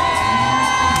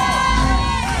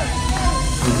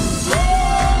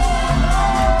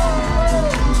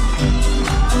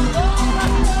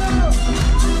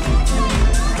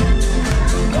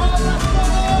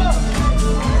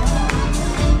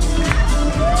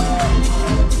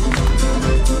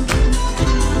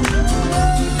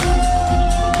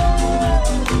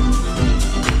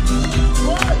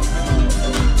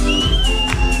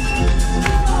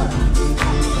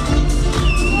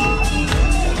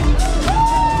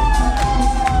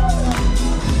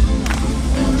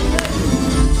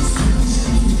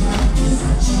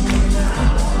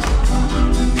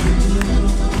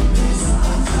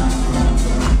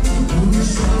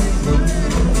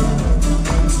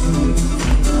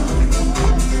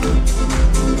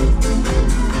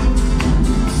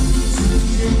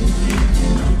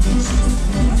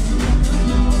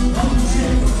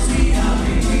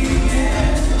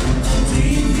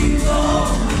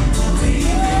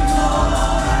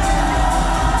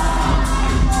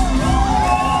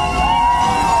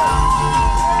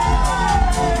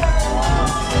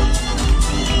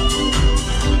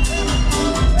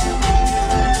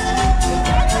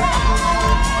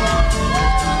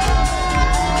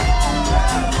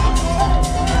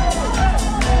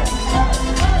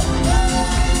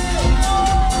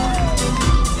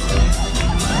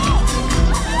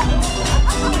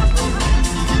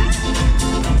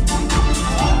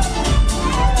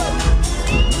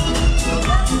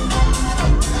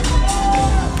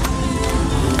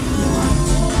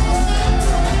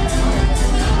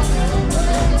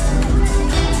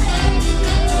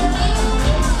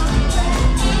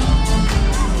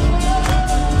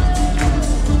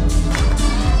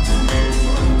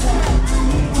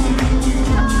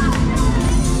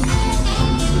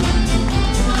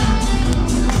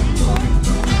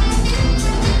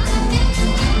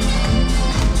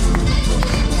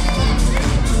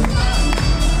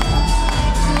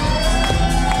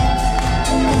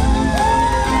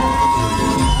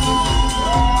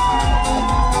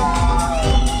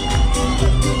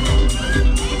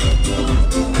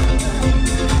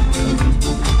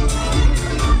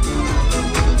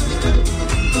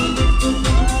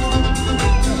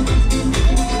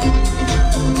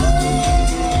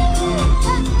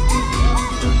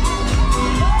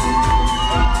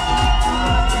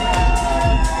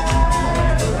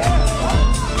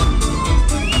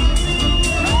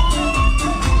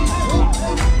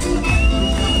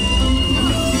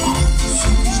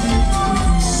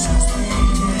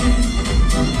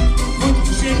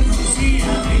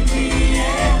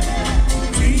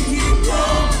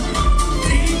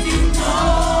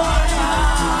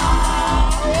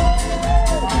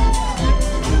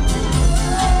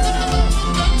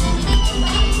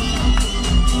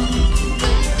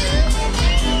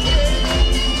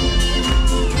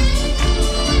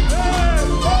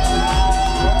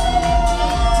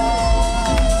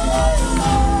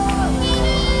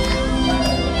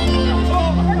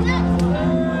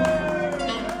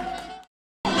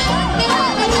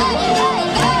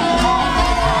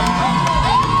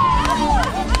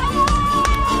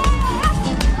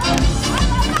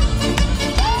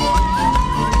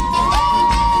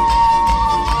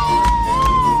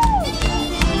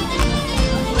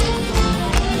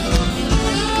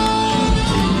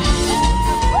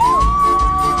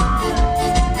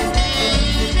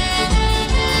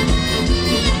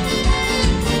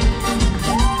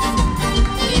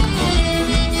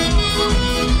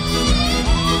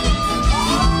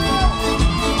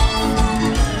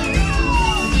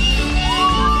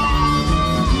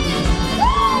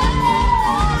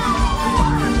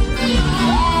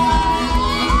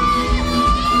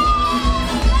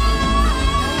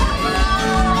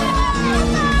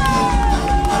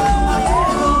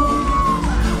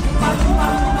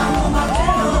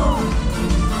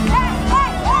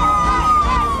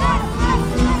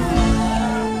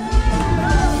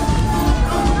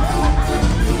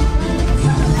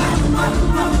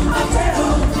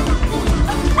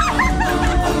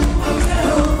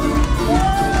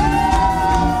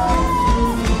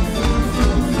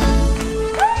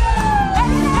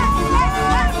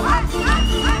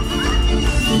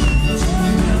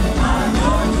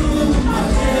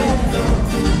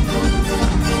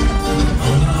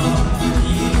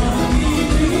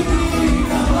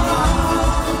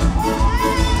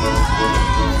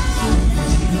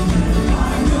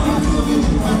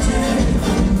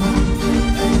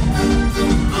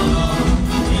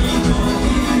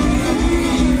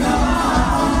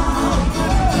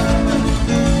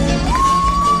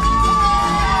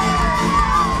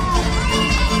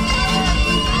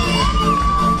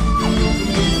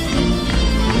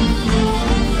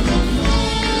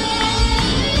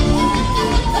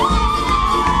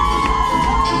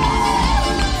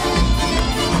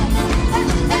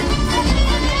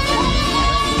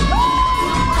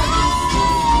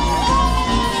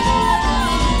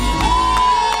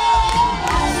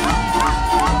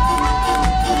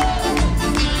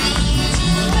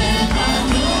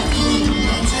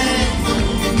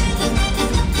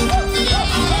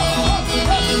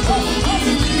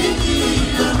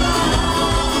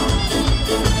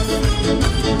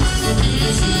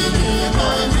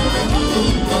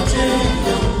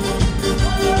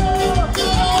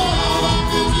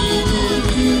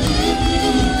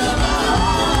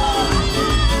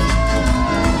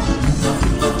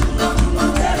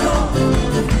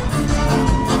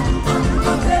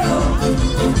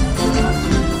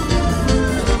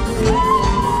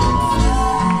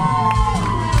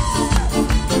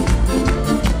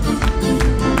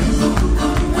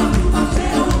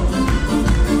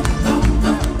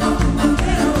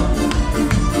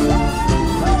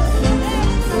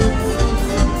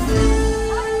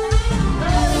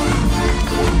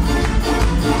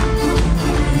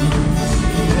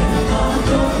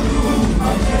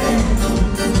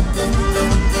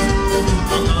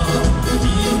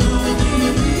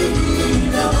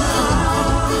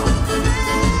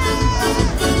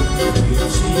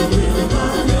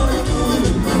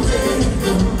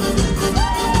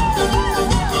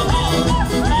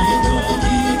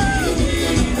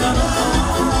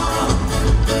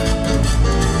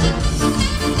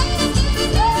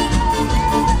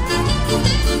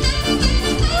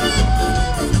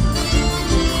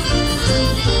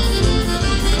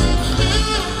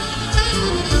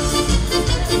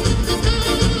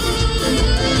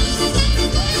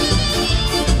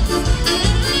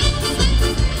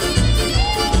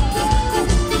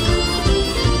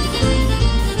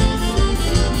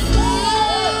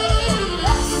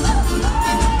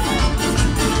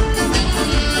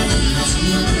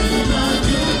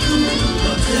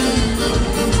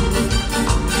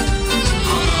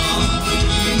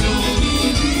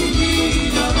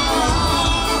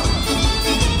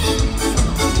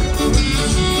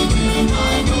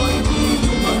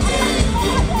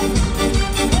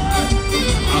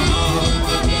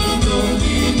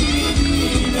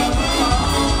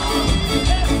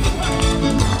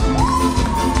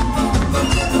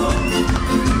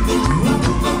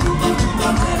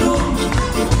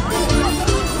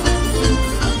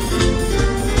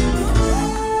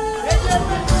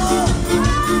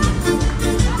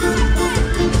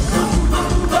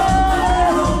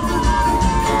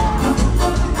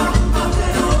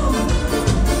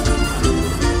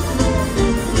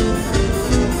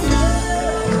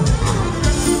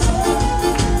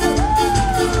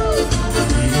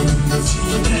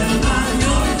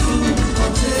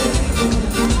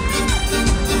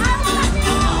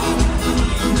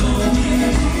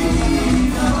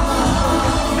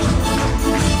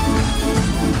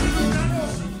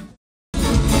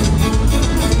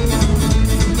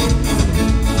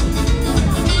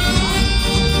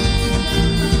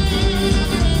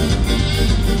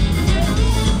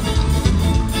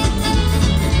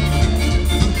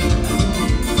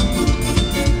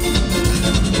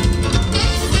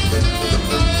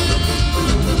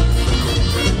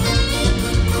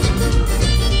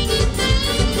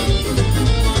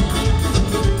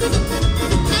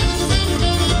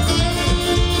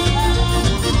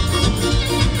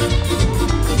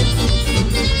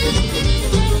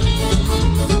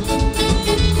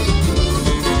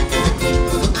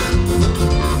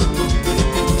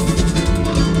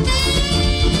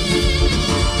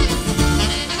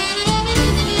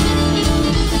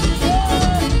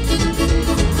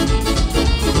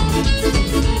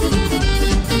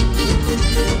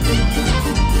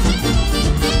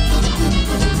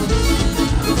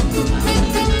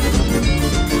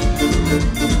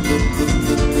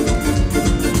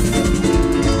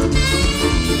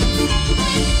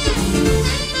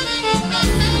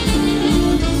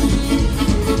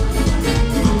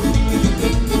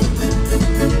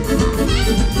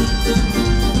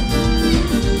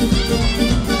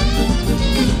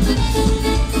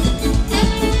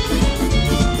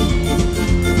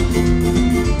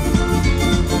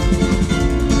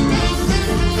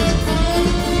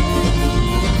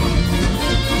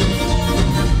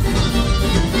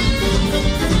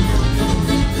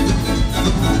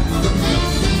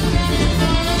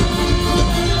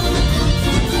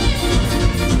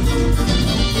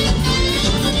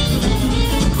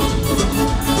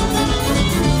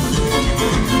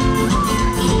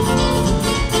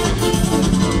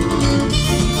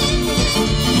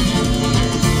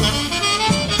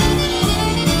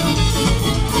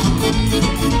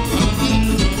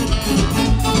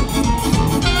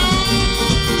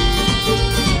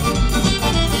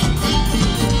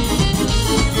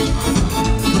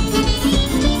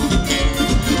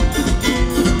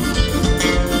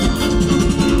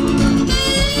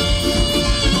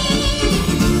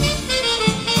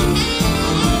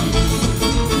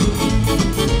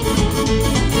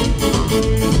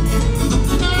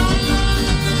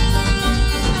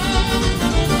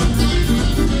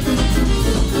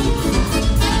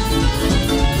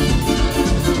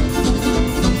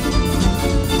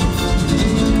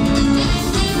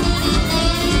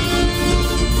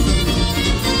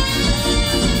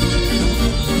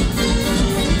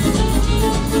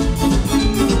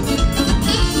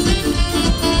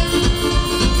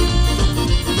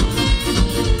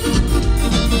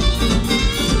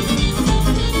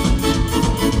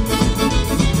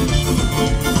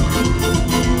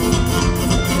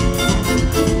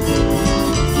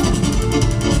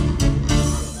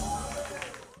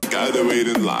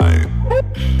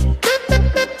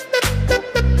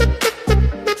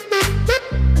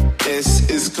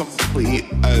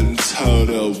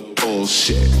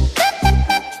 bullshit.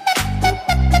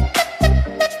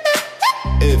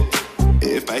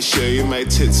 If I show you my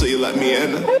tits, will you let me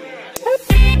in?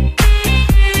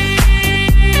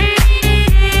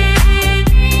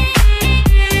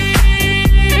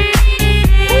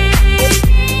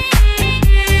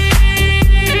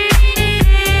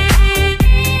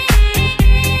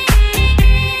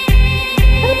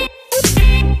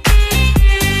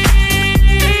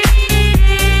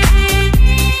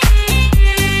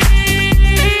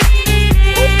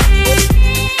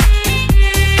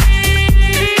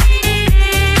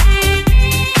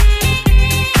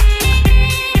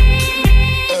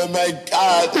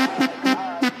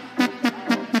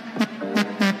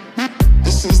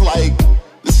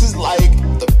 This is like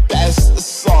the best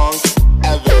song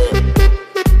ever.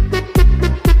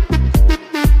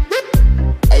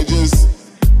 I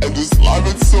just love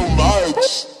it so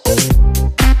much.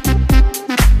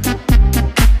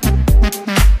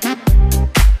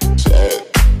 Shit,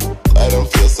 I don't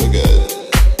feel so good.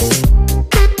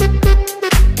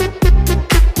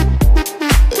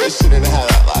 I shouldn't have had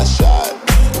that last shot.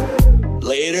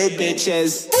 Later,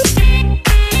 bitches.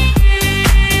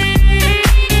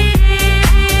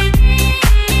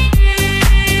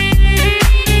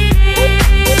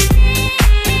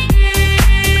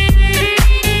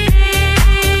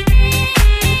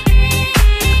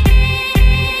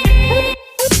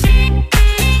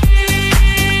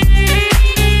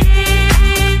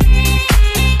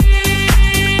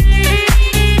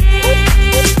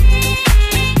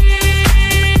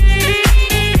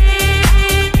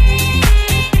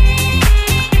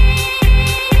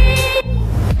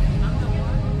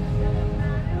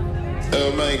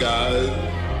 Oh my god,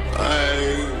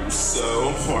 I'm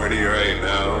so horny right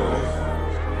now.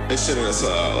 I shouldn't have said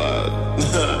that out loud.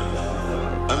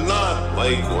 I'm not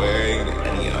like wearing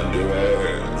any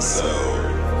underwear, so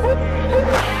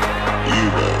you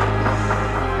know.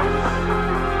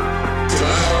 Can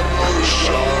I have another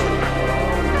shot?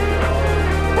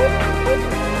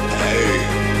 Hey,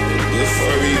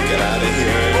 before we get out of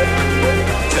here,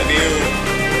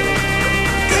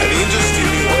 can you just do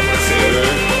me one favor?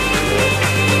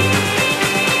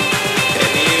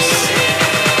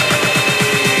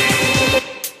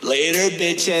 Later,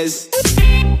 bitches.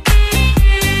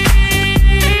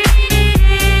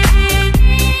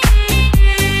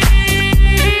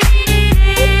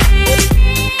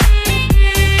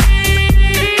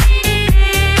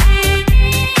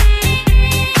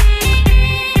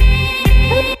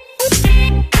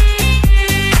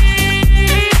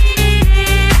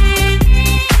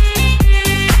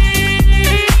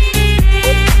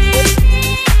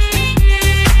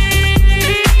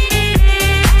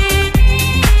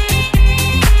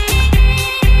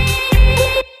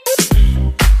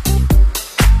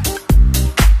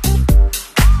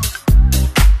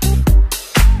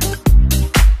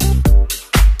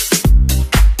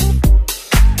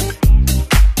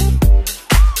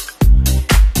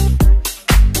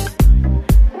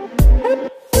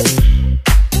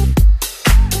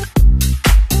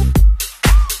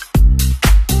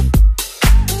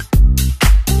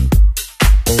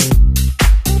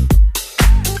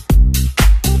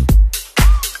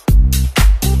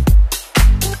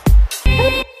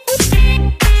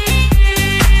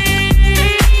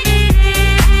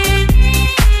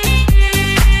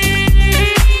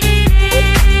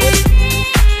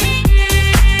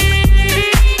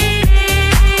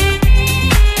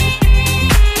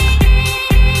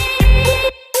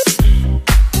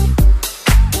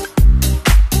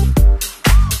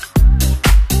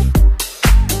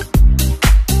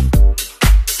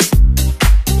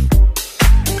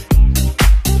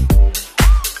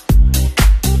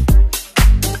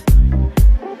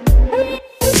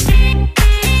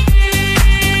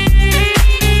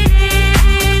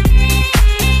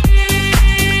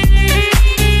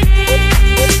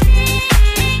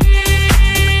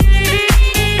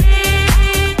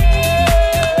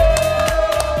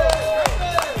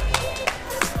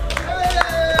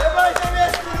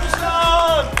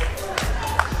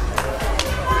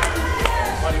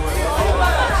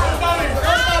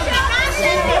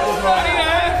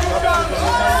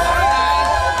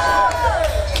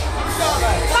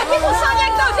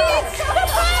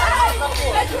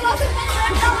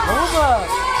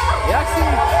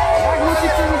 Jak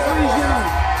musíš cenu svojí ženu?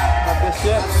 Na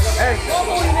 200? Hej,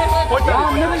 já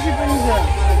vám nedržím peníze.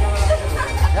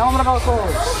 Já mám rád alkohol.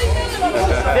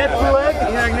 5 kulek,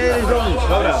 jinak nejdeš dolů.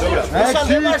 Dobrá. Dušan,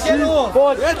 nemáš jednu.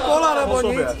 Pojď. 5 kola nebo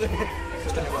nic.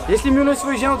 Jestli miluješ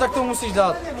svou ženu, tak to musíš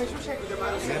dát.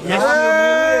 Jestli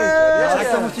miluješ, tak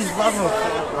to musíš zvládnout.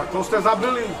 Tak to jste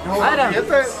zabili. Ajde.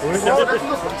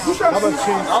 Dušan,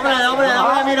 Dobré,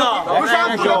 Miro.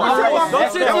 Dušanku,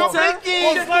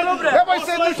 neboj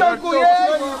se, Dušanku, je.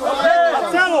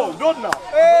 Celou, do dna.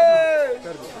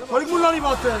 Kolik mu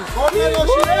nalíváte?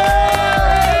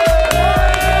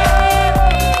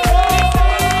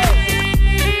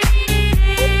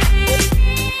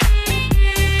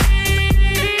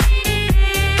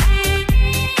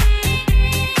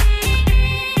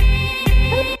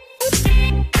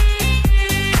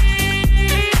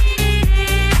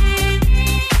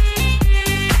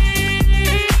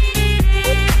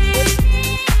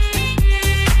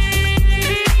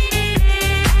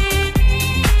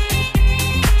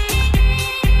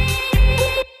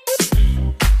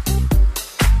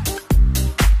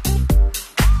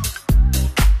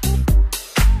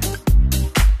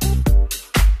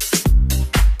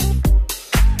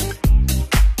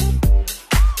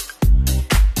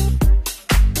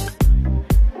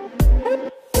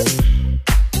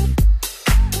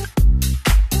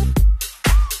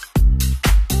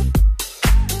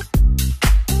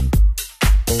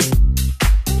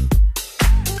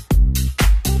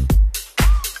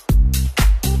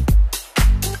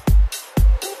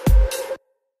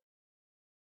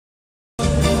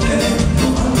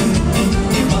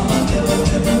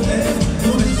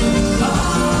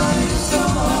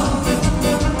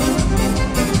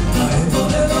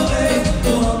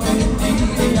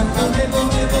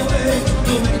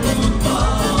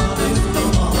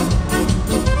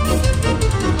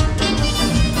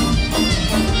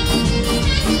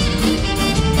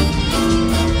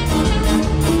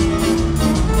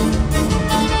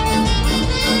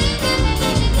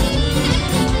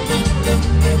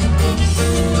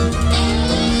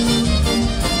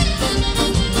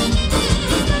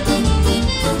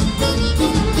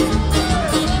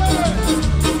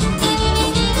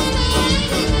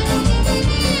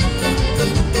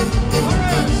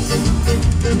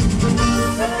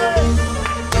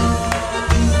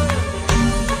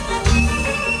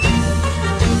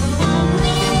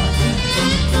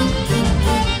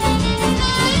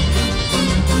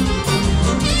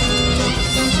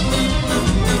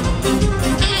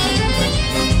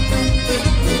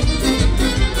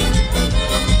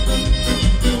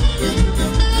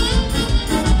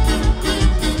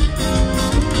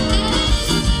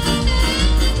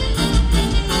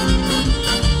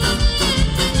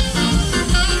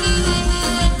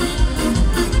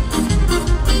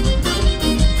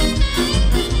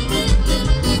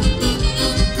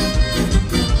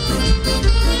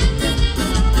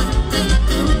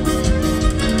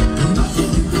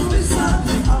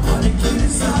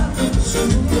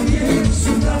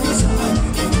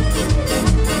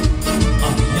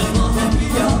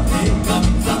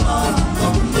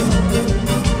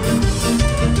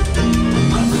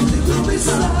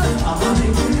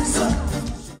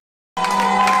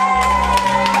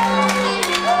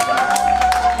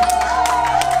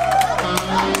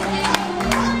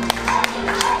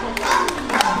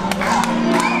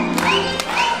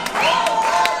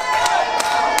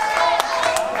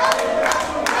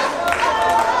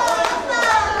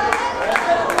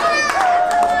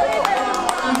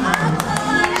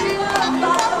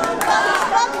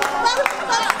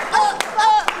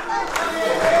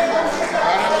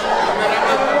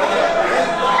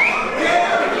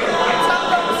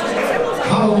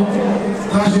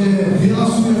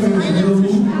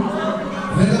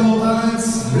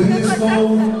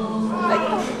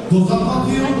 Kdo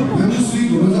zaplatil, nemusí,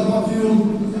 kdo nezaplatil,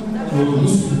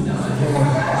 musí.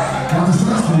 Máte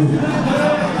strastnou.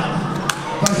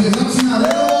 Takže začíná